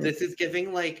 honestly. This is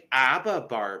giving like ABBA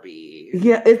Barbie.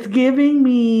 Yeah, it's giving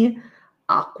me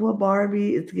aqua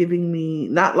Barbie. It's giving me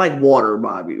not like water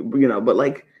Barbie, but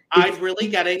like I'm really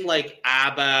getting like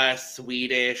ABBA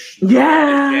Swedish.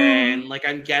 Yeah. Like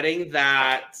I'm getting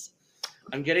that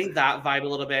vibe a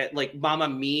little bit. Like Mamma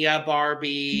Mia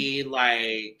Barbie.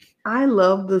 Like I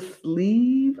love the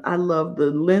sleeve. I love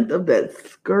the length of that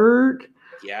skirt.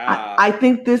 Yeah. I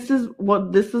think this is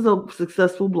a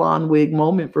successful blonde wig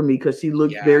moment for me because she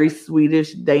looked very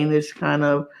Swedish, Danish kind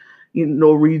of,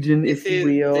 Norwegian, if you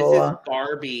will. This is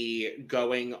Barbie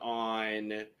going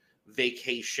on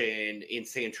vacation in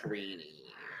Santorini.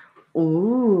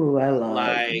 Ooh, I love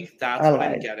like that's what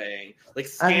I'm getting. Like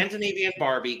Scandinavian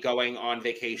Barbie going on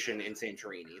vacation in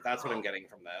Santorini. That's what I'm getting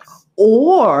from this.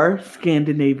 Or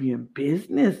Scandinavian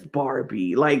business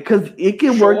Barbie, like because it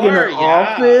can work in an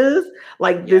office.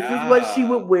 Like this is what she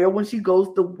would wear when she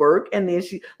goes to work, and then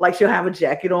she'll have a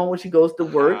jacket on when she goes to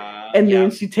work, and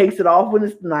then she takes it off when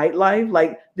it's nightlife.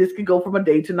 Like this could go from a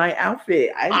day to night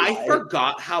outfit. I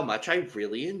forgot how much I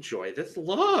really enjoy this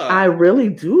look. I really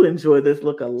do enjoy this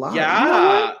look a lot.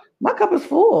 Yeah. My cup is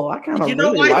full. I kind of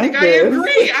I think I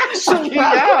agree, actually.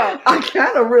 Yeah. I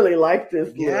kind of really like this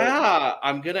look. Yeah,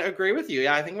 I'm going to agree with you.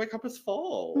 Yeah, I think my cup is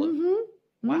full.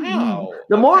 Mm-hmm. Wow.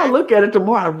 The more I look at it, the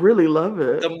more I really love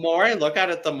it. The more I look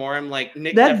at it, the more I'm like,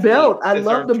 Nick, that belt. I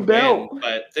love the belt.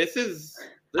 But this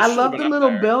I love the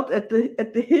little belt at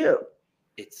the hip.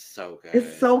 It's so good.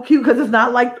 It's so cute because it's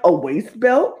not like a waist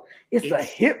belt. It's a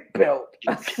hip belt.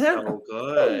 It's so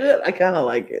good. I kind of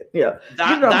like it. Yeah.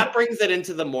 That brings it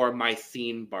into the more my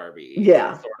theme Barbie.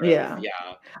 Yeah. Sort of. Yeah.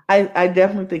 I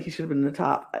definitely think he should have been in the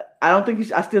top. I don't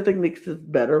think I still think Nick's is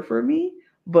better for me,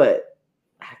 but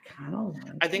I kind of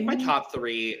like I think my top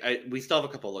three, we still have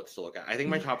a couple looks to look at. I think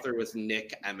my top three was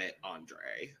Nick, Emmett,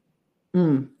 Andre.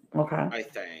 Okay. I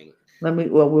think.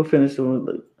 We'll finish it with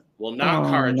Luke. Well, not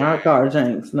Cara Jenks. Not Cara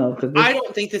Jenks, no. I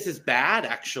don't think this is bad,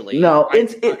 actually. No,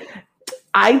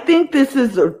 I think this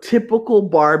is a typical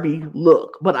Barbie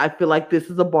look, but I feel like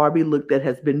this is a Barbie look that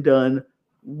has been done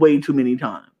way too many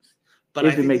times. But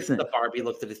I think this is the Barbie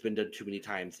look that has been done too many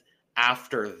times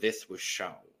after this was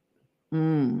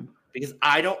shown. Because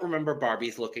I don't remember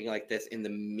Barbies looking like this in the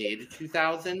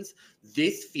mid-2000s.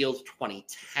 This feels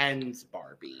 2010s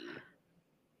Barbie.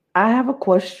 I have a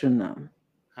question, though.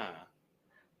 Huh.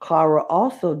 Cara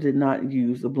also did not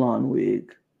use a blonde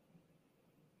wig.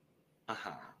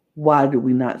 Uh-huh. Why did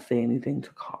we not say anything to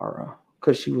Cara?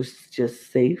 Because she was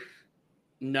just safe?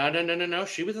 No.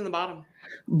 She was in the bottom.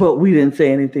 But we didn't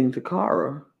say anything to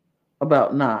Cara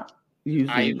about not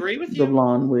using the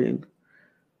blonde wig.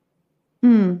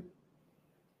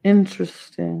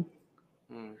 Interesting.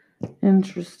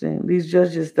 Interesting. These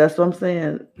judges, that's what I'm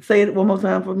saying. Say it one more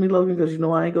time for me, Logan, because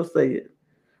I ain't going to say it.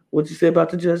 What you say about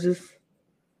the judges?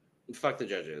 Fuck the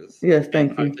judges. Yes,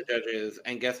 thank you. Fuck the judges.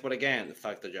 And guess what again?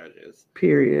 Fuck the judges.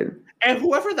 Period. And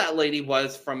whoever that lady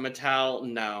was from Mattel,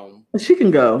 no. She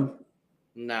can go.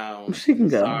 No. She can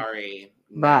go. Sorry.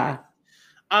 Bye.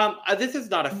 This is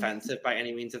not offensive by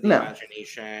any means of the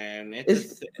imagination.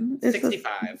 It's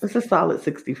 65. It's a solid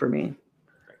 60 for me.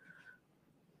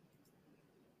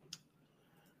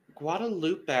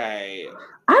 Guadalupe.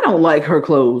 I don't like her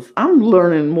clothes. I'm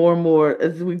learning more and more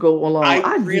as we go along.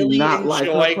 I really do not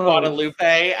enjoy like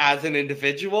Guadalupe as an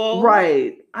individual.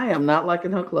 Right. I am not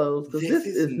liking her clothes because this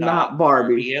is not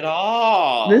Barbie at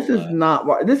all. This is not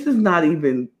Barbie. This is not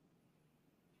even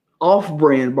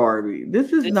off-brand Barbie.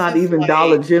 This is not even like,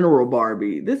 Dollar General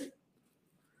Barbie. This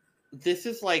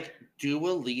is like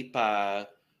Dua Lipa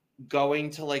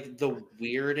going to like the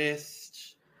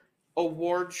weirdest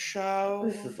award show.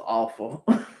 This is awful.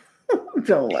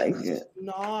 Don't like it.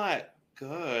 Not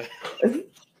good.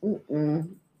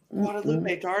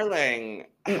 Guadalupe, darling,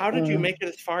 how did you make it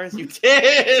as far as you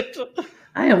did?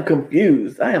 I am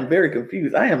confused. I am very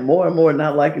confused. I am more and more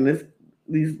not liking this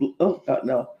these. Oh God,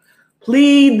 no.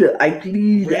 Plead. I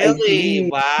plead. Really? Don't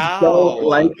Wow.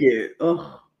 like it.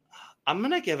 Oh, I'm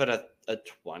going to give it a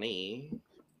 20.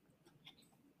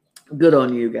 good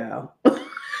on you, gal.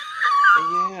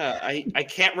 Yeah, I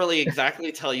can't really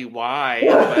exactly tell you why,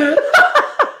 but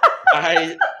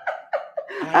I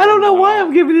don't know why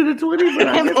I'm giving it a 20, but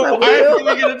I don't guess know I why I'm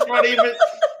will. giving it a 20, but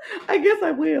I guess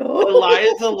I will.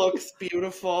 Eliza looks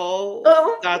beautiful.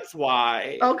 Oh. That's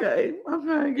why. Okay.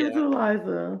 Give it to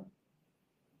Eliza.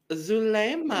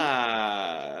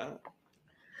 Zulema.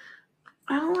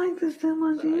 I don't like this too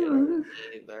much either.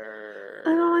 Either.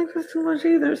 I don't like this too much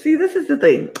either. See, this is the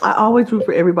thing. I always root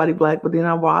for everybody black, but then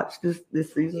I watch this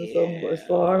season so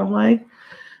far, and I'm like,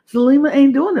 Zulema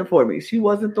ain't doing it for me. She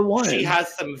wasn't the one. She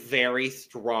has some very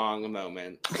strong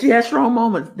moments. She has strong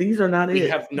moments. These are not We it.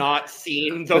 have not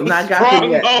seen those not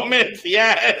strong moments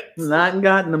yet. Not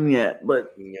gotten them yet,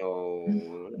 but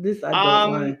no. This I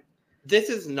don't like. This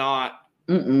is not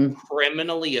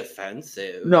criminally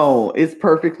offensive. No, it's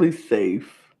perfectly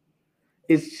safe.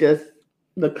 It's just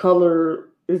the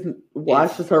color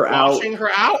washes her out. Washing her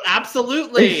out,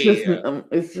 absolutely.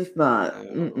 It's just not.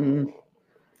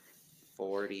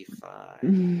 45.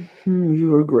 You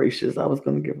were gracious. I was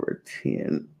going to give her a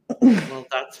 10. Well,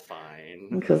 that's fine.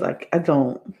 Because I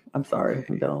don't. I'm sorry,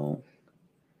 I don't.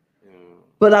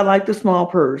 But I like the small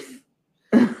purse.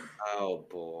 Oh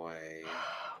boy.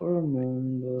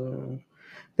 Remember.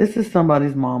 This is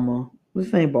somebody's mama.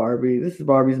 This ain't Barbie. This is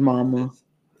Barbie's mama.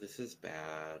 This is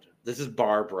bad. This is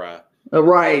Barbara.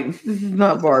 Right. This is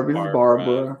not Barbie. This is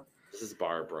Barbara. This is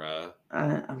Barbara.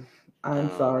 I'm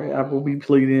sorry. I will be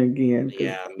pleading again.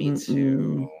 Yeah, me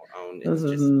too. This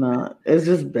is not. It's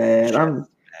just bad. Bad.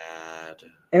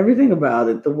 Everything about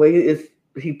it. The way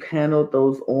he paneled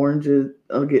those oranges.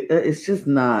 It's just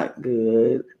not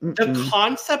good. The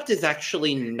concept is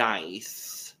actually nice.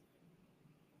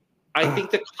 I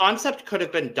think the concept could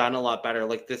have been done a lot better,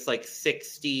 like this, like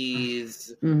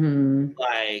 60s,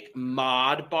 like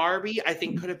mod Barbie. I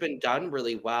think could have been done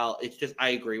really well. It's just,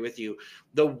 I agree with you.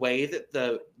 The way that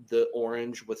the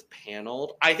orange was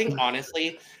paneled, I think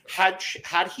honestly, had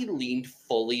he leaned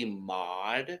fully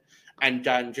mod and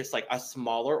done just like a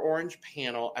smaller orange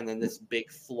panel and then this big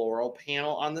floral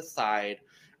panel on the side,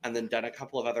 and then done a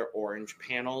couple of other orange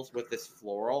panels with this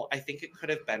floral, I think it could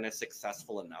have been a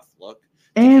successful enough look.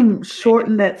 And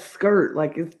shorten that skirt,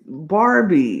 like it's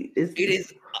Barbie. It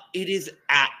is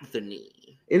at the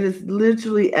knee. It is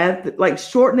literally like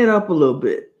shorten it up a little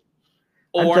bit,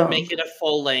 or make it a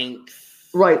full length,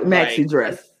 right? Maxi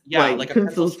dress, like a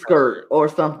pencil skirt or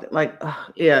something. Like,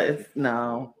 it's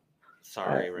no.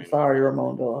 Sorry, Raymond. Sorry,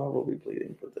 Ramondo. I will be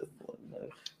pleading for this one.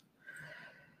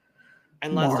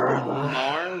 And let's go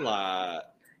Marla.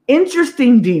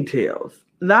 Interesting details.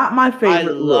 Not my favorite.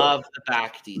 I love the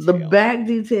back details. The back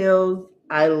details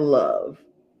I love.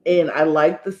 And I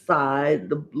like the side,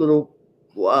 the little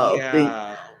thing.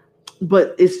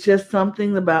 But it's just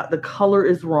something about the color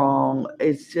is wrong.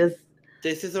 It's just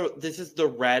this is the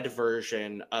red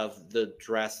version of the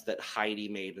dress that Heidi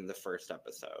made in the first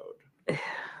episode.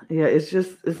 Yeah, it's too.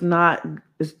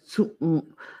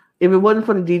 If it wasn't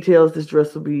for the details, this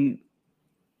dress would be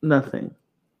nothing.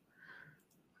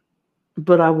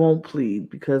 But I won't plead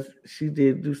because she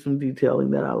did do some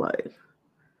detailing that I like.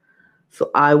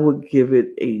 So I would give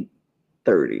it a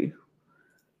 30.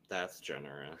 That's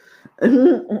generous.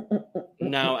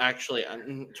 No, actually,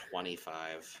 I'm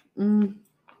 25.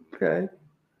 Okay.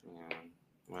 Yeah.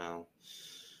 Well.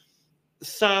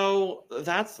 So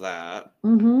that's that.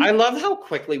 I love how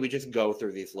quickly we just go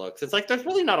through these looks. It's like there's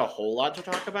really not a whole lot to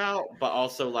talk about, but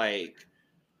also like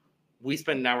we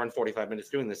spent an hour and 45 minutes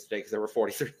doing this today because there were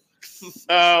 43 looks.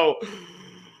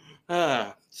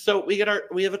 So we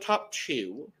have a top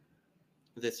 2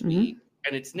 this week,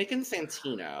 and it's Nick and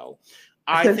Santino.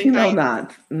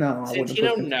 Santino,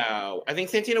 no. I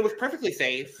think Santino was perfectly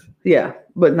safe. Yeah,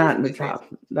 but not in the top.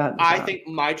 I think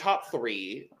my top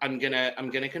 3. I'm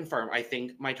gonna confirm. I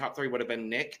think my top 3 would have been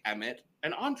Nick, Emmett,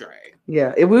 and Andre.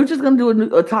 Yeah, if we were just gonna do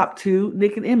a top 2,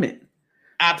 Nick and Emmett.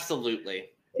 Absolutely.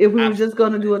 If we were just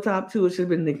gonna do a top 2, it should have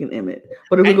been Nick and Emmett.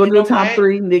 But if we're gonna do a top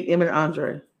 3, Nick, Emmett,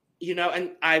 Andre.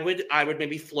 And I would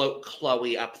maybe float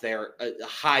Chloe up there,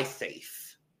 high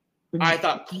safe. I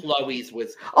thought Chloe's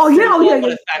was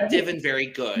effective and very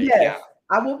good. Yes. Yeah,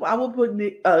 I will put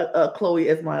Nick, Chloe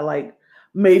as my like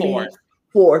maybe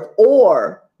fourth,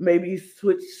 or maybe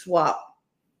swap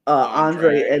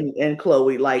Andre and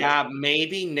Chloe. Like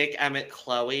maybe Nick, Emmett,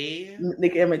 Chloe,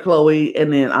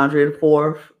 and then Andre the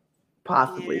 4th,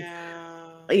 possibly.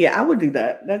 Yeah, I would do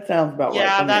that. That sounds about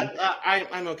right.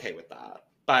 I'm okay with that.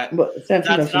 But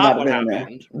that's not what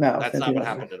happened. No, that's not what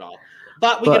happened at all.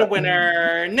 But we get a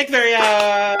winner, Nick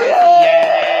Varia.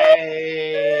 Yay!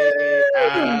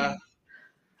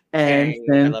 And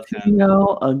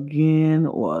Santino again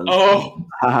was the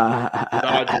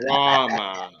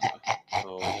drama.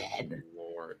 Oh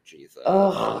Lord Jesus!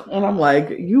 And I'm like,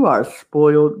 you are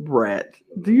spoiled brat.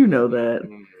 Do you know that?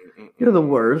 You're the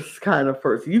worst kind of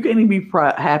person. You can't even be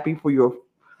happy for your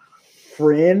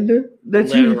friend that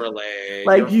literally you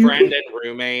like, your friend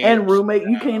and roommate.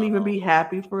 You can't even be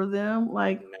happy for them.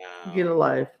 Like, get a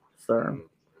life, sir.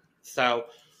 So.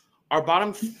 Our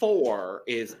bottom 4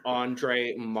 is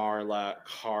Andre, Marla,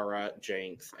 Cara,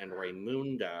 Jenks, and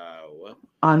Raymundo.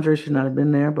 Andre should not have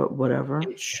been there, but whatever.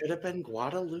 It should have been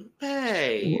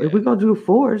Guadalupe. If we're going to do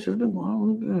 4, it should have been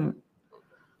Guadalupe.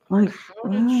 Like, how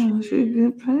did she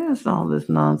get past all this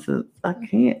nonsense? I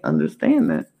can't understand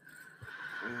that.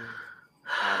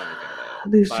 I don't get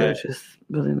it. These judges.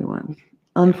 But anyway,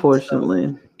 unfortunately.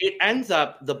 So it ends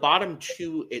up, the bottom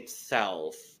 2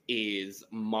 itself is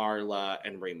Marla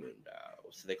and Raymundo.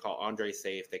 So they call Andre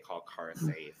safe, they call Cara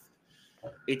safe.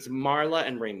 It's Marla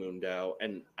and Raymundo,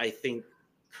 and I think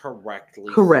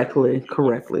correctly so. Lose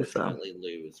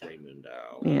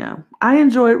Raymundo. Yeah. I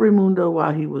enjoyed Raymundo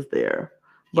while he was there.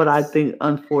 But I think,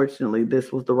 unfortunately,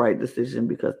 this was the right decision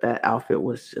because that outfit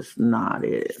was just not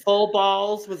it. Full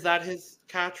balls, was that his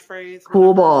catchphrase?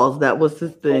 Full balls, that was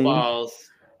his thing. Full balls.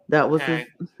 That was his.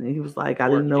 He was like, I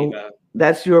didn't know.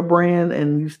 That's your brand,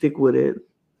 and you stick with it.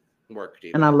 Work,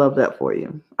 diva. And I love that for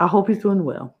you. I hope he's doing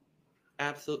well.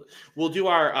 Absolutely. We'll do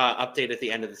our update at the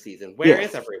end of the season. Where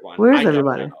is everyone? Where is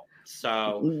everybody?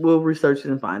 So we'll research it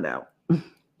and find out.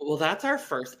 Well, that's our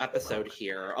first episode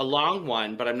here. A long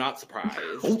one, but I'm not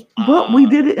surprised. But we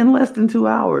did it in less than 2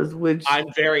 hours, which I'm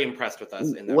very impressed with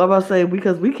us. What about say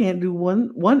because we can't do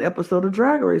one episode of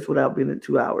Drag Race without being at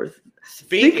 2 hours.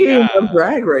 Speaking of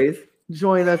Drag Race,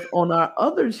 join us on our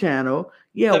other channel.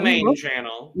 Yeah, the main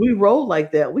channel. We roll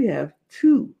like that. We have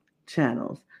 2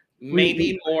 channels.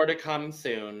 Maybe more to come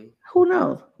soon. Who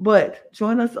knows? But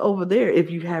join us over there if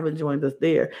you haven't joined us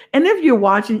there. And if you're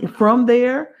watching from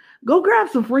there, go grab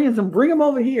some friends and bring them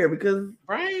over here because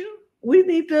we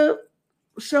need to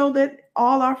show that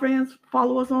all our fans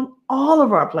follow us on all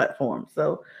of our platforms.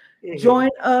 So join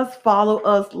us, follow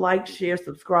us, like, share,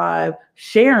 subscribe.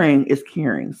 Sharing is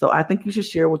caring. So I think you should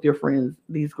share with your friends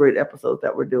these great episodes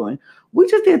that we're doing. We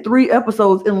just did 3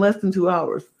 episodes in less than 2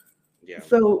 hours. Yeah.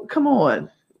 So come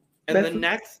on. And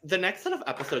the next set of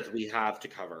episodes we have to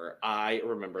cover, I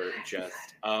remember just,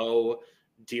 oh,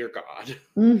 dear God.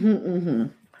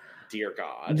 Dear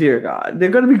God. Dear God. They're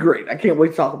going to be great. I can't wait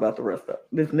to talk about the rest of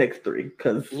this next 3.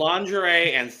 Because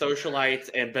Lingerie and Socialites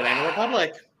and Banana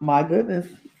Republic. My goodness.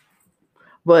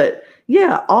 But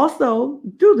yeah, also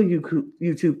do the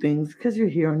YouTube things because you're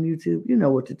here on YouTube. You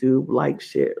know what to do. Like,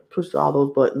 share, push all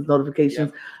those buttons,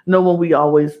 notifications. Know when we go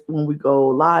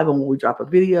live and when we drop a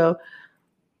video.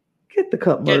 Get the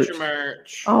cup merch. Get your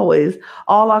merch. Always.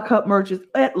 All our cup merch is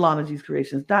at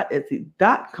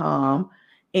LanaGsCreations.etsy.com.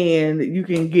 And you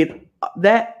can get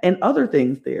that and other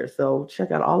things there. So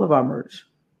check out all of our merch.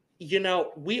 You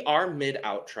know, we are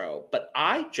mid-outro, but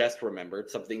I just remembered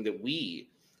something that we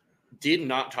did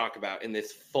not talk about in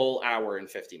this full hour and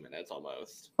 50 minutes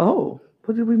almost. Oh,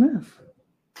 what did we miss?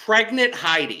 Pregnant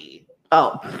Heidi.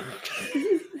 Oh.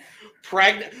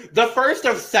 The first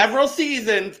of several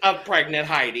seasons of Pregnant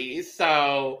Heidi.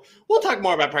 So we'll talk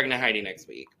more about Pregnant Heidi next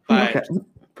week.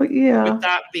 But yeah. With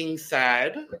that being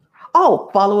said. Oh,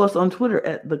 follow us on Twitter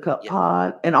at The Cup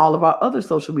Pod and all of our other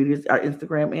social medias, our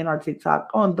Instagram and our TikTok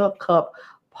on The Cup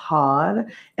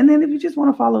Pod. And then if you just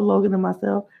want to follow Logan and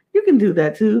myself, you can do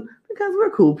that too because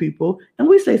we're cool people and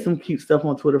we say some cute stuff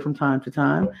on Twitter from time to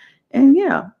time. And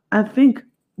yeah, I think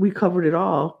we covered it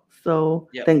all. So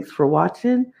thanks for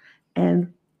watching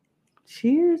and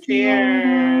cheers.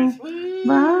 Cheers.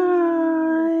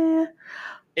 Bye.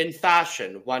 In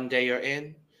fashion, one day you're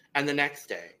in and the next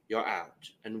day you're out.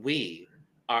 And we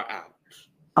are out.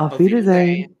 Auf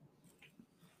Wiedersehen.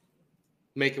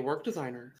 Make it work, designers.